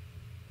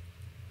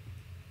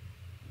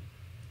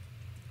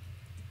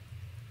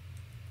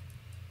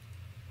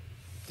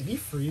 Did he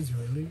freeze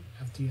really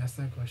after you asked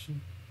that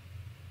question?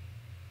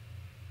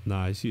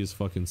 Nah, I see his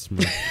fucking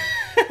smirk.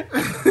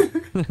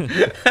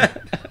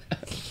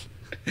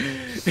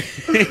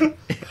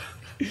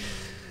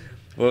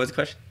 What was the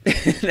question?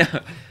 No,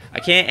 I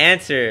can't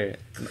answer.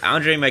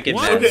 Andre might get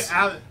mad.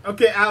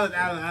 Okay, Alan.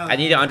 I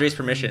need Andre's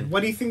permission.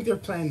 What do you think their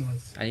plan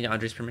was? I need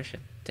Andre's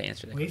permission to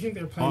answer that. What do you think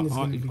their plan is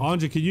going to be?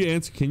 Andre, can you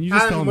answer? Can you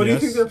just tell me? What do you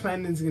think their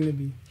plan is going to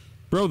be?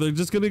 Bro, they're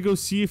just gonna go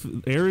see if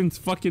Aaron's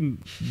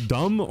fucking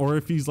dumb or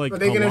if he's like. Are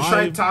they gonna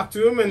try and talk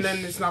to him and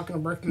then it's not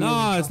gonna work?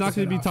 No, it's not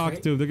gonna be talking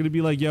to him. They're gonna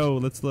be like, "Yo,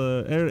 let's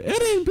Aaron,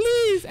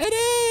 please,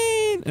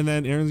 Aaron," and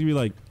then Aaron's gonna be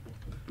like,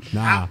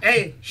 "Nah."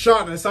 Hey,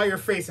 Sean, I saw your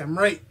face. I'm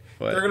right.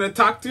 What? They're gonna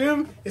talk to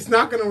him. It's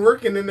not gonna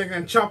work, and then they're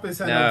gonna chop his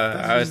head off.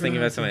 No, I was thinking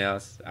about something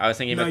else. I was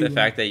thinking about the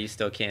fact that you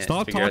still can't.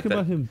 Stop talking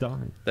about him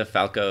dying. The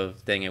Falco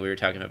thing that we were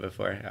talking about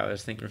before. I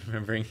was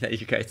remembering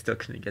that you guys still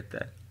couldn't get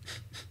that.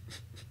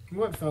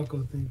 What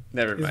Falco thing?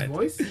 Never mind.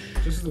 His voice?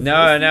 Just the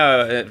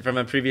no. From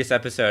a previous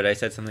episode, I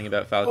said something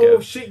about Falco.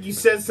 Oh shit! You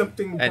said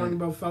something important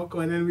about Falco,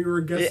 and then we were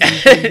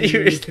guessing.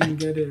 You couldn't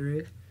get it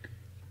right.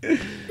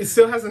 It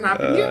still hasn't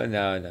happened yet.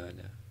 No.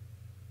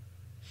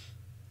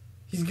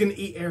 He's gonna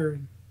eat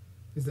Aaron.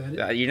 Is that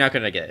it? You're not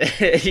gonna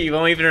get it. You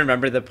won't even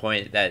remember the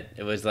point that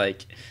it was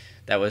like.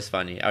 That was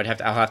funny. I'll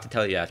have to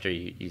tell you after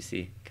you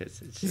see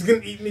because he's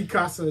gonna eat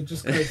Mikasa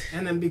just cause,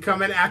 and then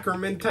become an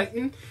Ackerman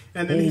Titan,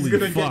 and then he's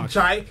gonna get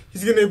giant.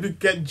 He's gonna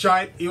get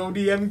giant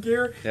EODM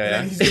gear, and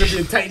then he's gonna be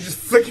a Titan just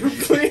flicking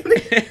flame.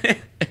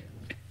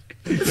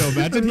 So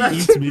imagine he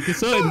eats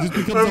Mikasa and just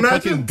becomes a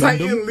fucking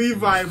Titan Gundam.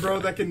 Levi, bro,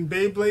 that can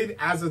Beyblade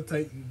as a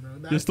Titan,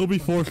 bro. He'll still be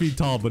 4 feet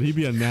tall, but he'd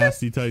be a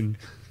nasty Titan.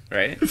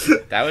 Right?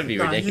 That would be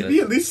ridiculous. He'd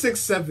be at least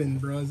 6'7",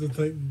 bro, as a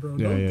Titan, bro.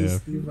 Yeah.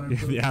 Levi,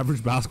 bro. The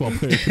average basketball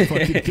player could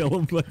fucking kill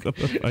him like a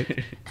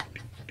fight.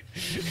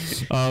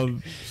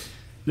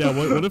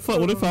 What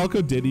if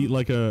Falco did eat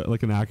like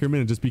an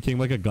Ackerman and just became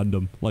like a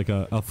Gundam, like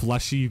a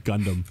fleshy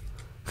Gundam?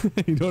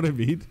 You know what I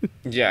mean?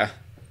 Yeah.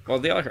 Well,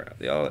 they all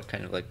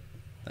kind of like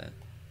that.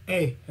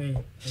 Hey,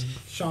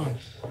 Sean,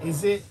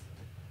 is it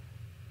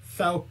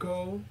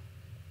Falco?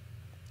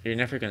 You're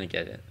never gonna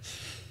get it.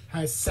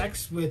 Has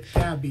sex with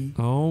Gabby.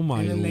 Oh my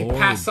lord! And then they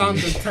pass on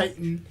the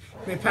Titan.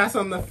 They pass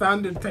on the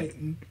founded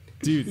Titan.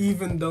 Dude,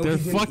 even though they're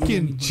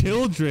fucking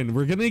children.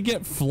 We're gonna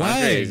get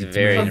flagged.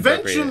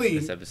 Eventually,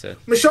 this episode.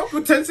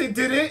 Mushoku Tensei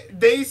did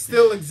it. They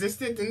still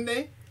existed, didn't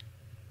they?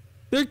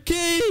 They're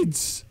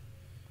kids.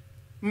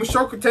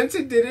 Mushoku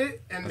Tensei did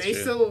it, and they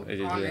still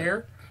on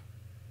air.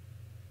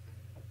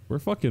 We're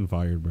fucking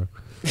fired, bro.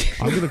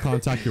 I'm gonna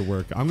contact your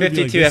work. I'm gonna 52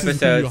 be like, this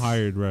episodes. Is who you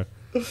hired, bro.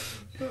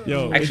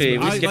 Yo, actually,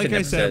 like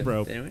I said,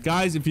 bro,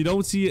 guys, if you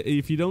don't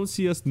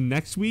see us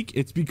next week,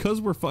 it's because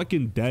we're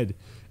fucking dead.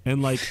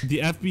 And like the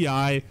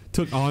FBI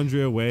took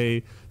Andre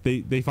away.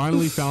 They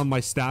finally found my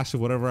stash of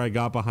whatever I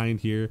got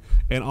behind here.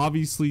 And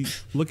obviously,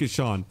 look at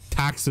Sean,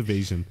 tax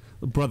evasion,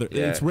 brother.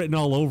 Yeah. It's written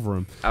all over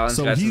him. Alan's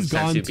so he's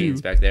some gone too.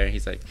 Back there,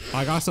 he's like,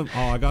 I got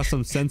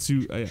some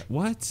sensu.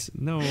 What?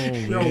 No.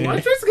 Yo, man.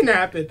 what's gonna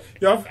happen?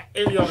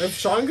 If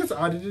Sean gets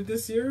audited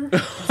this year,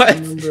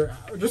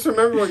 just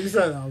remember what you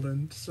said,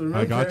 Alden.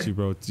 I got you,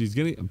 bro. He's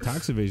getting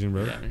tax evasion,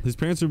 bro. Yeah. His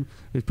parents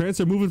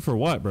are moving for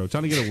what, bro?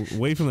 Trying to get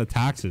away from the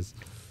taxes.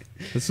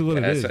 This is what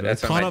it is.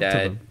 That's why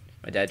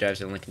my dad drives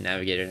a Lincoln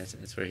Navigator.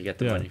 That's where he got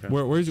the money from.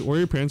 Where are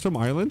your parents from?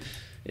 Ireland?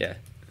 Yeah.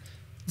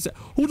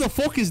 Who the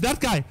fuck is that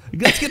guy?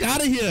 Let's get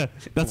out of here.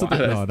 That's what.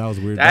 No, that was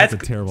weird. That's a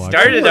terrible.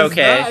 Started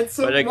okay,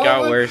 but it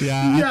got worse.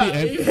 Yeah.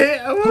 At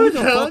the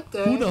end,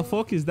 who the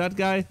fuck is that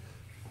guy?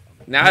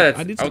 Now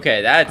that's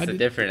okay. That's a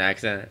different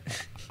accent.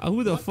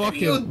 Who the fuck are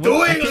you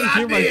doing,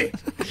 laddie?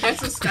 I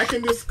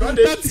can do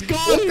Scottish. That's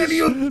Scottish. What are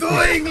you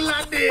doing,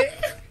 laddie?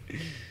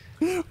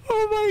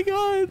 Oh my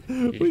god,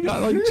 we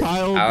got like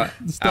child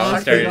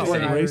stuff.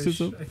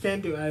 Racism. I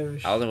can't do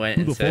Irish. Alden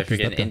went instead of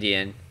freaking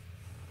Indian.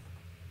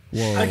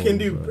 Whoa, I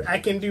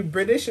can do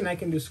British and I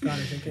can do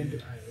Scottish. I can't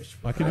do Irish.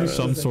 I can do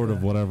some sort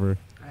of whatever.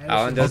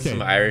 Alan does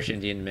some Irish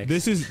Indian mix.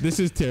 This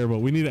is terrible.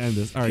 We need to end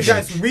this. All right,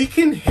 guys, we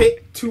can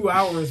hit 2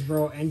 hours,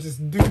 bro, and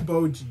just do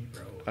Boji,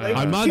 bro. Like,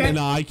 I'm not.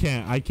 No, I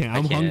can't.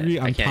 I'm hungry.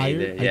 I'm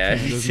tired. Either. Yeah.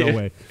 There's no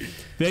way.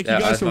 Thank you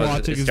guys for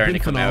watching. It's been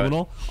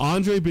phenomenal.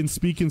 Andre been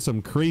speaking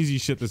some crazy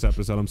shit this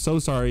episode. I'm so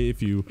sorry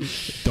if you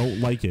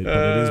don't like it, but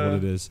it is what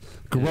it is.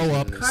 Grow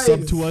up, guys,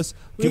 sub to us,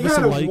 give us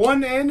a like. We had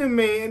one anime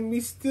and we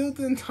still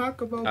didn't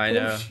talk about. I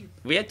know.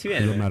 We had 2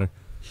 anime. It don't matter.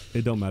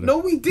 It don't matter. No,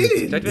 we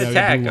didn't.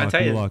 Attack on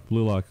Titan.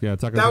 Blue Lock. Yeah,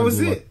 Attack on That Titan.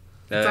 was it.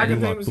 Attack on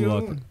Titan was the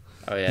only one.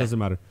 Oh yeah. Doesn't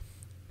matter.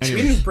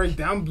 Anyways. We didn't break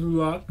down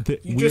Blue Lock.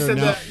 You just said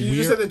that. You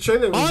just said the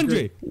trailer was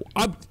Andre,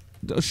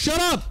 shut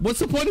up. What's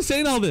the point of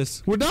saying all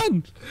this? We're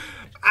done.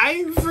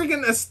 I'm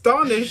freaking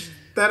astonished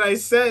that I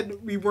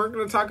said we weren't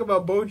going to talk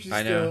about Boji still.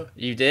 I know.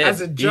 You did. As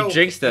a joke. You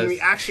jinxed us. And we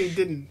actually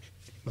didn't.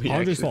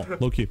 Andre's fault.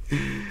 Low key.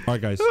 All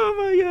right, guys. Oh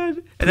my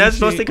god. And that's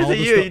mostly because of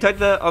you. You talked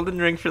about Elden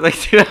Ring for like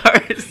 2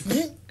 hours.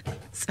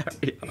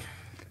 Sorry.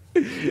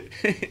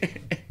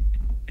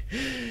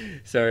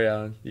 Sorry,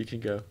 Alan. You can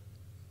go.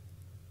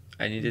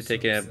 I need to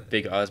take a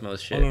big Osmos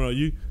shit. Oh no,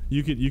 you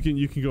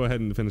can go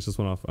ahead and finish this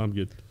one off. I'm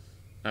good.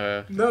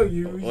 No,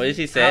 you. What did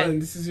he say? Alan,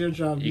 this is your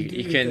job. You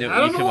can. I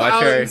don't know watch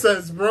what Alan our.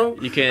 says, bro.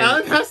 You can.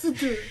 Alan has to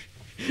do.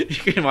 You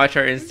can watch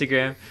our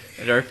Instagram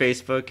and our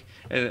Facebook,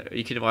 and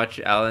you can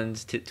watch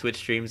Alan's Twitch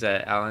streams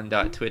at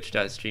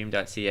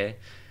alan.twitch.stream.ca.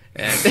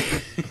 And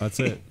that's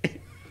it.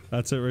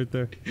 That's it right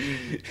there.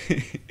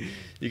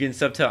 You can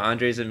sub to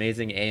Andre's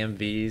amazing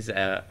AMVs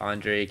at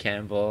Andre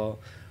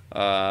Campbell,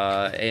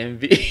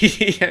 AMV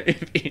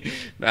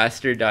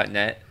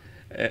master.net.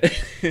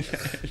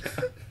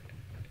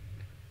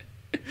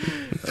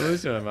 I'm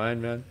losing my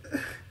mind, man.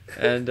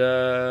 And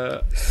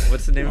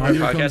what's the name of our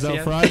podcast comes out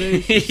again?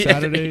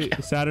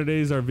 Fridays.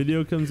 Saturdays our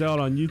video comes out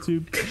on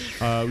YouTube.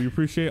 We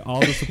appreciate all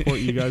the support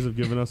you guys have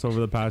given us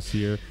over the past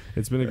year.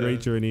 It's been a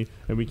great journey,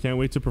 and we can't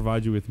wait to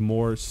provide you with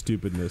more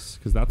stupidness,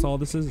 because that's all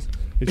this is.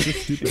 It's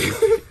just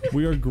stupidness.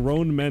 We are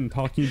grown men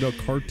talking about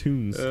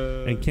cartoons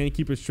and can't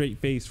keep a straight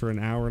face for an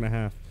hour and a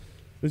half.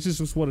 This is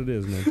just what it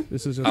is, man.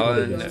 This is just what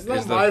it is. It's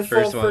not my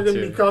fault,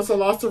 friggin' because I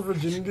lost her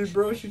virginity,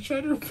 bro. She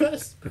tried her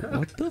best, bro.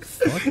 What the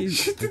fuck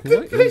is...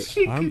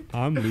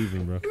 I'm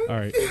leaving, bro. All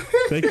right.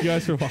 Thank you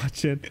guys for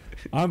watching.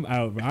 I'm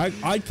out, bro.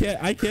 I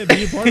can't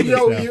be a part of this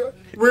now.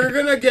 We're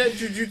gonna get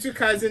Jujutsu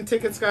Kaisen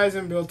tickets, guys,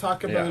 and we'll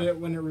talk about it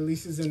when it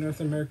releases in North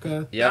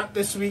America. Not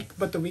this week,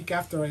 but the week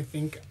after, I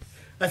think.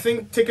 I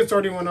think tickets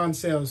already went on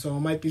sale, so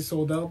it might be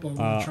sold out, but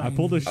we'll try. I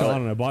pulled a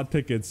shot and I bought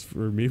tickets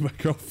for me and my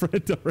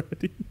girlfriend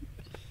already.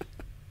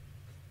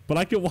 But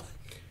I can watch.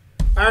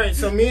 Alright,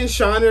 so me and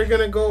Sean are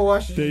gonna go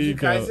watch Jujutsu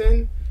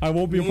Kaisen. I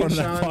won't be a part of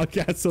that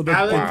podcast, so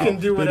Alan can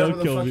do whatever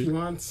the fuck he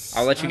wants.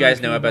 I'll let you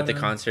guys know about the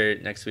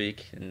concert next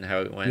week and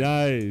how it went.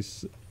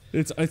 Nice.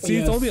 It's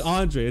only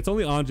Andre. It's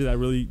only Andre that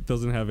really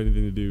doesn't have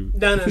anything to do.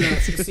 No.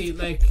 See,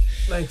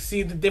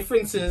 see, the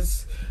difference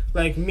is,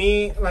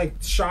 me,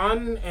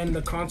 Sean and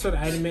the concert,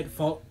 I admit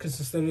fault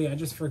consistently. I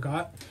just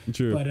forgot.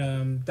 True. But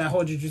that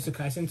whole Jujutsu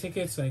Kaisen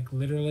tickets,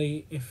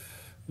 literally, if.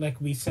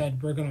 Like we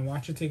said, we're gonna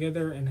watch it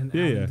together, and then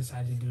Alan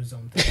decided to do his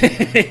own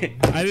thing.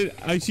 I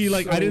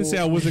didn't say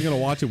I wasn't gonna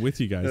watch it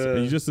with you guys.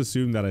 You just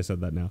assumed that I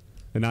said that now,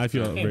 and now I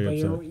feel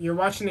very upset. You're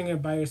watching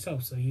it by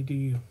yourself, so you do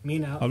you. Me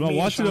and I'm not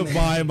watching it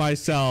by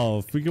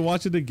myself. We can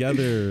watch it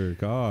together.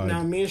 God.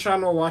 Now me and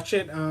Sean will watch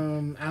it.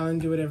 Alan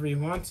do whatever he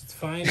wants. It's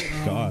fine.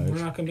 God. We're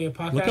not gonna be a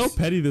podcast. Look how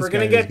petty this guy is. We're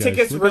gonna get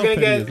tickets. We're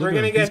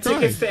gonna get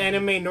tickets to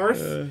Anime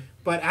North.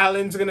 But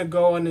Alan's gonna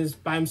go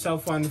by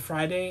himself on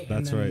Friday,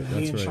 and then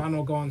me and Sean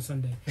will go on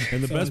Sunday.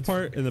 And the best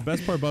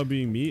part about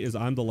being me is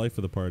I'm the life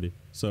of the party.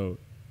 So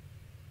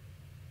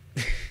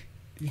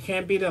you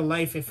can't be the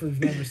life if we've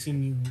never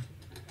seen you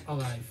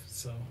alive.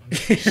 So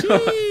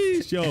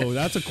sheesh, yo,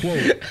 that's a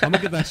quote. I'm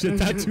gonna get that shit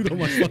tattooed on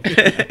my fucking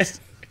ass.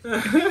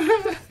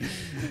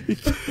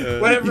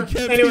 Whatever.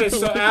 Anyway,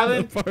 so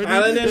Alan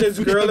and his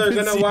girl are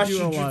gonna watch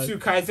Jujutsu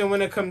Kaisen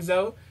when it comes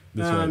out.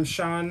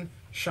 Sean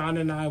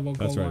and I will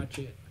go watch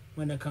it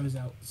when it comes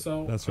out.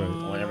 So that's right.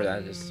 Whenever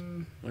that is.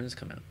 When does it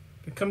come out?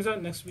 It comes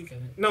out next week, I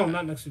think. No,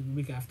 not next week. The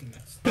week after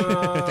next.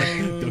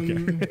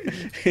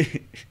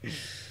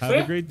 Have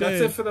a great day.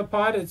 That's it for the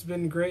pod. It's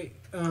been great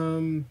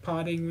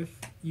podding with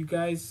you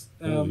guys.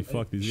 Holy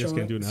fuck! These guys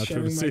can't do an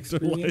outro to save their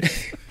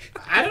life.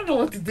 I don't know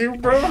what to do,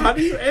 bro. How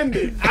do you end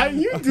it?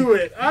 You do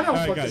it. I don't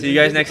fucking. See you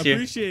guys next year.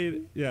 Appreciate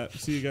it. Yeah.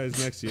 See you guys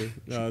next year.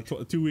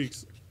 2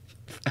 weeks.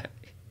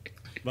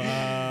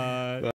 Bye.